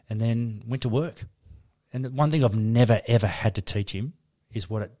then went to work. And the one thing I've never, ever had to teach him is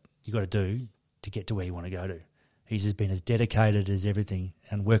what you got to do to get to where you want to go to. He's just been as dedicated as everything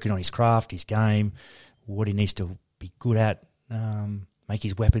and working on his craft, his game, what he needs to be good at, make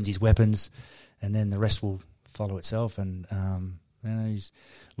his weapons, and then the rest will follow itself. And he's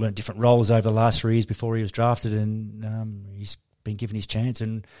learnt different roles over the last 3 years before he was drafted, and he's been given his chance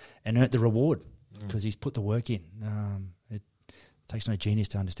and earned the reward because he's put the work in. It takes no genius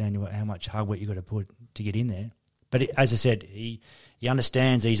to understand how much hard work you got to put to get in there. But as I said, he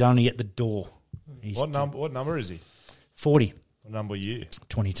understands he's only at the door. What number is he? 40. What number are you?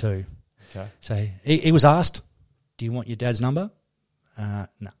 22. Okay. So he was asked, do you want your dad's number?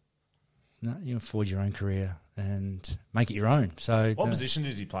 No, you forge your own career and make it your own. So what position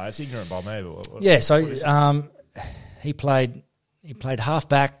did he play? It's ignorant by me. He played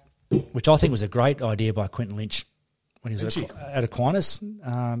halfback, which I think was a great idea by Quentin Lynch when he was at Aquinas.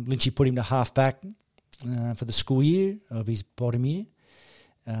 Lynchy put him to halfback for the school year of his bottom year.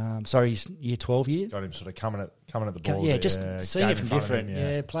 His year 12 year. Got him sort of coming at the ball. Yeah, just seeing it from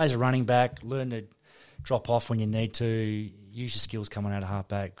different. Plays a running back, learn to drop off when you need to, use your skills coming out of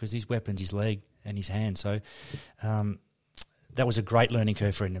halfback because his weapon's his leg and his hand. So that was a great learning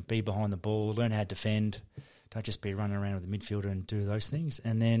curve for him to be behind the ball, learn how to defend, don't just be running around with the midfielder and do those things.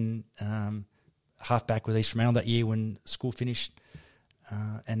 And then halfback with East Fremantle that year when school finished.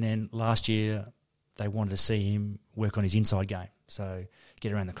 And then last year they wanted to see him work on his inside game. So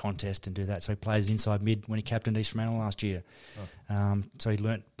get around the contest and do that. So he plays inside mid when he captained East Fremantle last year. Oh. So he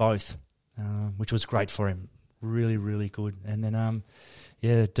learnt both, which was great for him. Really, really good. And then,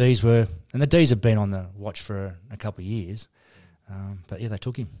 the D's have been on the watch for a couple of years. But they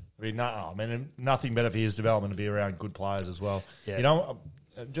took him. Nothing better for his development to be around good players as well. Yeah. You know,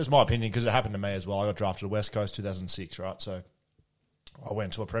 just my opinion, because it happened to me as well. I got drafted to West Coast 2006, right? So I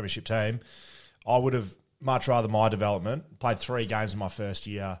went to a premiership team. I would have much rather my development, played 3 games in my first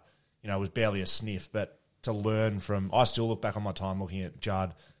year, it was barely a sniff, but to learn from, I still look back on my time looking at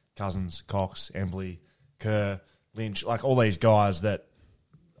Judd, Cousins, Cox, Embley, Kerr, Lynch, like all these guys that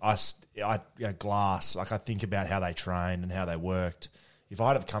Glass, like I think about how they trained and how they worked. If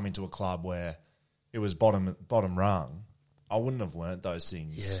I'd have come into a club where it was bottom rung, I wouldn't have learnt those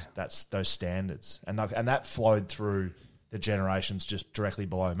things. Yeah. That's those standards, and that flowed through the generations just directly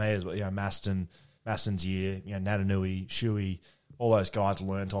below me as well. Maston's year, Natanui, Shuey, all those guys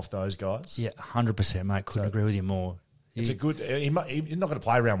learnt off those guys. Yeah, 100%, mate. Couldn't agree with you more. It's a good. He's not going to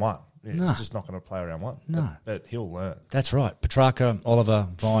play round one. He's just not going to play round one. No, but he'll learn. That's right. Petrarca, Oliver,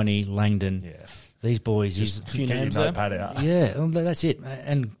 Viney, Langdon. Yeah. These boys, just a few names there. Yeah, well, that's it.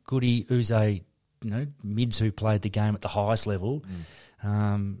 And Goody, Uze, mids who played the game at the highest level.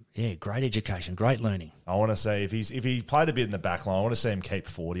 Great education, great learning. I want to see if he played a bit in the back line, I want to see him keep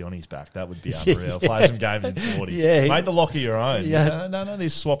 40 on his back. That would be unreal. Play some games in 40. Yeah, make the locker your own. Yeah. No,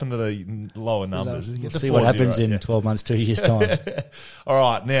 this swap into the lower numbers. We'll see what happens in 12 months, 2 years' time. All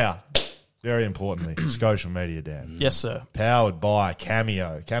right, now, very importantly, Social Media, Dan. Yes, sir. Powered by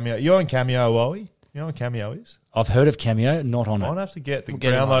Cameo. You on Cameo, Wowie? You know what Cameo is? I've heard of Cameo, not on I'll it. have to get the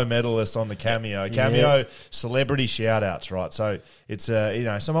get him Brownlow medalist on the Cameo. Cameo celebrity shout-outs, right? So it's,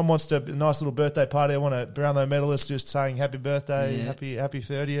 someone wants a nice little birthday party. I want a Brownlow medalist just saying happy birthday, happy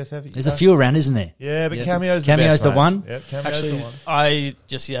 30th. There's a few around, isn't there? Yeah, but Cameo's the Cameo's best, the mate. one? Yep, Cameo's Actually, the one. I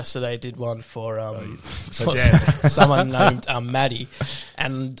just yesterday did one for So for Dan. someone named Maddie,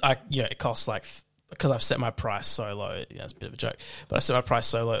 and it costs like, because I've set my price so low. Yeah, it's a bit of a joke, but I set my price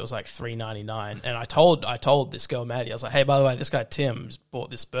so low it was like $3.99, and I told this girl Maddie, I was like, hey, by the way, this guy Tim's bought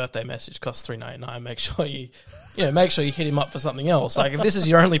this birthday message, costs $3.99. Make sure you hit him up for something else. Like, if this is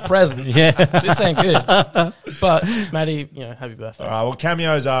your only present, this ain't good. But Maddie, happy birthday. All right, well,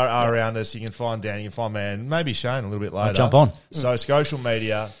 Cameos are around us. You can find Dan, you can find me, and maybe Shane a little bit later. I'll jump on. So, social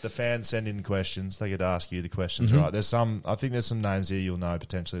media, the fans send in questions. They get to ask you the questions, right? I think there's some names here you'll know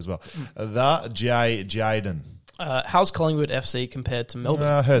potentially as well. The Jaden. How's Collingwood FC compared to Melbourne?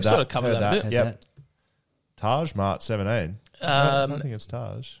 I heard We've that. sort of covered Heard that a bit. Yep. Taj Mart 17. I don't think it's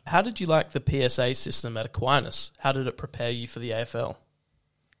Taj. How did you like the PSA system at Aquinas? How did it prepare you for the AFL?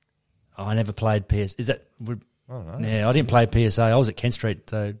 I never played PS. Is that? I don't know. Yeah, I didn't play PSA. I was at Kent Street,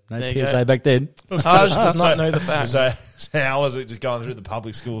 so no There you PSA go. back then. Taj does not know the facts. So how was it just going through the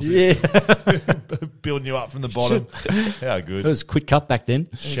public school system? Building you up from the bottom. How It good. was quick cut back then.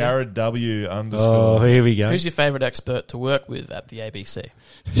 Sharad W _ Oh, here we go. Who's your favourite expert to work with at the ABC?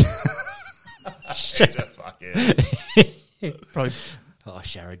 He's a fuckhead. Probably. Oh,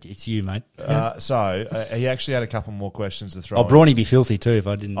 Sharad, it's you, mate. He actually had a couple more questions to throw. Oh, in. Brawny be filthy too if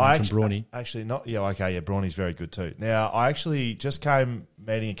I didn't mention Brawny. Actually, not. Yeah, okay. Yeah, Brawny's very good too. Now, I actually just came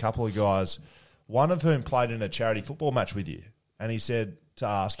meeting a couple of guys, one of whom played in a charity football match with you, and he said to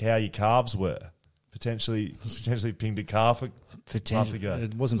ask how your calves were. Potentially pinged a calf a month ago.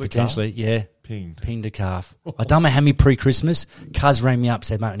 It wasn't Was potentially, yeah. Pinged. Pinged a calf. I done my hammy pre-Christmas. Cuz rang me up,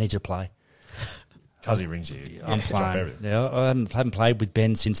 said, mate, I need you to play. Because he rings you. I'm drop playing. everything. Yeah, I haven't played with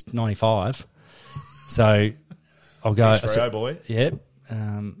Ben since 95. So I'll go. Thanks, Freo boy. Yeah.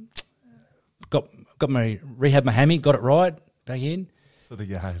 Got my rehab my hammy, got it right, back in. For the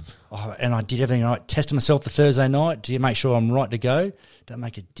game. Oh, and I did everything right. Tested myself the Thursday night to make sure I'm right to go. Don't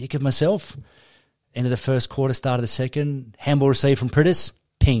make a dick of myself. End of the first quarter, start of the second. Handball received from Pritis.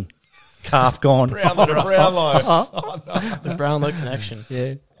 Ping. Calf gone. Brownlow to Brownlow. Oh, no. The Brownlow connection.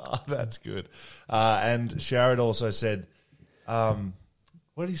 Yeah. Oh, that's good. And Sharad also said, what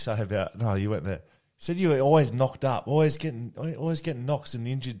did he say about? No, you went there. He said you were always knocked up, always getting knocks and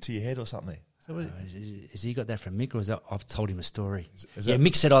injured to your head or something. So what Has he got that from Mick, or is that I've told him a story? Is Yeah, that-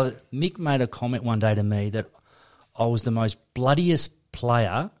 Mick said Mick made a comment one day to me that I was the most bloodiest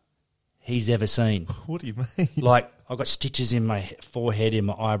player he's ever seen. what do you mean? Like, I got stitches in my forehead, in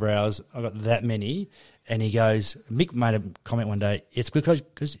my eyebrows. I got that many. And he goes, Mick made a comment one day, it's because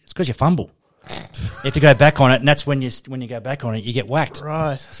you fumble. You have to go back on it, and that's when you go back on it, you get whacked.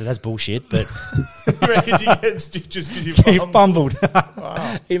 Right. So that's bullshit, but You reckon you get stitches because you he fumbled?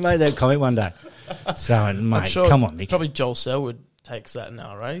 fumbled. He made that comment one day. So, mate, I'm sure come on, Mick. Probably Joel Selwood takes that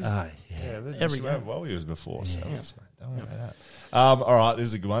now, right? Oh, yeah. Yeah, but Every just game. Well, he was before, so yes, mate. Don't worry about that. All right, this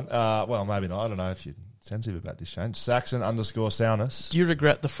is a good one. Well, maybe not. I don't know if you're sensitive about this, Shane. Saxon _ Sourness. Do you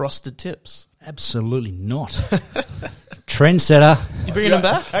regret the frosted tips? Absolutely not. Trendsetter, You bringing them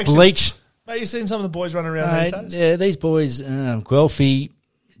back? Actually, bleach. mate, you seen some of the boys running around these days? Yeah, these boys, Guelphy,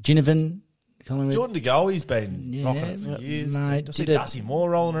 Ginnivan, Collingwood. Jordan De Gaulle, he's been Yeah, rocking it for years. mate, Just see did it- Darcy Moore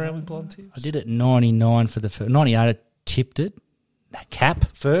rolling around with blonde tips. I did it 99 for the first. 98, I tipped it. Cap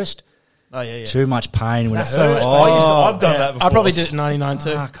first. Oh, yeah. Too much pain. When That it hurts, mate. I've done that before. I probably did it in 99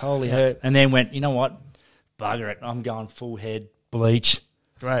 too. Fuck, holy hurt. And then went, you know what? Bugger it. I'm going full head bleach.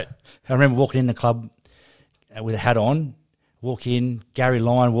 Great. I remember walking in the club with a hat on. Walk in. Gary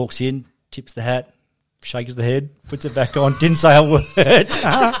Lyon walks in, tips the hat, shakes the head, puts it back on. Didn't say a word.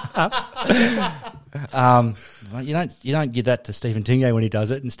 Well, you don't give that to Stephen Tingay when he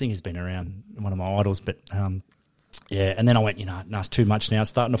does it. And Stinger's been around, one of my idols. But yeah, and then I went, no, it's too much now. It's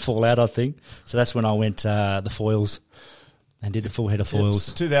starting to fall out, I think. So that's when I went the foils and did the full head of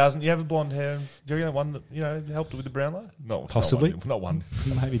foils. 2000. You have a blonde hair. Do you reckon that one that helped with the Brownlow? No, Possibly. Not one.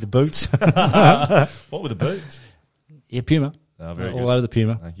 Maybe the boots. What were the boots? Yeah, Puma. Oh, very All good. over the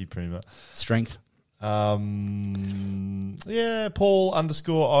Puma. Thank you, Prima. Strength. Yeah, Paul _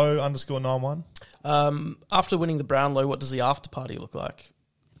 O _ 91. After winning the Brownlow, what does the after party look like?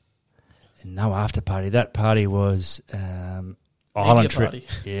 No after party. That party was island a trip. party.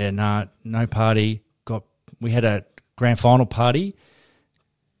 Yeah, no party. We had a grand final party.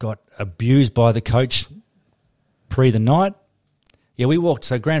 Got abused by the coach pre the night. Yeah, we walked.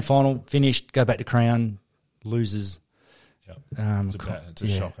 So grand final finished. Go back to Crown. Losers. It's a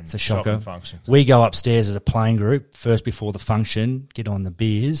shocking, it's a shocker. shocking function. We go upstairs as a playing group first before the function, get on the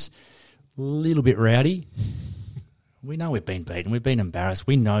beers, a little bit rowdy. We know we've been beaten. We've been embarrassed.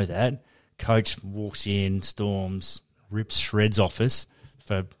 We know that. Coach walks in, storms, rips shreds off us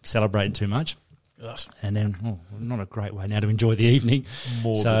for celebrating too much. Ugh. And then, not a great way now to enjoy the evening.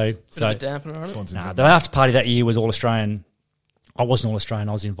 Bit of a dampener on it. Nah, the after party that year was All Australian. I wasn't All Australian.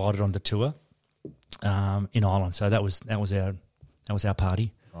 I was invited on the tour in Ireland. So that was our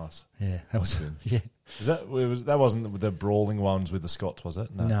party. Nice. Yeah, that was good. Yeah. That wasn't the brawling ones with the Scots, was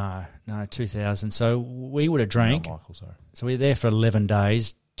it? No, 2000. So we would have drank. No, Michael, sorry. So we were there for 11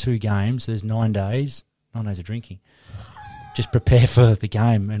 days, 2 games. There's 9 days. 9 days of drinking. Just prepare for the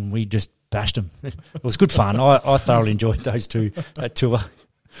game, and we just bashed them. It was good fun. I thoroughly enjoyed that tour.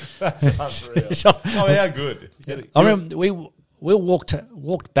 That's unreal. How good. I remember we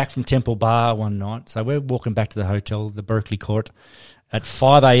walked back from Temple Bar one night. So we're walking back to the hotel, the Berkeley Court, at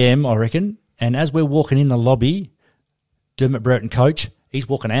 5 a.m, I reckon. And as we're walking in the lobby, Dermot Brereton, coach, he's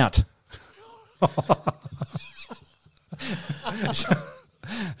walking out.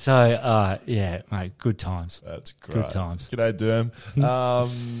 So, mate, good times. That's great. Good times. G'day, Derm.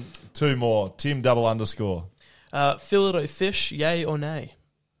 2 more. Tim _. Fillet of fish, yay or nay?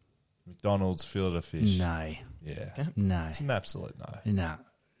 McDonald's fillet of fish. No. Yeah. Okay. No. It's an absolute no. No.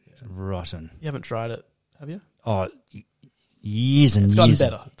 Yeah. Rotten. You haven't tried it, have you? Oh, years and It's years.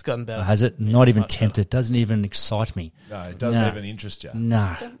 gotten better. It's gotten better. Has it? Not even much tempted. Doesn't even excite me. No, it doesn't No. even interest you.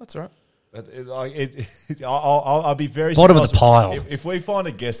 No. Yeah, that's all right. I'll be very Bottom of the surprised pile. if we find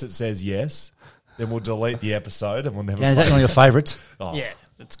a guest that says yes, then we'll delete the episode and we'll never. Dan, is that play one of your favourites? Oh, Yeah,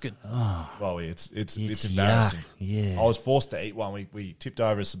 that's good. well, it's It's embarrassing. yuck, yeah. I was forced to eat one. We tipped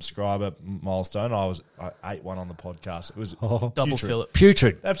over a subscriber milestone. I ate one on the podcast. It was Double putrid. fillet.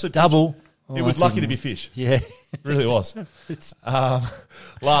 Putrid. Absolute Double. It was that's lucky even- to be fish. Yeah. It really was.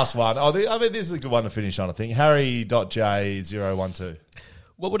 Last one. I mean, this is a good one to finish on, I think. Harry.J012.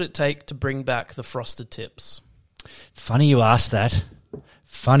 What would it take to bring back the frosted tips? Funny you asked that.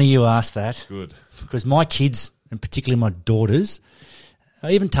 Good. Because my kids, and particularly my daughters,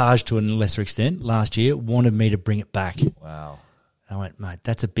 even Taj to a lesser extent, last year, wanted me to bring it back. Wow. I went, mate,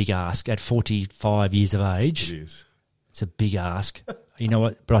 that's a big ask. At 45 years of age, It is. it's a big ask. You know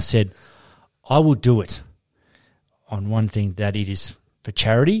what? But I said, I will do it on one thing, that it is for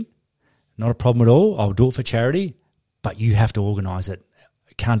charity. Not a problem at all. I'll do it for charity, but you have to organise it.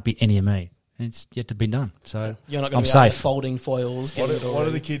 It can't be any of me. It's yet to be done. So You're not going I'm to be out there safe. folding foils. What getting it are the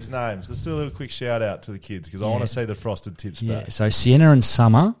already. kids' names? Let's do a little quick shout out to the kids because I want to see the frosted tips Yeah, back. so Sienna and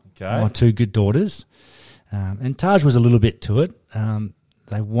Summer, Okay. my 2 good daughters. And Taj was a little bit to it.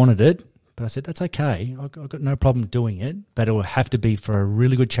 They wanted it, but I said, that's okay. I've got no problem doing it, but it will have to be for a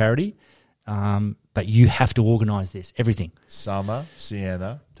really good charity. But you have to organise this, everything. Summer,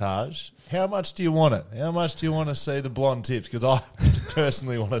 Sienna, Taj. How much do you want it? How much do you want to see the blonde tips? Because I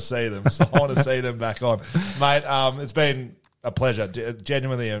personally want to see them. So I want to see them back on. Mate, it's been a pleasure.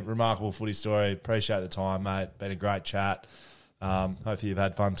 Genuinely a remarkable footy story. Appreciate the time, mate. Been a great chat. Hopefully you've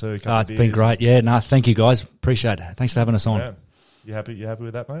had fun too. It's been great. Yeah, no, thank you guys. Appreciate it. Thanks for having us on. Yeah. You happy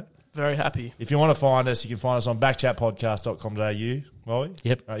with that, mate? Very happy. If you want to find us, you can find us on backchatpodcast.com.au. Wally?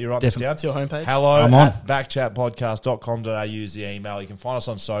 Yep. You're writing this Definitely. down? It's your homepage. Hello I'm on. at backchatpodcast.com.au is the email. You can find us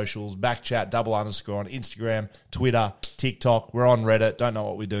on socials, backchat _ on Instagram, Twitter, TikTok. We're on Reddit. Don't know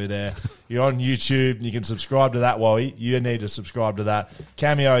what we do there. You're on YouTube. You can subscribe to that, Wally. You need to subscribe to that.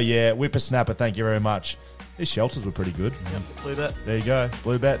 Cameo, yeah. Whippersnapper, thank you very much. These shelters were pretty good. Yep, Blue Bet. There you go.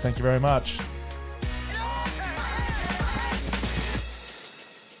 Blue Bet, thank you very much.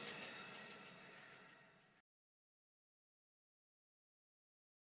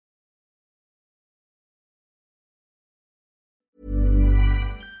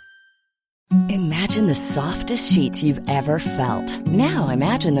 Imagine the softest sheets you've ever felt. Now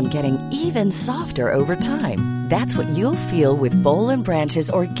imagine them getting even softer over time. That's what you'll feel with Boll & Branch's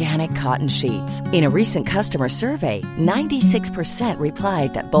organic cotton sheets. In a recent customer survey, 96%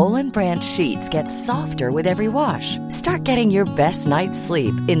 replied that Boll & Branch sheets get softer with every wash. Start getting your best night's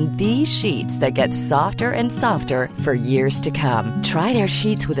sleep in these sheets that get softer and softer for years to come. Try their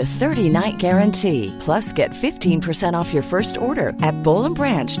sheets with a 30-night guarantee. Plus, get 15% off your first order at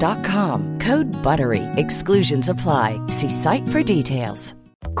bollandbranch.com. Code BUTTERY. Exclusions apply. See site for details.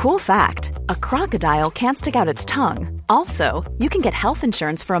 Cool fact, a crocodile can't stick out its tongue. Also, you can get health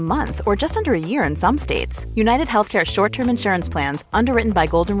insurance for a month or just under a year in some states. United Healthcare short-term insurance plans, underwritten by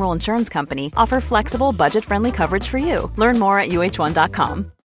Golden Rule Insurance Company, offer flexible, budget-friendly coverage for you. Learn more at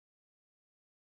uh1.com.